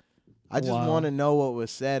 I just Wow. want to know what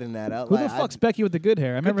was said in that. Who the fuck's Becky with the good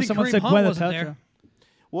hair? I remember thing someone Kareem said Hunt Gwyneth wasn't Paltrow. there.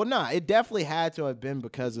 Well, nah, it definitely had to have been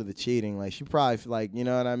because of the cheating. Like she probably like, you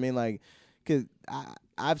know what I mean? Like, cause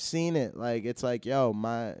I've seen it. Like it's like, yo,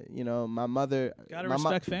 my mother. Gotta my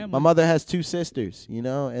respect family. My mother has 2 sisters, you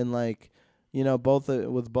know, and like, you know,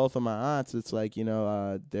 with both of my aunts, it's like, you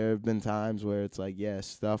know, there have been times where it's like, yeah,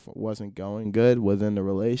 stuff wasn't going good within the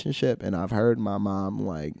relationship, and I've heard my mom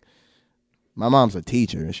like. My mom's a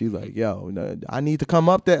teacher, and she's like, "Yo, no, I need to come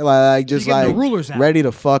up there, like just get the like rulers out. ready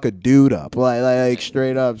to fuck a dude up, like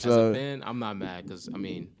straight up." As So a fan, I'm not mad because I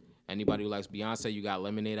mean, anybody who likes Beyonce, you got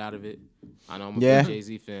Lemonade out of it. I know I'm a Yeah. big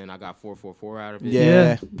Jay-Z fan. I got 444 out of it.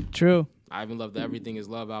 Yeah. True. I even love the Everything Is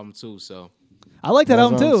Love album too. So I like that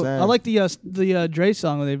That's album what I'm too. saying. I like the Dre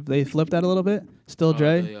song. They flipped that a little bit. Still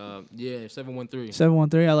Dre. yeah, 713.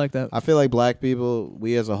 713. I like that. I feel like black people,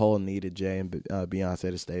 we as a whole, needed Jay and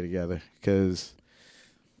Beyonce to stay together because.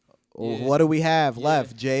 What do we have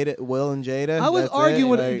left? Jada, Will, and Jada. I was That's arguing it?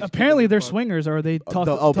 with. Like, Apparently they're swingers, or they talk.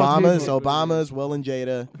 the talk Obamas, Will, and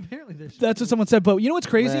Jada. That's what someone said. But you know what's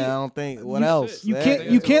crazy? Man, I don't think. What You- else? You Yeah.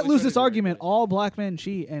 can't can't lose this argument. All black men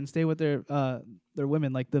cheat and stay with their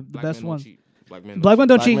women, like the Black best men don't ones. cheat. Black men Black men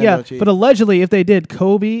don't Black cheat, men yeah. don't cheat. But allegedly, if they did,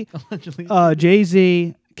 Kobe, Allegedly.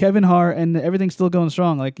 Jay-Z, Kevin Hart, and everything's still going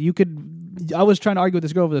strong. Like you could. I was trying to argue with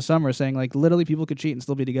this girl over the summer, saying like literally people could cheat and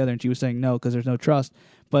still be together, and she was saying no because there's no trust.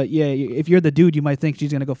 But yeah, if you're the dude, you might think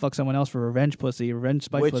she's gonna go fuck someone else for revenge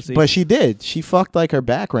spike pussy. But she did. She fucked like her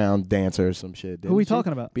background dancer or some shit. Who are we didn't she?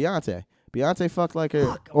 talking about? Beyonce. Beyonce fucked like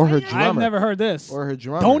her or her drummer. I've never heard this. Or her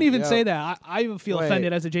drummer. Don't even Yo. say that. I feel Wait.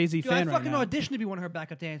 offended as a Jay-Z Dude, I fan right fucking now. auditioned to be one of her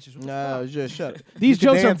backup dancers. What the No, fuck? just shut up. These You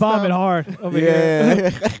can jokes are dance bombing now? hard over Yeah.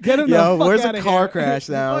 here. Get him the Yo, fuck where's outta a car here. crash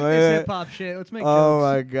sound? Fuck this hip-hop shit. Let's make Oh jokes.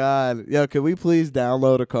 my god. Yo, can we please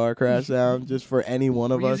download a car crash sound just for any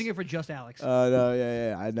one of We're us? using it for just Alex. No,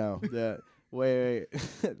 yeah, I know. Yeah. Wait.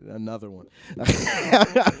 Another one.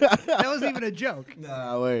 That wasn't even a joke.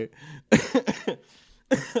 Nah, wait.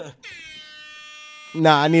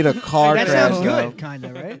 Nah, I need a car That crash sounds sound. good, kind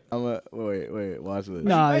of, right? Wait, watch this.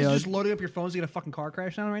 Nah, You guys yo. just loading up your phones to get a fucking car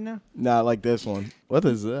crash sound right now? Nah, like this one. What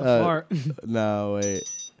is that? fart. No, wait.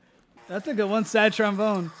 That's a good one. Sad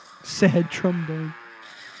trombone. Sad trombone.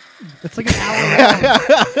 That's like an hour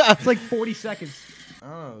long. It's like 40 seconds.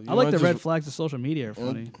 Oh, you I like wanna the just- red flags of social media are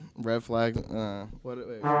funny. Red flag. What?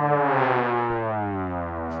 Wait.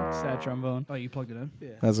 Sad trombone. Oh, you plugged it in? Yeah.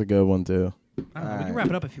 That's a good one too. I don't know. We can wrap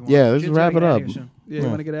it up if you want. Yeah, let's Jid's wrap gotta it get up. outta here soon. Yeah, you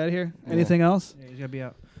want to get out of here? Anything else? Yeah, he's got to be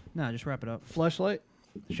out. No, just wrap it up. Fleshlight?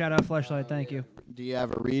 Shout out Fleshlight. Thank you. Do you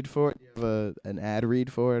have a read for it? Do you have an ad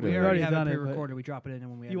read for it? We or- already have done it it, but- pre-recorded. We drop it in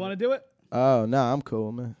when we You want to do it? Oh no, I'm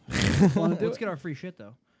cool, man. Let's get our free shit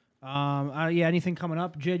though. Yeah, anything coming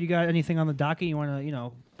up? Jid, you got anything on the docket you want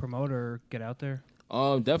to, promote or get out there?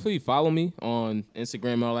 Definitely follow me on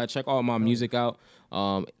Instagram and all that. Check all my music out.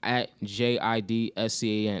 At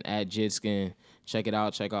JIDSCAN at JidSkin. Check it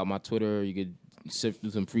out. Check out my Twitter. You could sift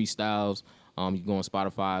through some freestyles. You can go on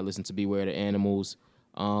Spotify, listen to Beware the Animals.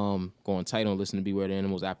 Go on Tidal, listen to Beware the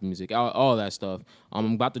Animals, Apple Music, all that stuff.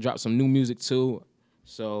 I'm about to drop some new music too.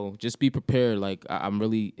 So just be prepared. Like I'm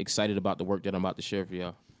really excited about the work that I'm about to share for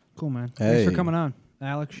y'all. Cool, man. Thanks for Hey. coming on.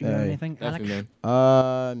 Alex, you got Hey. anything? Definitely,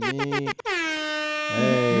 Alex? man. Me.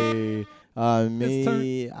 Hey.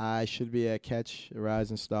 Me. I should be at Catch a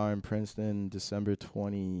Rising Star in Princeton, December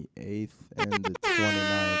 28th and the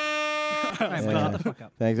 29th. All right, man, shut the fuck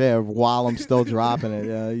up. Thanks. Yeah, while I'm still dropping it.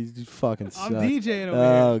 Yeah, you fucking suck. I'm DJing over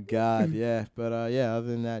Oh, here. God, yeah. But, yeah, other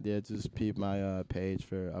than that, yeah, just peep my page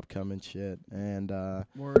for upcoming shit and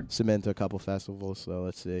Word. submit to a couple festivals, so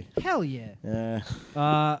let's see. Hell yeah. Yeah.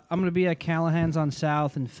 I'm going to be at Callahan's on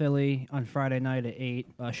South in Philly on Friday night at 8.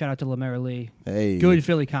 Shout out to Lemaire Lee. Hey. Good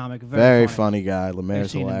Philly comic. Very funny. funny guy. I've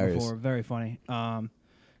Lemaire's seen him hilarious. before. Very funny.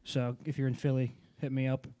 So if you're in Philly, hit me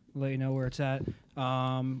up. Let you know where it's at.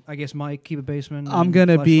 I guess Mike, Keep It Basement. I'm and going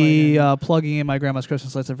to Fleshlight be and- plugging in my grandma's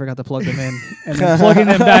Christmas lights. I forgot to plug them in. And then plugging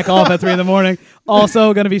them back off at 3 in the morning.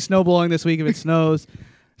 Also going to be snow blowing this week if it snows.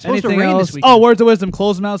 Supposed to Anything rain this else? weekend. Oh, words of wisdom.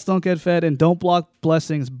 Closed mouths don't get fed. And don't block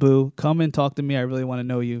blessings, boo. Come and talk to me. I really want to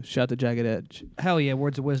know you. Shout out to Jagged Edge. Hell yeah,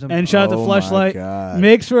 words of wisdom. And shout out to Oh my Fleshlight. God.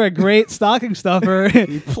 Makes for a great stocking stuffer.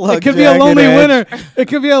 It plugged could be a Jagged lonely Edge. winter. It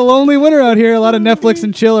could be a lonely winter out here. A lot of Netflix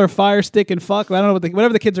and chill or Fire Stick and fuck. I don't know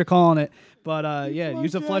whatever the kids are calling it. But yeah,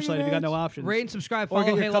 use a fleshlight if you got no options. Rate and subscribe. Or Follow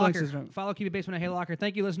get your Hey cuddling Locker. system. Follow Keep It Basement at Hey Locker.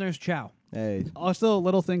 Thank you, listeners. Ciao. Hey. Also,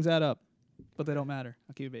 little things add up, but they don't matter.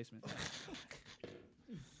 I'll keep it basement.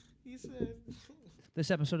 This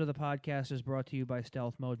episode of the podcast is brought to you by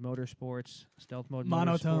Stealth Mode Motorsports. Stealth Mode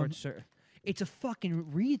Monotone. Motorsports. It's a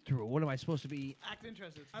fucking read through. What am I supposed to be? Act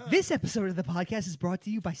interested. This episode of the podcast is brought to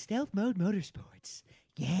you by Stealth Mode Motorsports.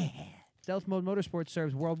 Yeah. Stealth Mode Motorsports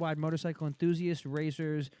serves worldwide motorcycle enthusiasts,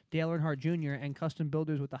 racers, Dale Earnhardt Jr., and custom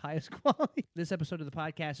builders with the highest quality. This episode of the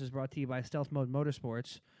podcast is brought to you by Stealth Mode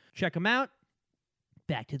Motorsports. Check them out.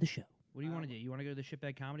 Back to the show. What do you want to do? You want to go to the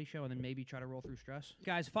Shitbag Comedy Show and then maybe try to roll through stress?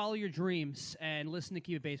 Guys, follow your dreams and listen to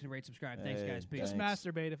Keep It Basement, rate, subscribe. Thanks, guys. Peace. Just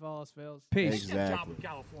masturbate if all else fails. Peace. Job in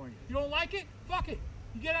California. You don't like it? Fuck it.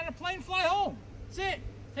 You get on a plane, fly home. That's it.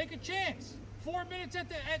 Take a chance. 4 minutes at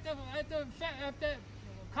the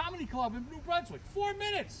comedy club in New Brunswick. 4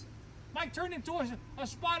 minutes. Might turn into a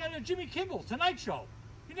spot on a Jimmy Kimmel Tonight Show.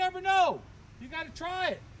 You never know. You got to try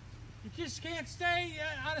it. You just can't stay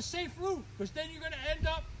on a safe route because then you're going to end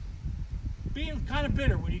up being kind of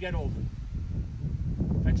bitter when you get older.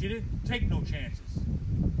 That you didn't take no chances.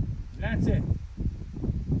 That's it.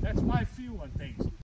 That's my view on things.